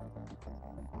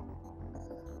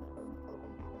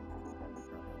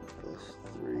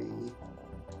 +3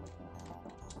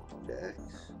 dex,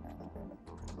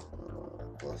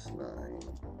 +9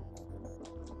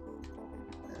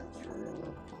 natural.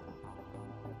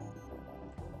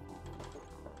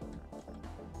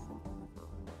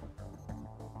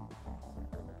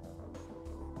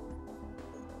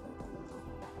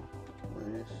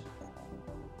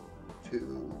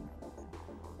 -2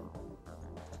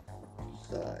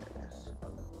 size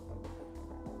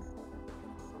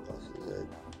 +Z.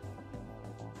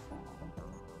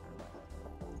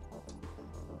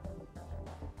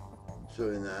 So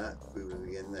in that, we would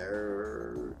begin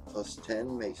there,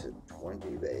 +10 makes it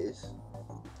 20 base.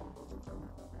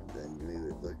 Then we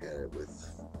would look at it with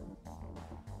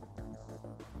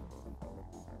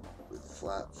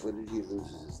flat-footed, he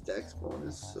loses his dex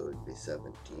bonus, so it'd be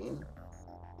 17.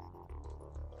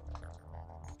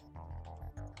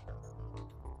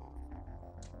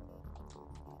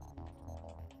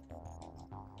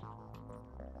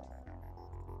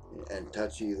 And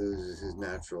touchy loses his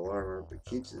natural armor but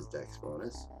keeps his dex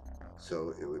bonus,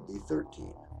 so it would be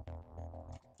 13.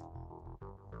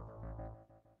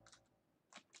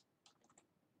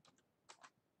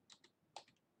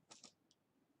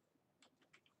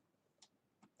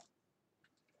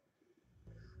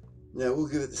 Now we'll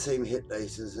give it the same hit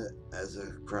dice as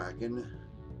a Kraken,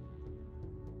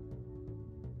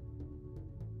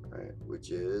 right,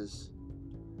 which is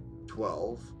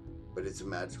 12, but it's a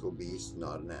magical beast,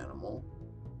 not an animal.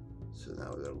 So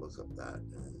now we gotta look up that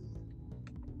the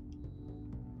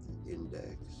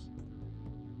index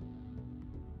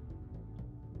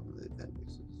on the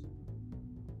appendixes.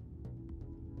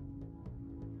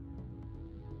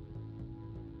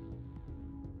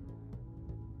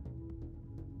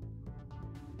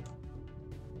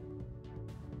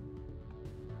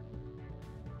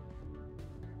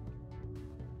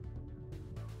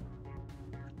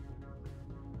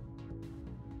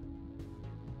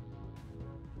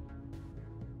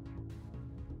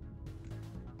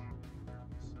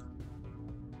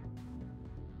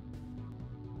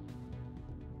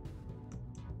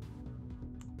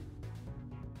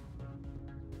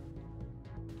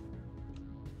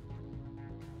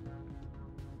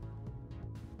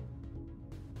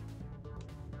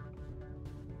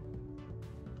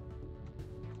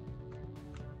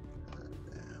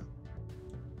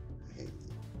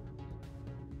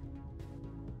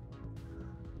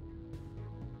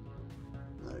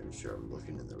 Not even sure I'm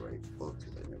looking in the right book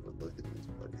because I never look at these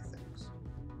bloody things.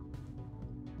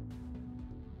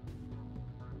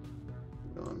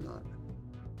 No, I'm not.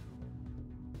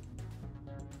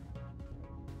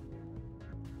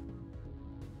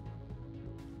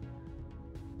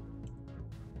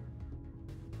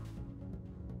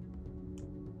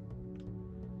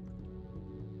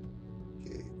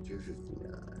 Okay,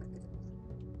 259.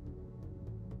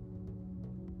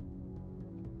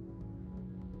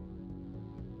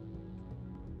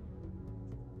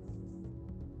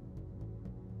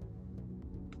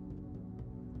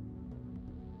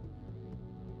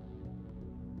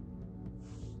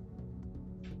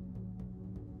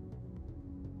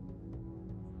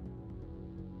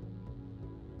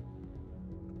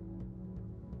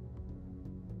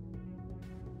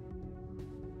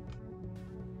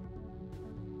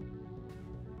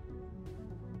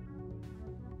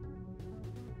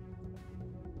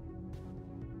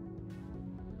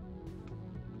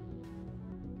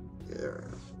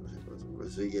 There.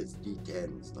 So he gets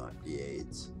D10s, not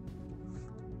D8s.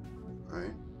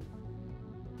 Alright?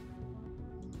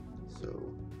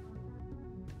 So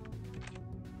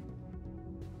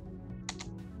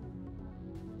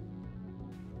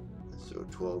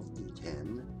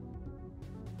 12d10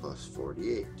 plus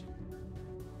 48.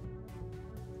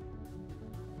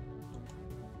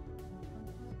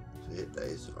 So hit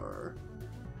dice are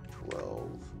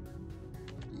 12d10.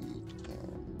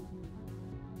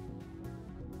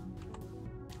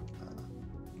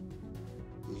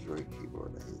 Use right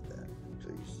keyboard, I hate that. So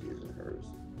you're using hers.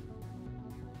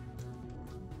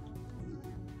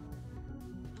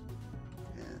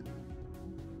 And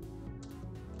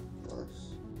plus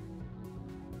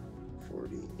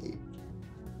 48.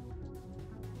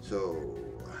 So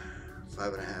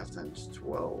 5.5 times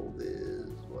 12 is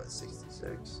what,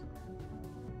 66?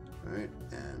 Alright,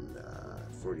 and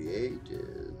 48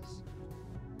 is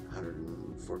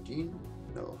 114?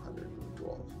 No,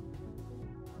 112.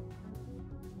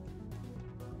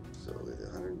 So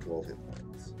 112 hit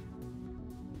points.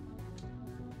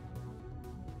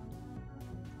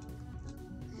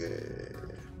 Okay.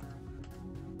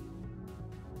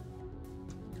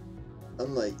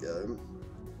 Unlike them,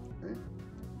 right?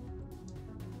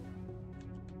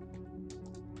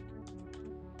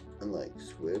 Unlike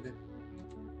Squid,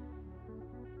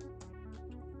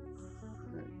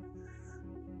 right?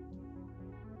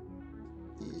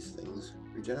 These things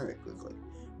regenerate quickly.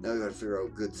 Now we got to figure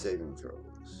out good saving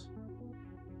throws.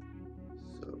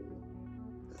 So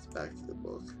that's back to the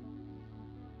book.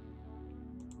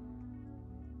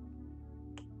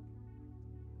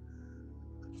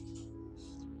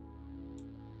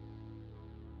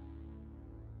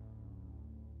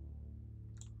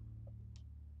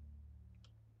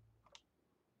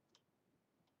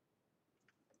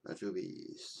 Natural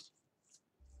beast.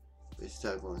 Base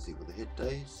attack 1 is equal to hit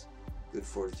dice. Good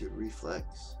fortitude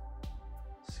reflex.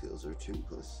 Skills are 2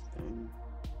 plus 10.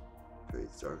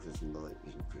 Traits dark vision, light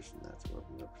vision, Christian. That's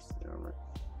weapon up to the armor.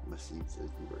 Must eat so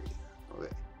it can breathe.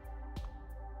 Okay.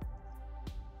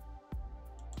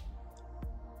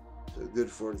 So good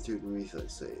fortitude and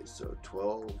reflex save. So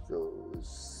 12 goes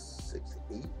 6,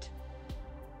 8.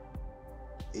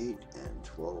 8 and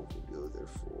 12 would go there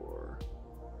for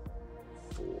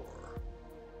 4.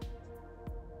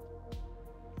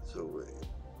 So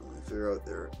when we figure out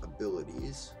their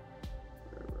abilities,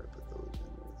 wherever I put those in,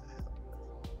 where the hell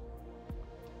are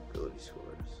they? Ability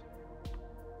scores.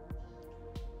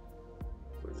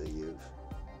 What do they give?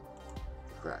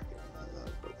 The Kraken. I was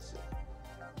about to say.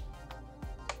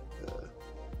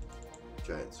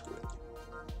 Giant squid.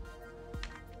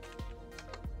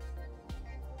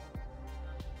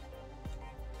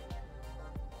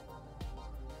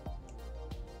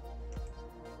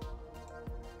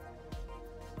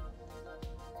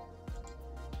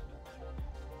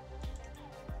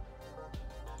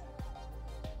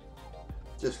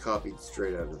 Just copied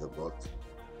straight out of the book.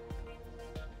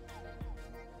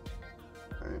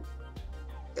 Alright.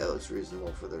 Yeah, looks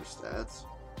reasonable for their stats.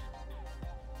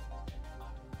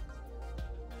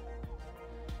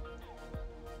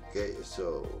 Okay,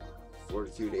 so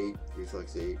fortitude 8,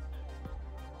 reflex 8.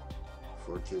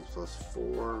 Fortitude plus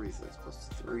 4, reflex plus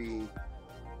 3,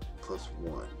 plus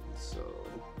 1. So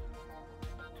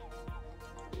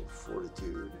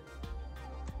fortitude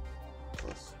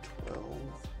plus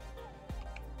 12.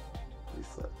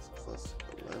 Reflex plus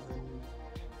 11,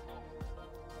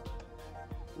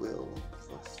 will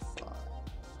plus 5.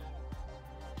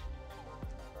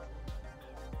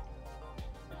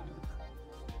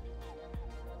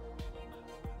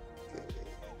 Okay.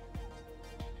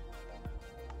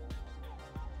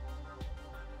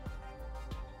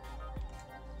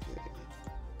 Okay.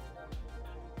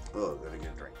 Oh, gotta get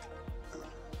a drink.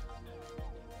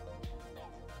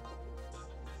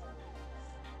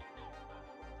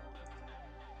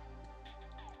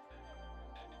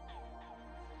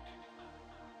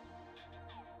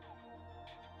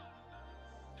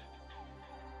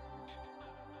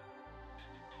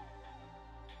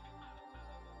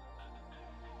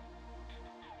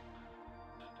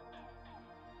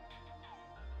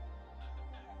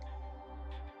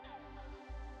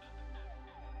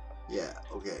 Yeah,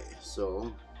 okay,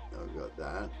 so now we got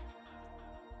that.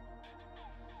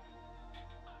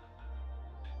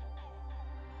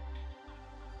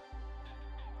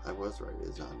 I was right, it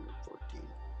is 114.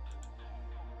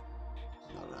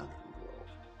 It's not 112.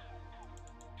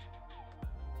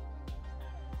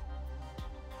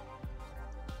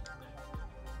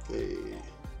 Okay.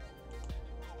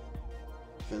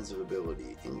 Defensive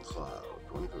ability in cloud,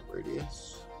 20-foot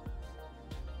radius.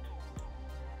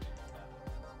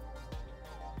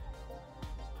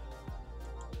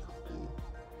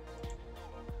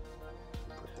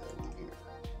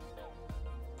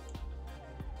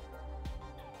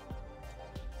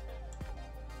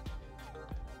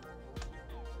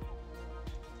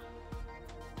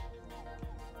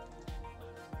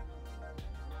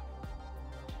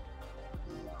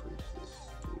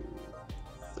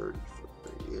 30-foot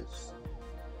radius.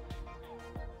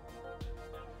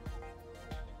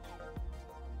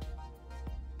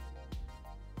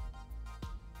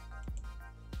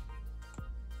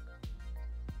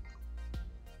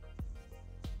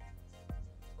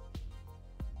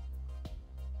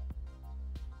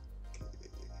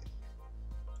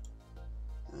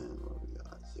 And what do we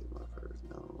got? Save modifiers,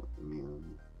 no.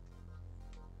 Immune.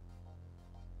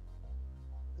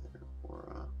 There.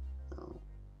 Aura, no.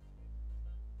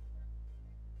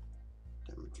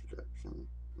 Damage reduction,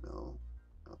 no.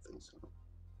 I don't think so.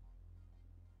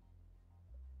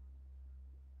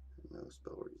 And no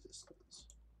spell resistance.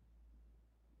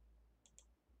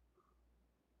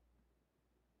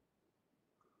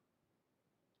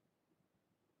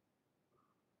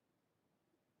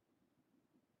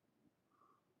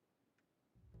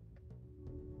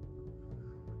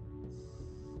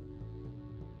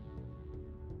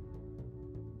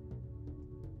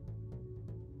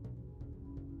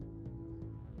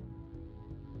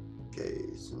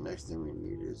 Okay, so next thing we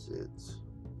need is its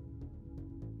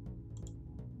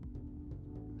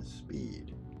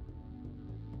speed.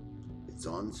 It's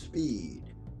on speed.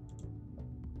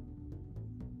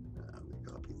 We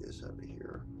copy this out of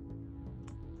here.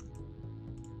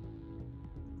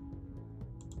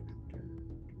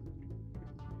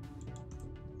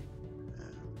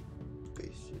 And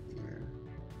paste it here.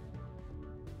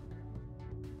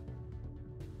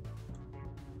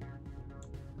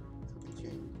 Let me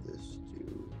change this to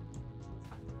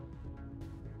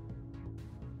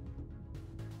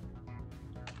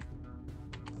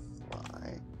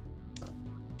fly.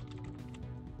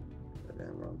 And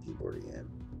then wrong keyboard again.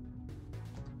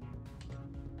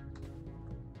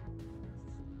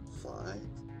 Fly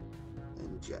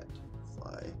and jet.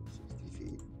 Fly 60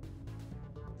 feet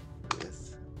with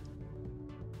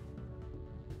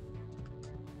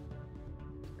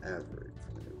average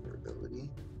maneuverability.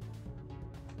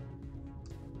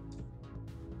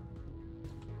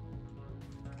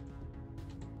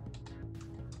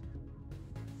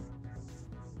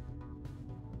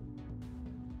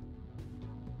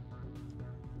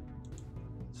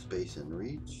 Space and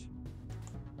reach.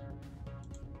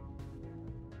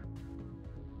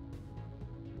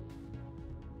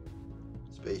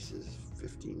 Space is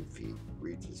 15 feet,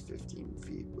 reach is 15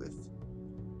 feet with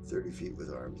 30 feet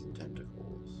with arms and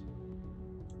tentacles.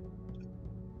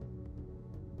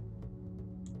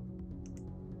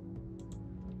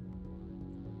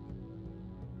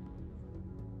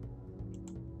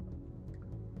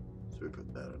 So we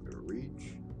put that under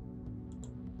reach.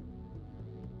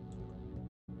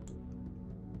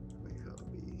 We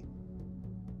copy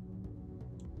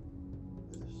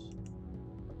this.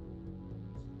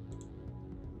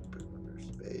 Put it under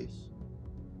space.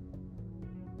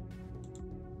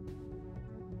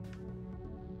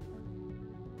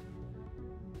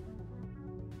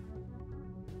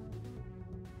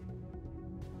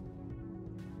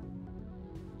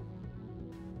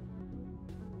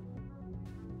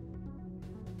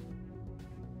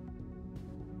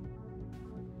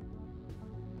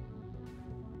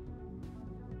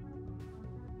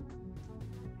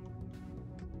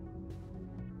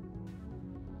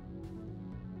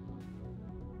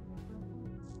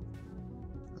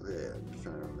 Okay, I'm just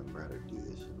trying to remember how to do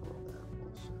this in all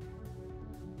animals.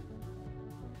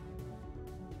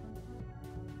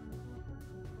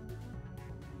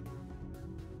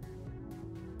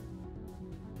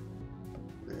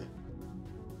 Okay.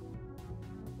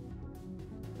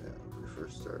 Yeah, we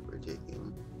first start by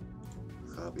taking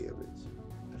a copy of its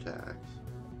attacks.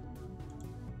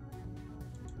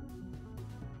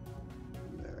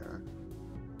 There.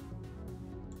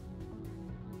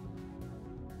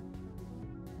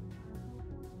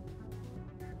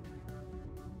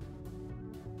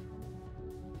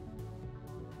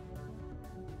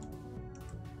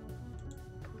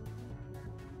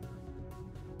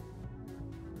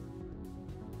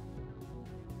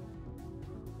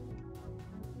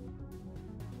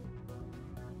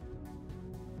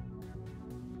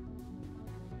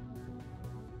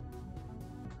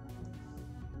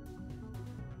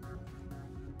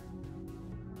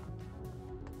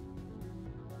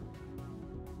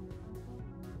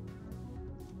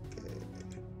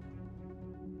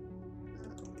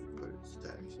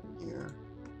 Stacks in here.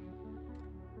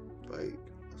 Bite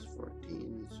plus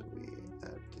 14, so we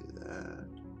add to that.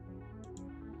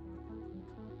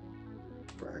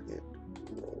 Bracket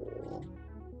roll.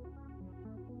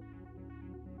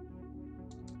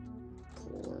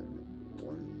 Colon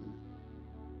 1d20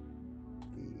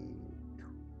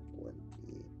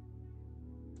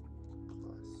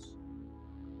 plus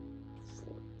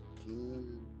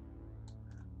 14.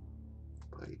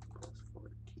 Bite plus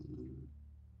 14.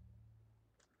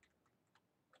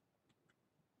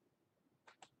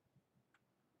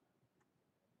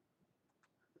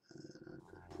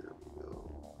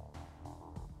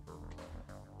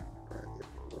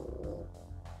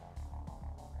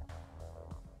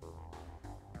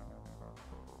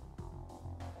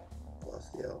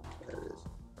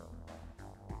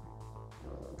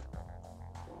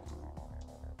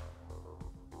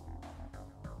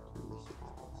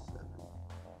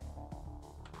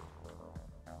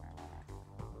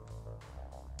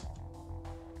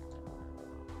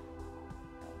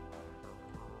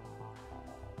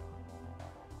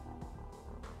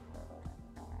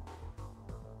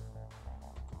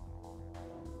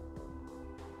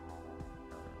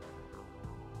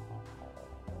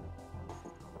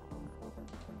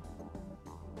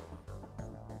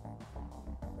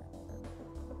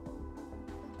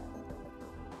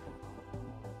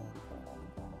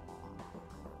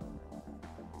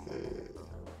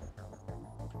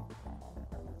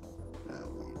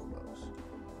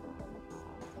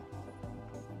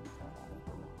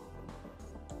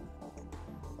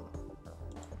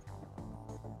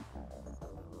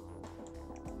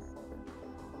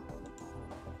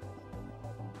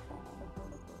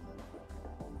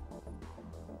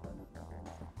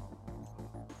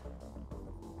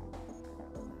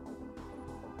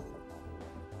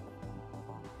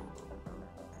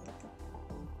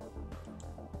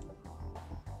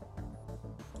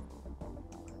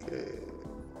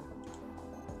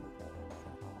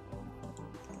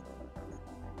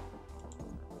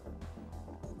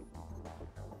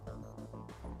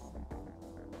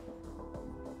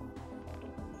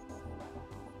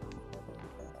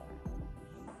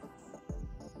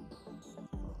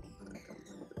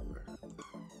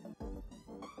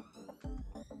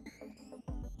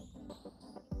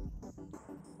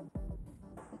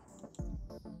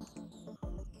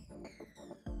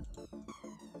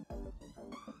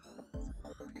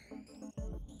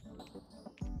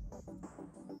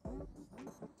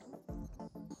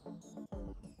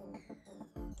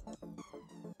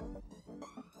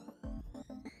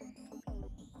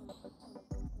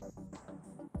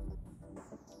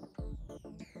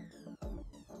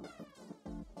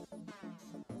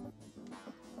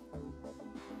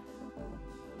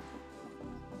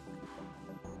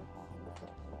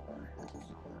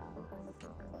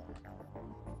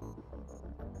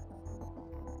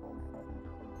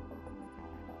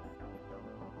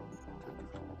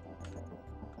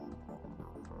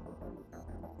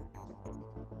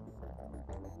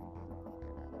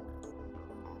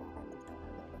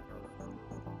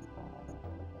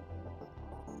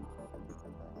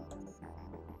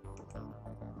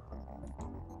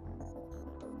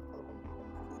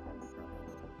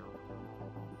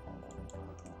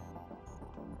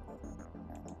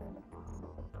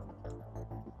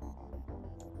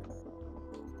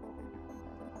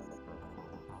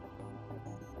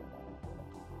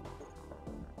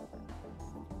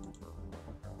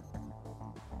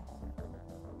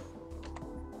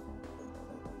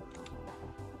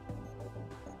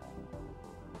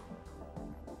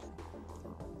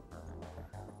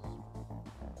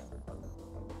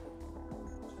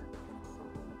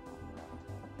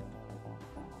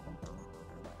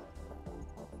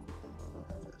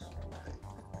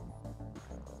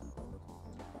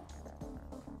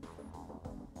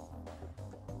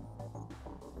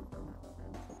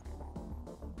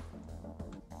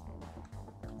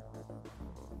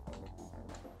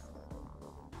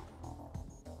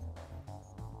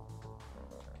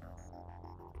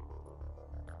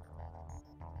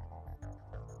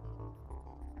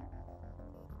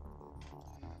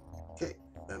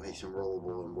 That makes him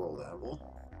rollable and roll level.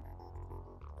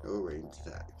 No ranged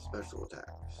attacks, special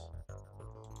attacks.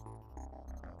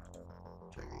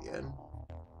 Check again.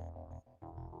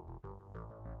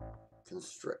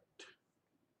 Constrict.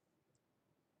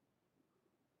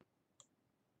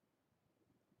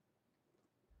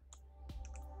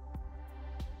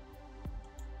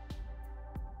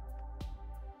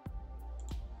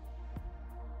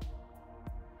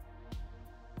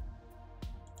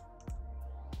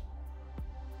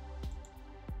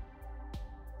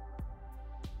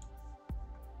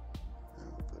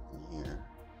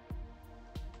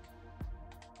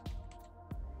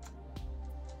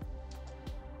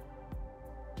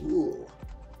 Ooh.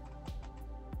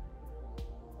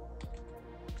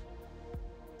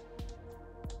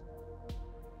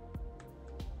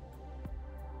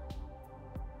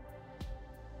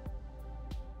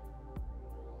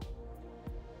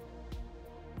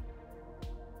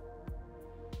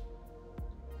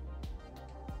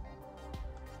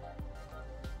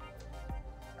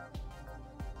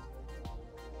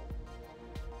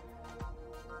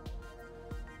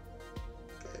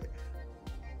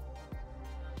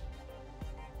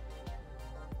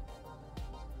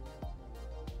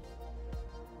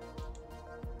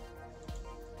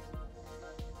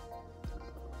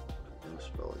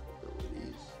 Spelling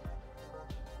abilities.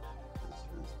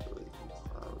 Ability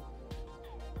cloud.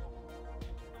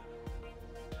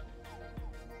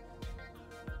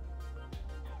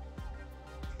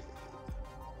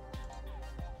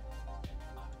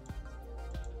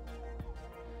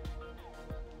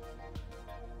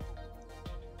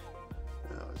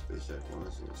 Now his base attack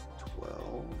bonus is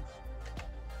 12.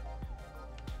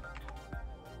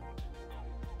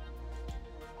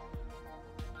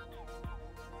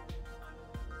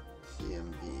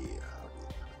 CMB, how do you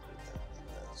put that in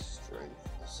that strength,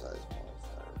 the size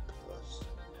modifier plus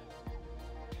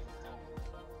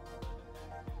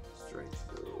strength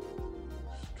goes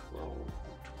 12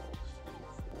 and 12 is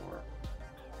 24.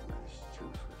 Minus 2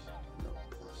 for no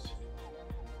plus.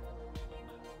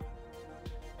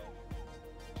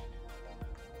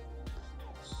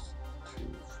 Plus 2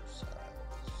 for size.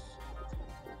 So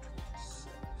 24,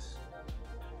 26.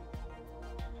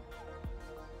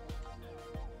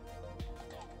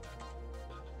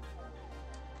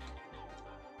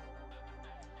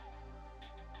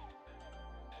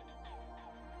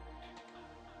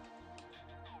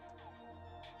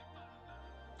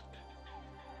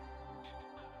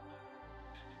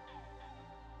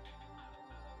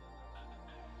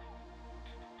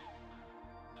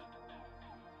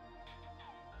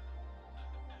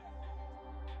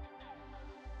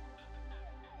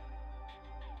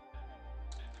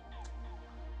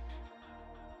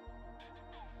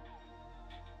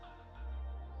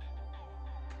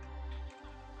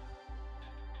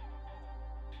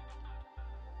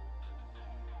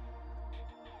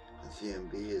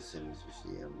 CMB is same as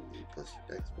your CMB plus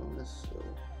your dex bonus, so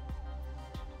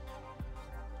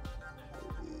that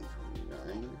would be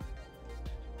 29.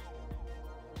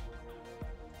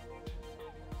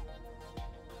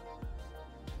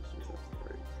 See if that's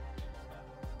right.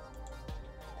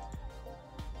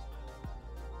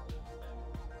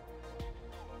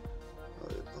 Oh,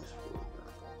 yeah, plus 4 now.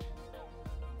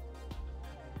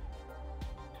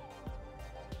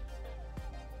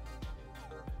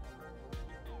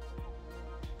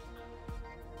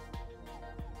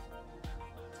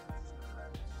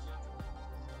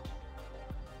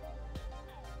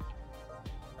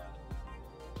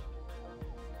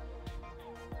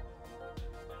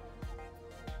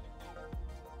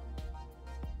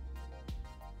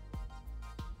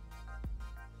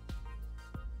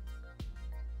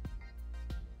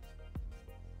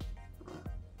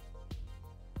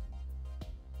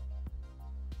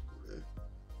 Okay.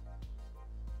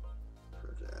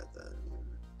 Try to add that in.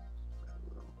 I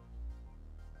will.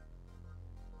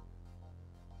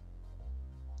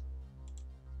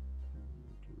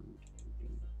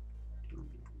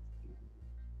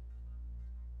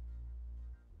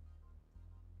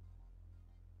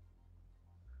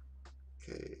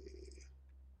 Okay.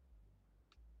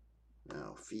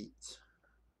 Now feet.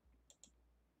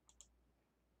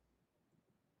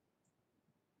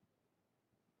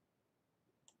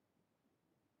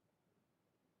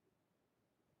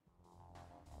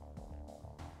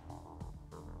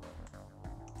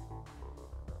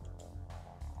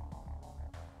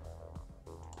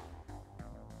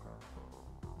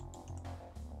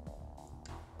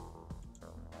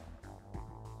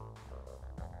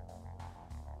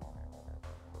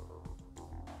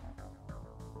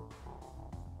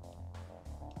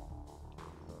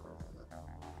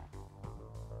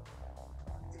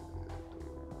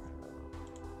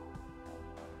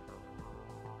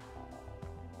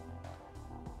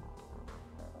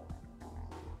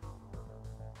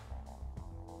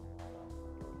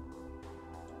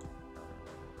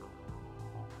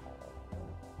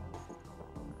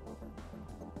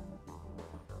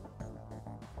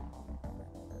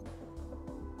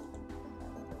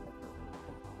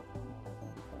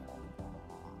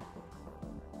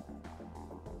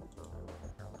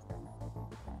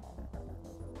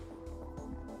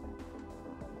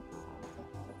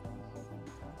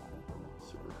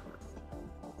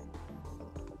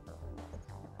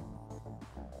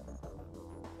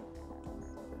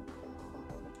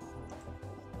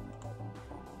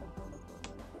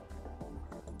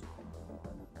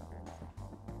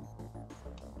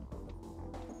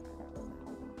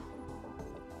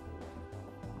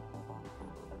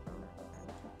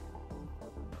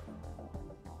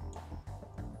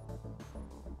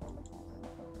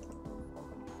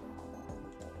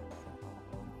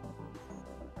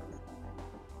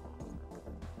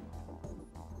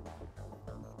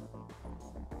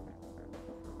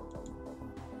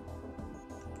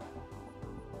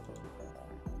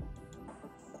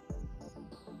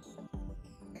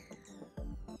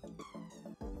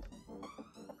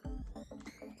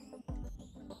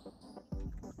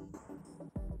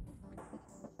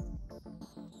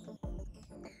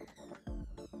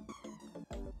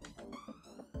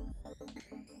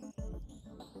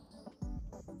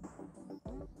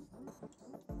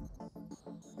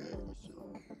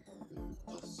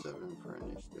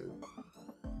 Understood.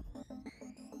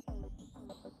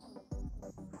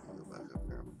 Go back up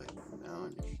here and play them now.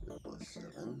 Initiative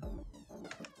 +7.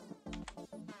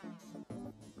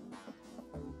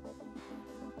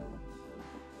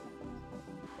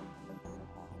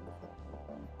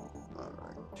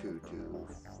 Alright, 2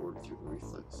 fortitude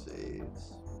reflex saves.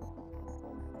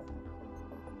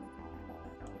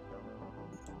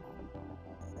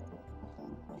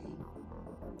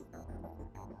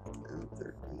 14 and 13.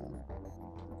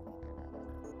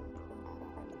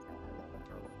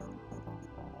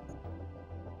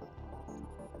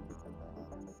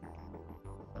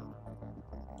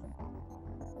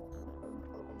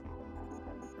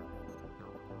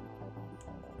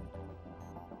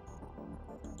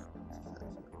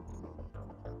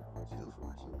 Skill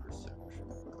force and perception.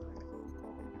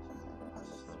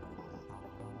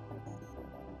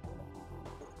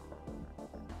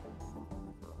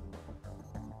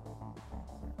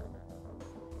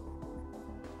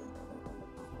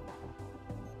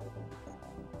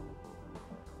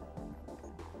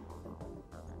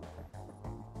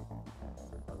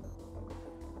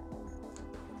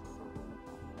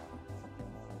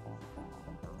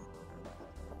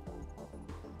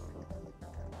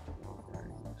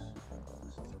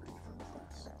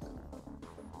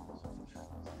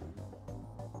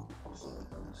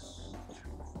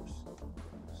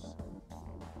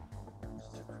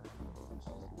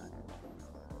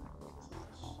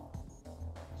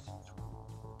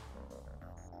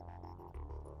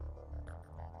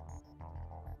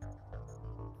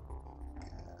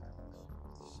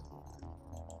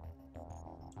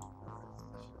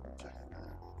 Okay.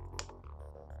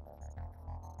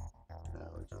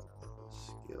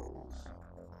 Skills.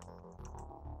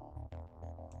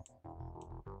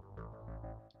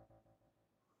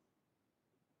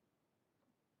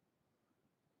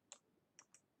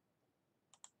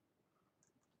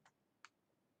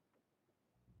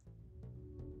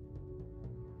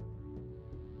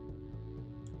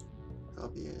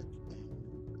 Copy it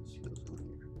and put skills on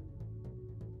here.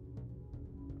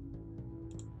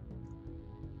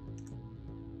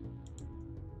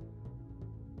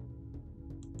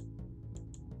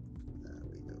 There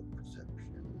we go, perception.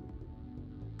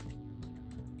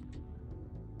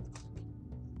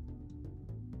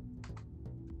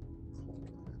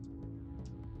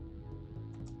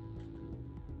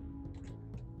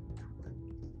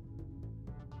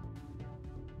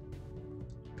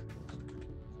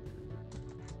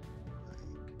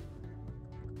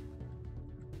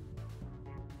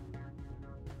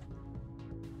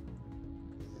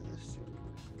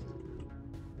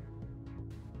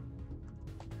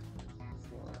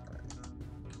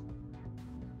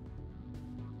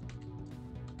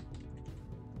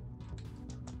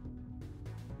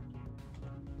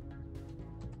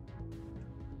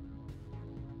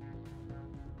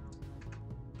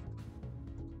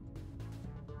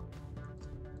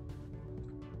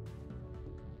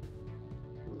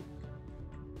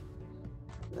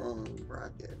 Wrong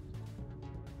bracket.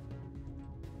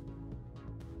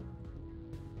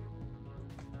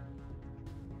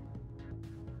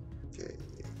 Okay,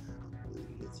 I don't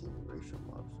believe it's in racial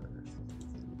modifiers.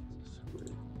 It's a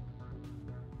squid.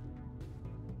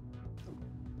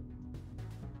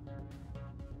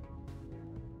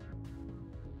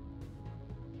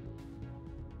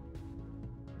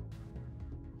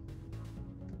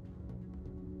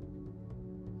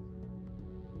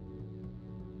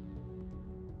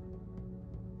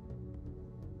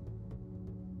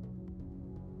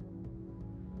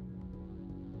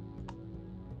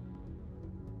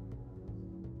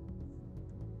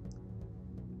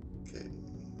 Okay.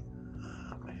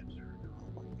 My hips are,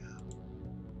 oh my god.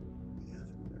 We have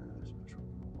special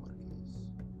qualities.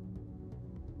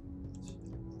 Let's see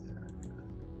there.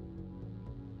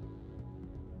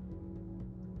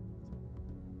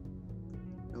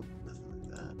 Nope, nothing like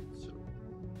that. So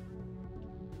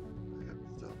I have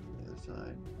stuff on the other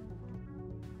side.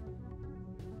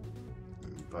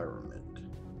 Environment.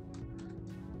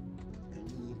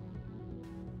 Any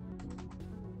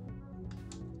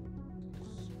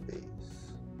space.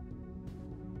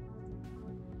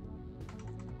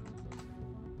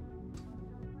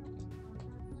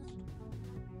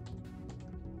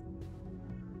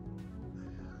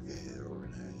 Okay, they're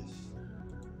organized.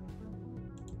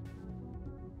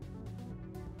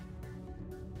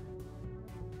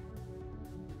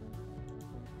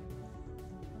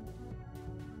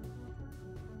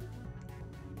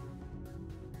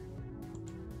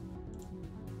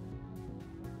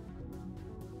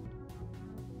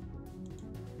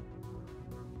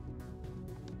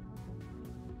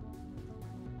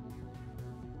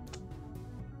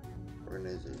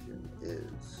 Organization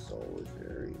is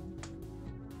solitary.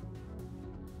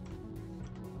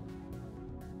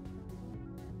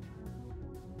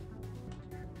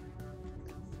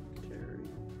 Terry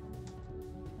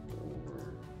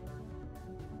or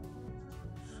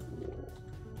school.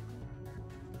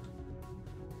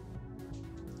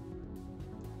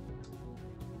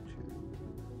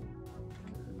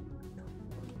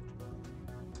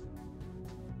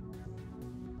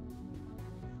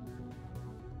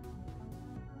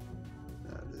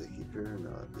 Do they keep her or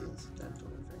not? Be incidental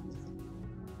if anything.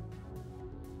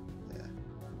 Yeah.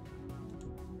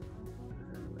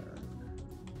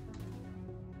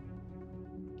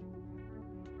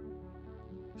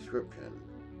 Description.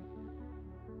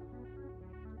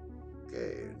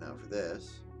 Okay, now for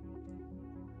this,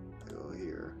 I go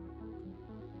here.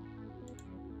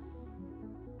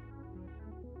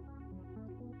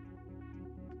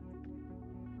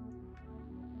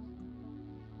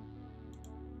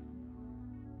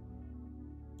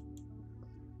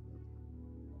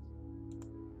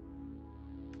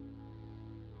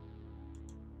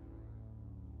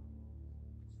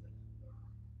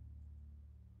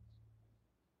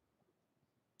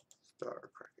 Star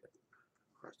cricket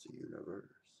across the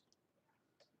universe.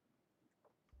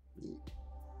 Neat.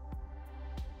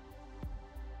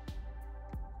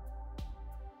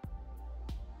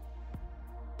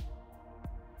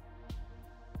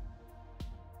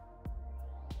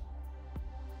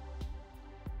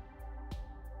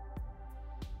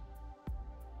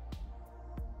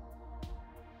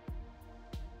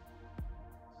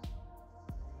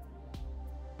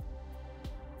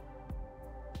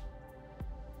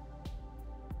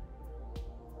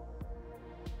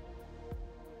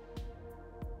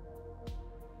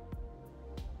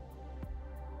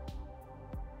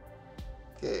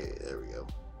 Okay, there we go.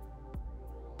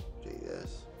 Take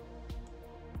this.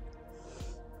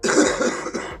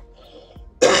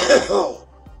 Oh.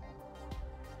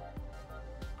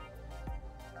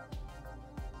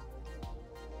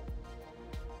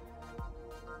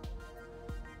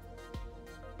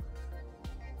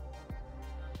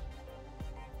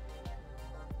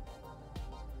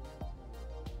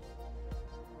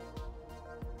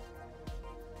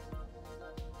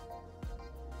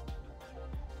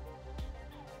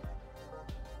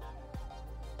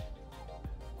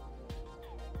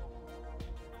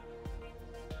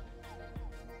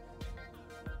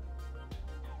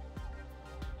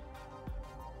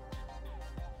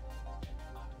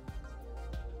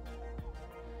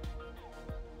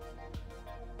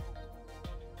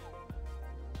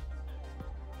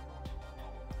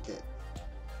 Okay.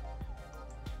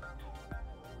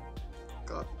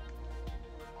 Copy.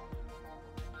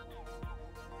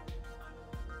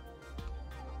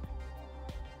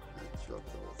 Let's drop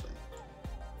the whole thing.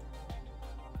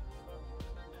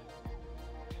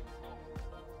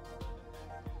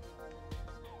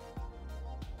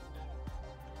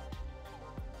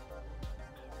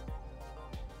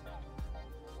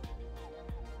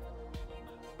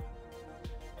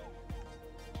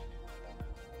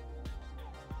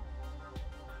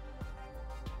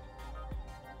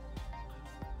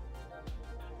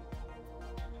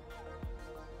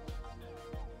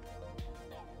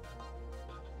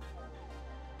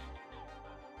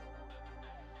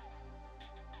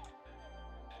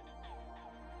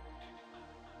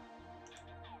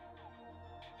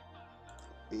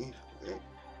 Okay.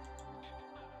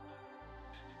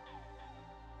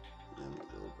 Then we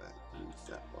go back to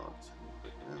stat box and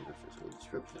put it under physical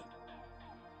description.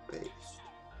 Paste.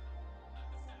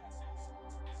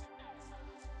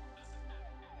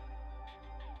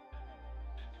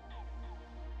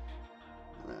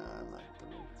 I'm not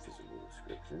putting under physical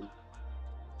description.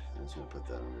 I'm just going to put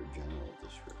that under general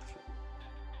description.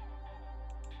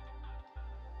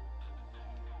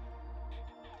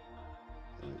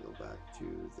 And we go back to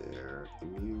their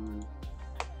immune,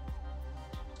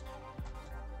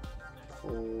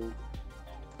 cold,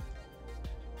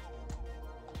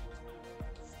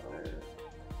 fire,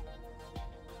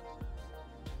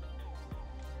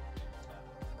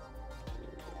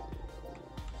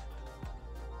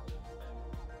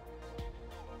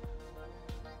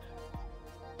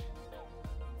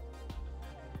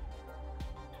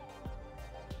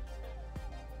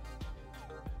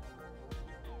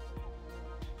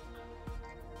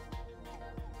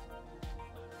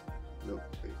 nope,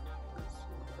 wait, that's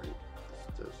not right.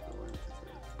 This does go into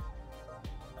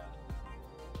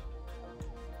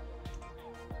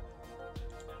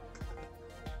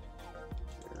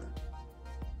there.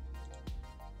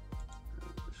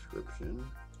 Description.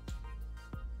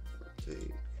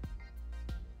 Rotate.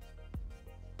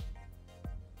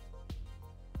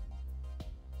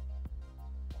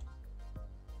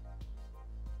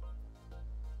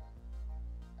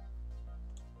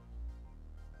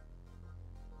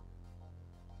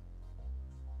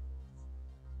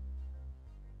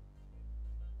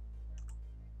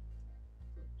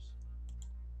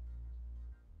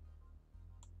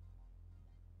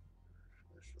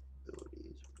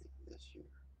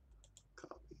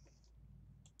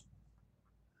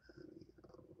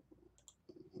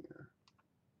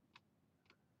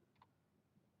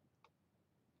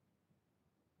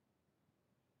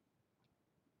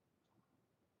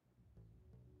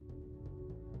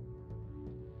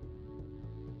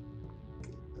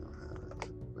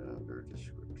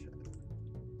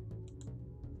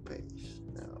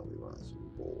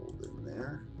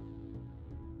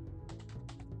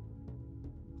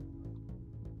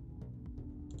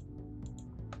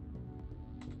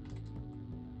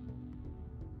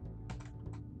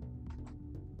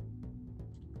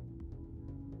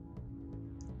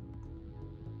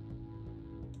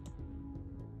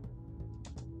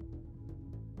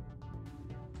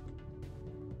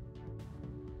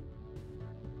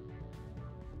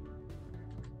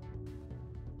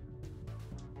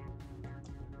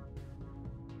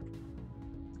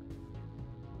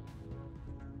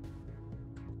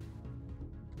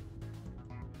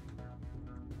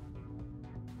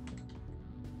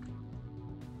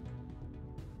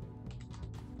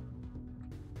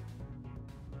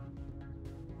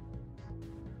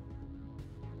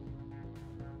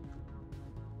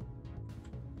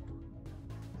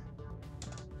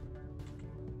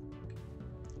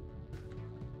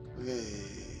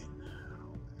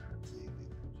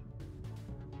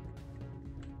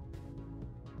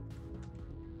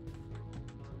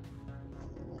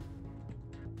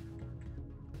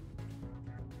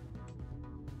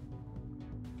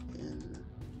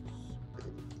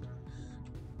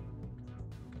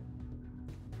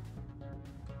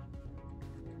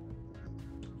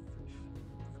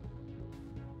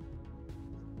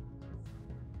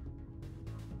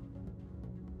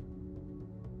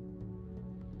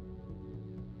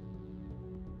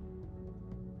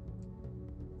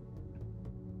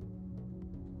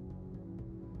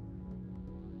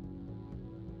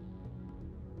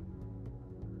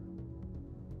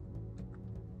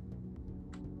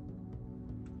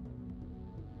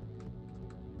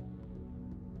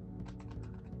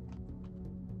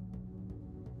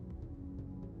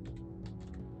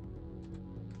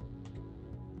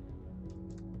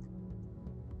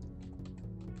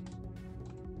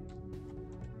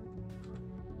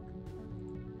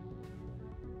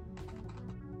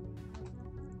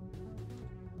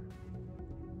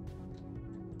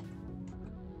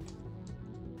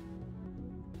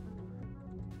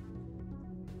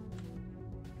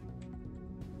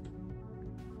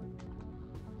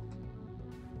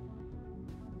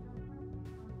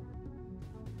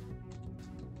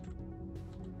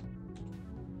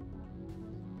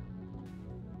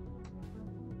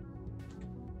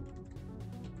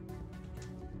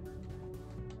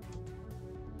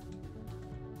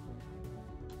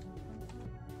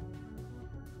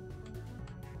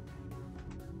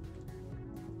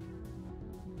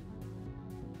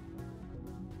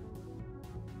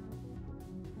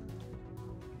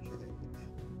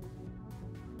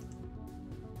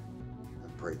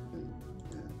 break.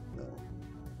 Yeah, no.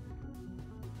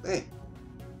 Hey,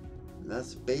 and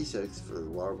that's basics for the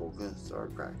larval gonna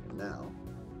start cracking now,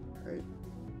 right?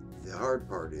 The hard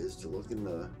part is to look in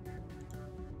the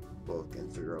book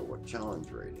and figure out what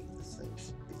challenge rating this thing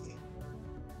should be.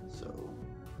 So.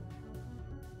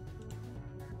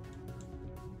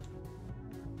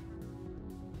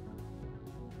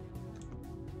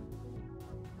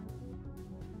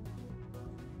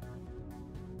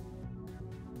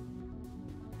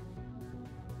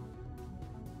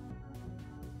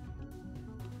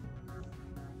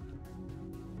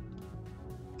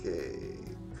 Okay,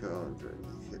 challenge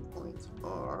rating hit points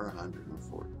are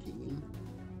 114.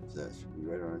 So that should be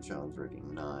right around challenge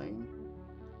rating 9.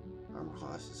 Armor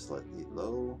class is slightly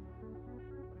low.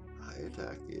 High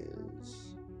attack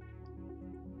is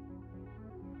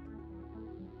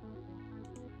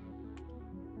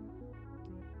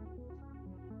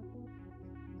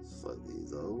slightly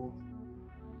low.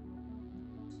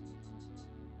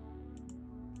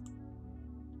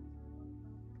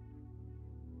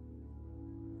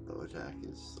 Low attack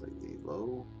is slightly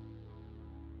low.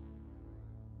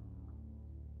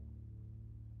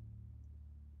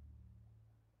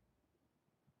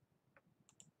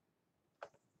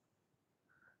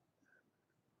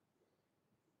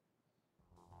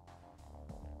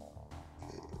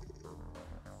 Okay,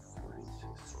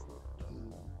 46,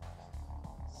 14,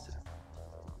 17.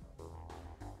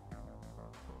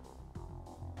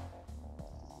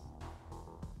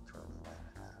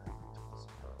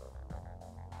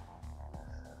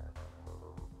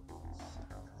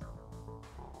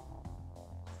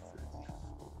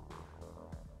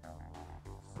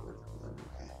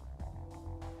 Okay.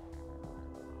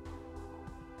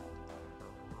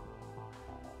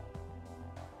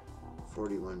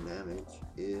 41 damage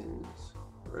is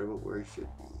right about where it should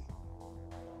be.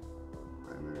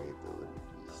 Primary ability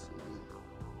DC.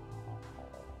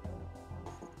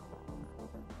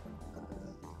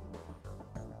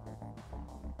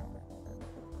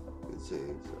 Good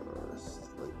saves are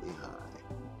slightly high,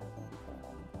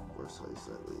 or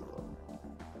slightly low.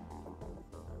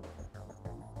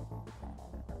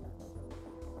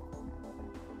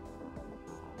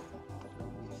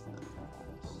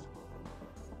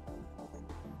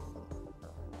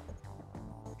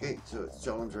 Okay, so it's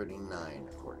challenge rating 9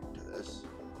 according to this.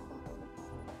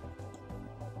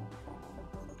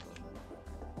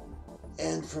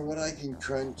 And for what I can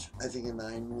crunch, I think a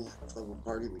 9 level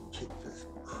party would kick the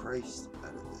Christ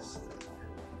out of this thing.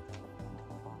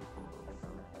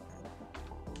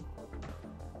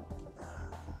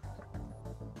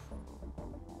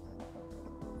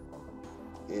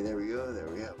 Okay, there we go. There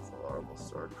we have the larval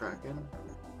sword kraken.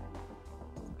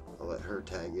 I'll let her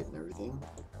tag it and everything.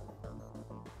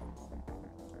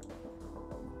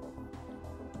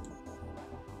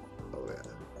 Oh yeah.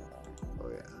 Oh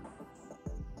yeah.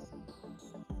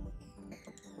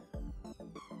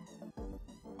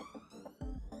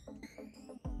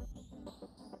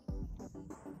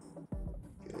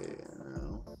 Okay,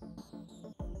 now.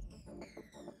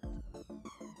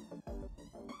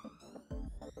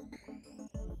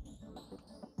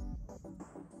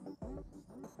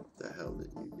 What the hell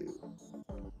did you do?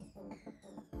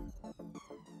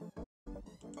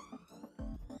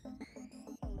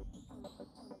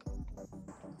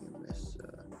 You missed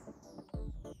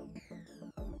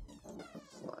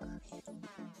flash.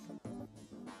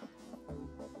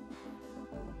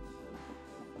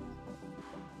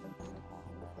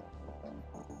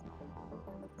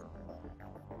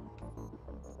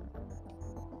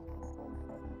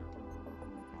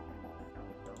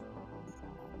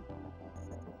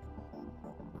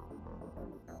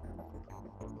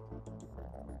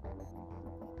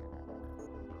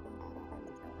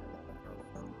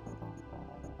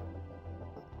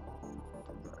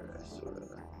 Alright, I still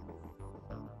gotta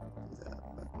do that,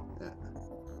 but yeah.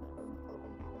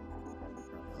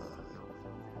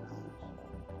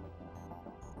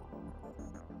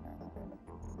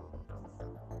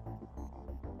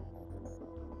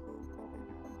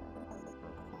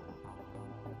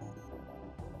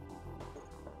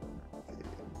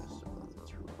 Okay, messed up on the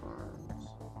 2 arms.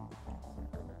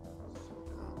 So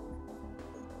now.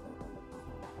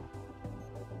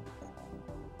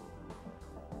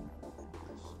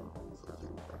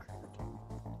 Closing bracket.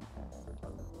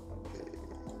 Okay.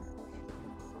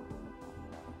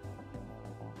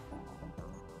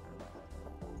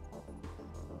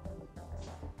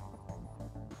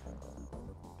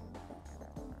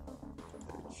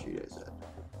 She does that.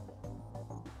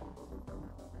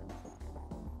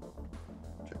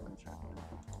 Check.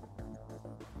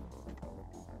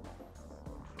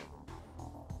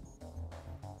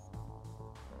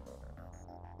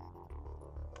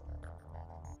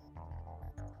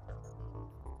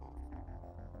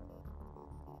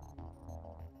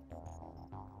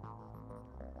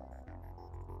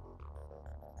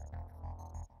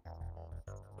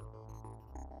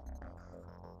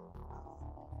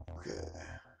 Okay.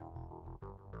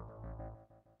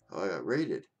 Oh, I got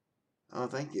rated. Oh,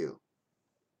 thank you.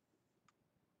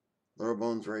 Laura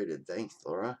Bones rated. Thanks,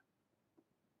 Laura.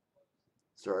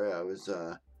 Sorry, I was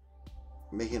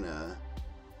making a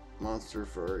monster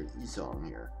for Esong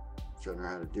here. Showing her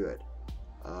how to do it.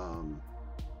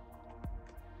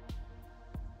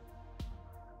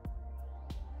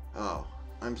 Oh,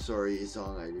 I'm sorry,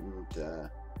 Esong. I didn't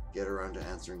get around to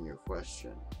answering your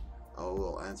question. I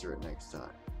will answer it next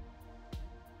time.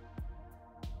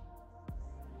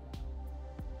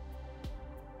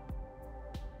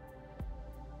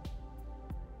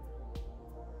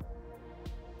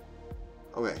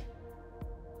 Okay.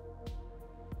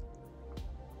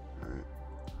 Alright.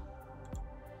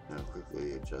 Now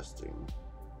quickly adjusting.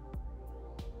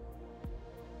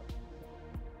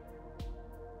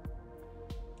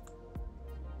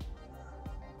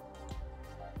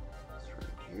 It's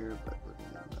right here by putting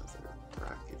another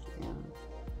bracket in.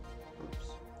 Oops.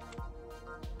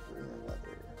 Putting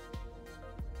another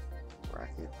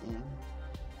bracket in.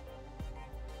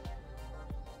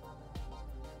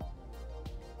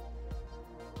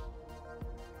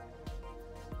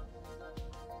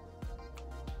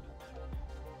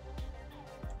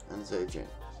 And save changes.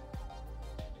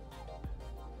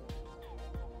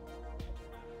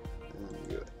 And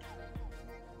do it.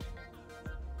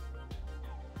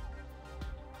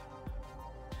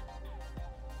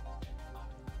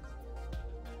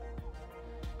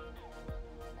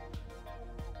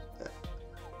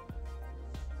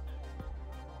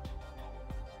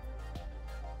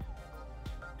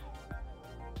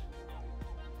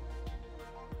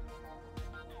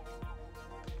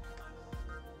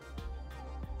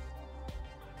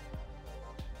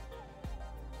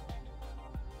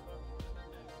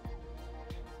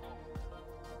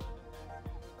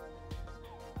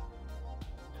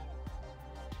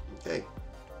 Okay,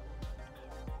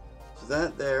 so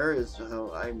that there is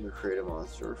how I'm going to create a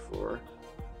monster for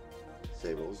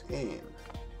Sable's game,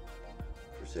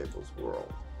 for Sable's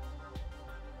world.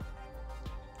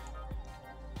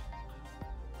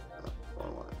 Oh,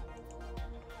 wrong line.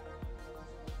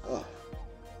 Oh,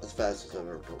 as fast as I've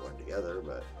ever put one together,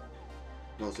 but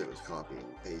mostly it was copying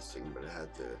and pasting, but it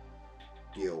had to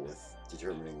deal with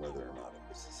determining whether or not it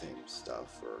was the same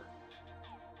stuff or...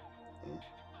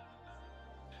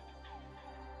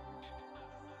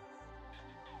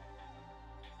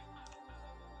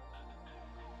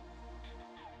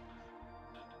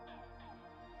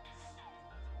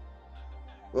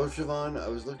 Well, Siobhan, I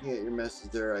was looking at your message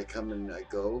there. I come and I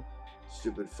go.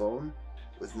 Stupid phone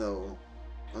with no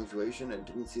punctuation and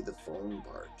didn't see the phone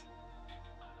part.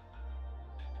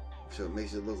 So it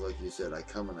makes it look like you said, I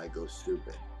come and I go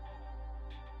stupid.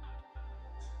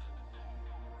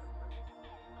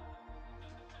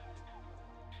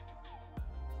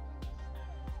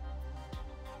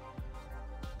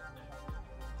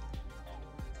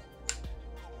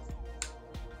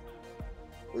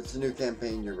 What's the new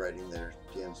campaign you're writing there,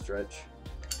 DM Stretch?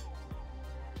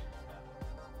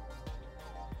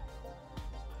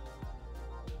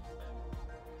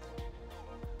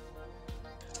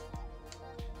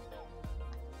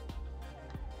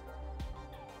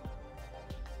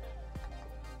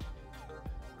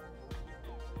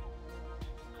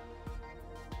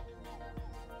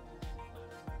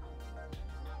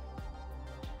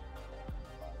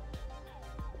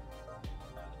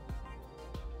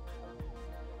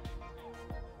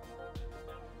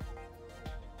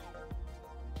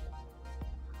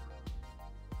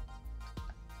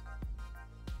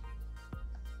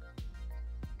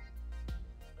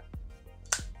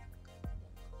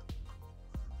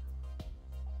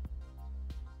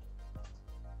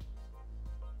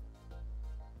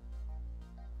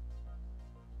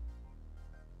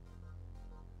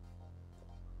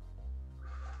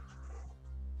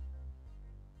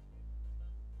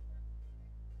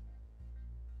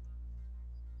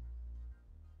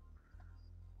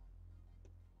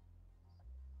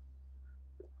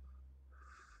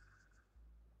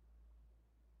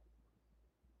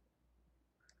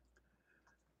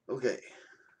 Okay.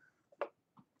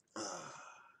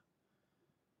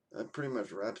 That pretty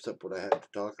much wraps up what I had to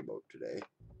talk about today,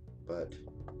 but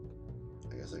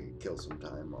I guess I could kill some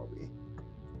time while we...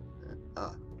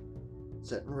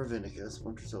 Set in Ravinica,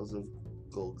 splinter cells of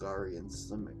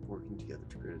Golgarians working together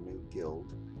to create a new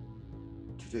guild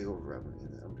to take over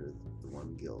Ravinica under the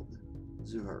one guild,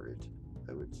 Zuharit,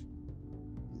 which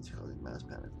means causing mass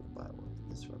panic with bioweapon.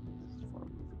 This weapon is a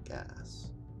form of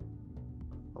gas.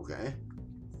 Okay.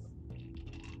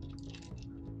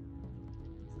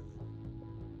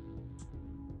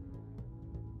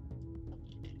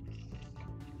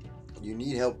 You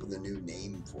need help with a new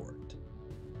name for it.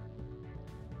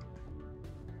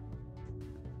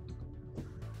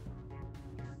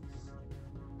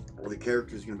 Are the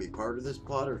characters going to be part of this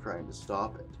plot or trying to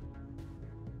stop it?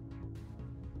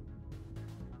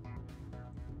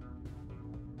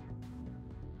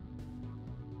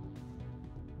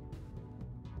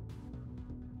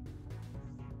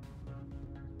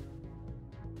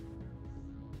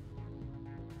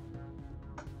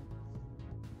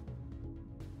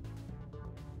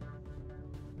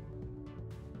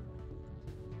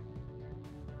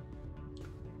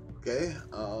 Okay,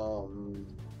 how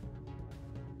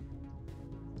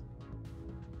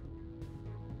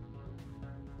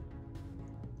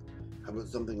about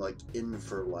something like In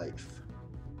for Life?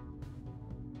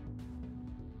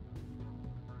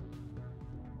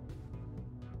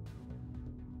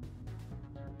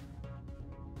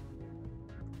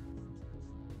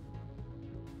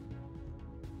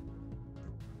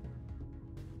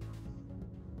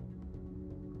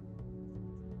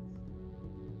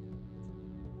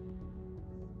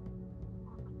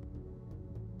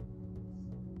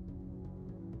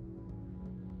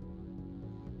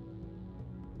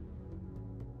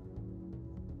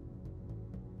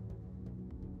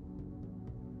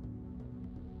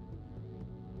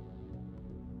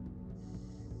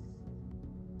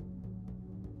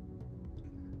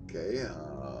 Okay,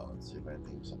 let's see if I can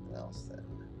think of something else then.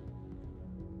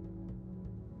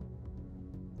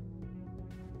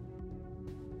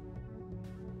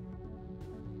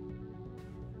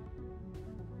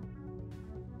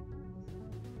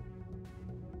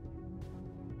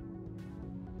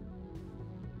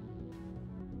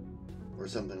 Or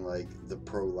something like the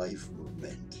pro-life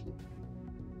movement.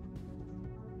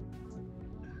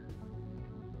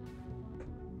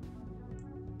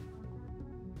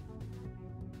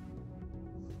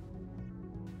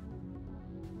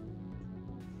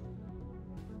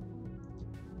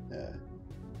 Yeah.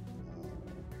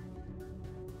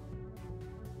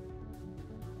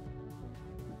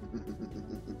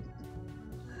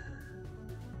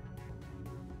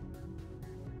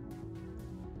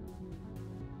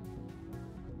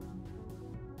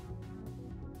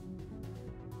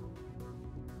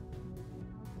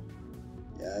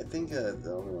 Yeah, I think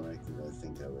the only one I can really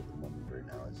think of at the moment right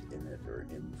now is In It or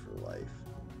In for Life.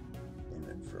 In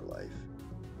It for Life.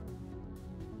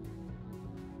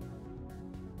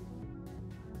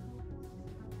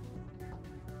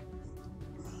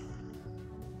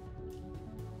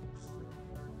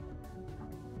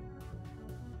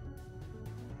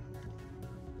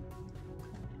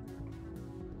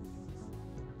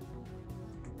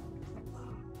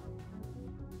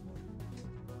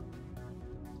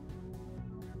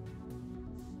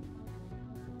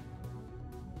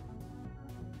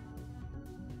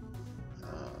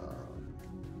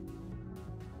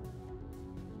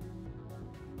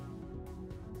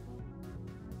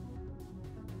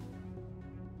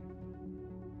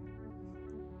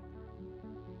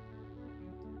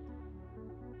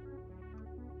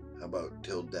 How about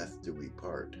Till Death Do We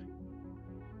Part?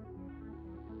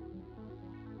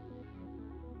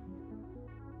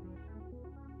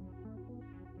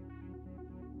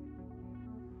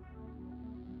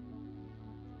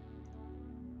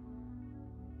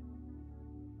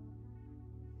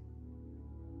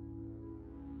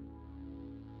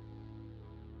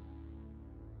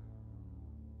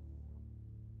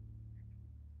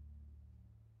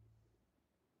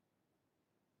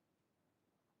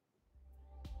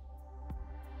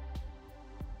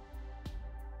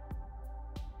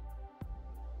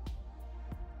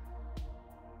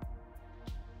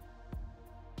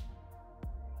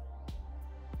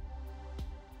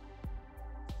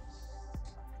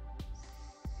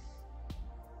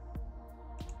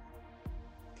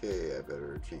 Okay, I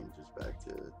better change this back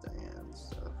to Diane's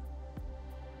stuff.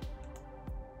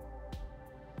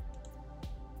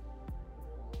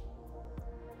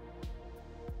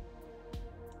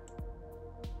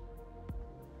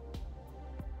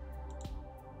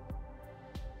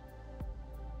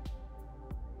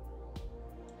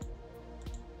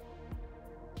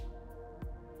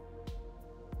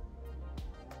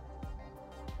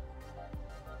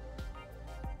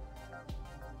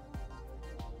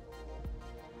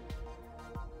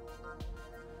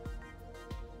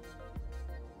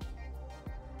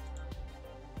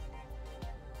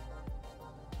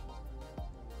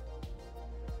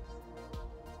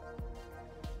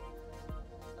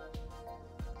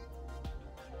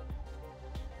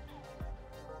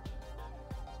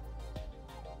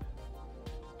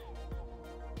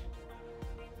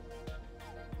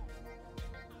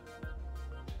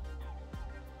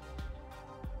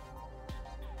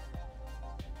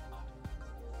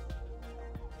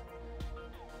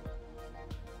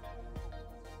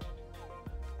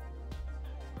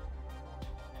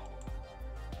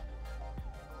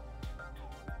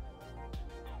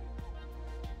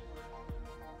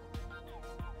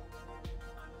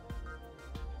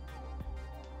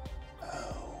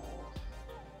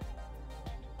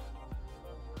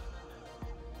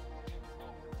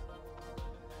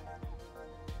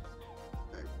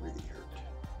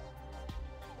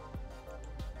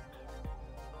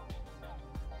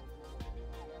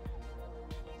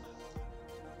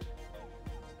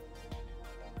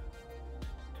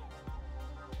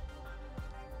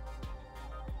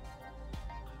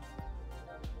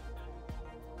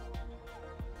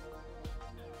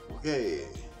 Okay.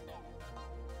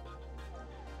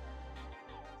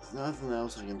 There's nothing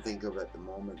else I can think of at the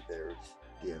moment there,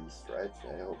 DM Stretch.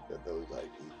 I hope that those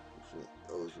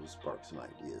will spark some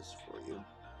ideas for you.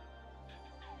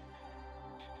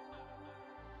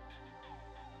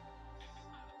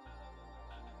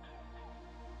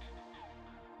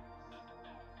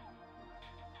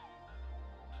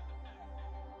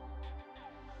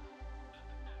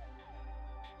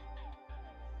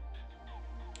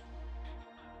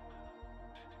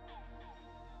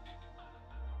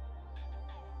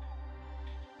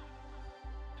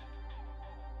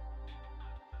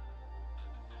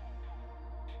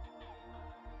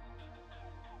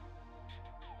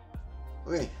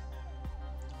 Okay.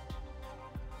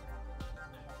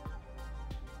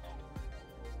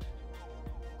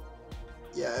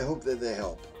 Yeah, I hope that they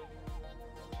help.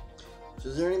 So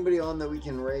is there anybody on that we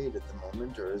can raid at the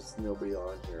moment, or is nobody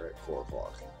on here at 4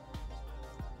 o'clock?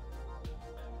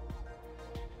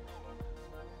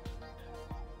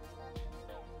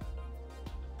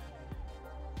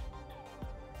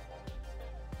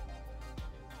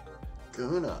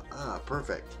 Kahuna. Ah,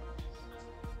 perfect.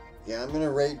 Yeah, I'm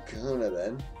gonna raid Kahuna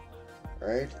then.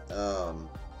 Alright,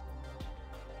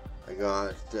 I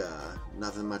got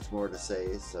nothing much more to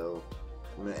say, so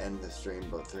I'm gonna end the stream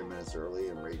about 3 minutes early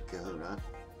and raid Kahuna.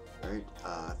 Alright,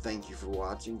 thank you for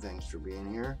watching, thanks for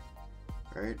being here.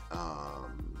 Alright,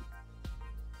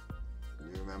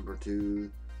 remember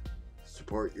to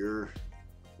support your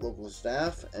local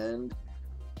staff, and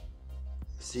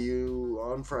see you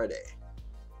on Friday.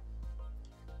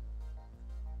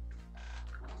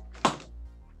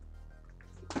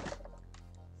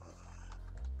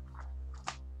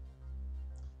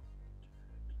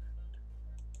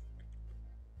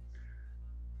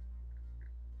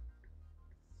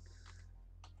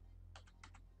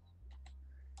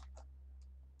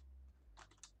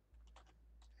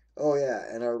 Oh yeah,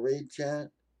 and our raid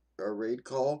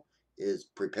call is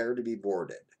prepare to be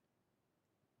boarded.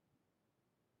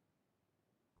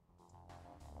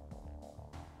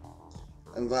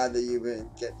 I'm glad that you've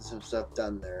been getting some stuff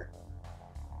done there,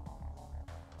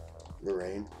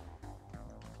 Lorraine.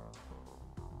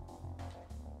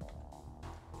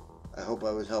 I hope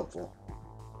I was helpful.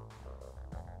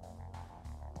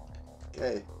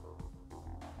 Okay.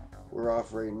 We're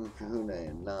off raiding Kahuna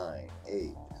in 9,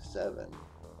 8, 7.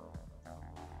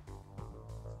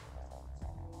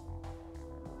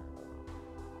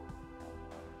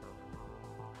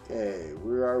 Okay,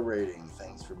 we are raiding.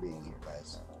 Thanks for being here,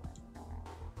 guys.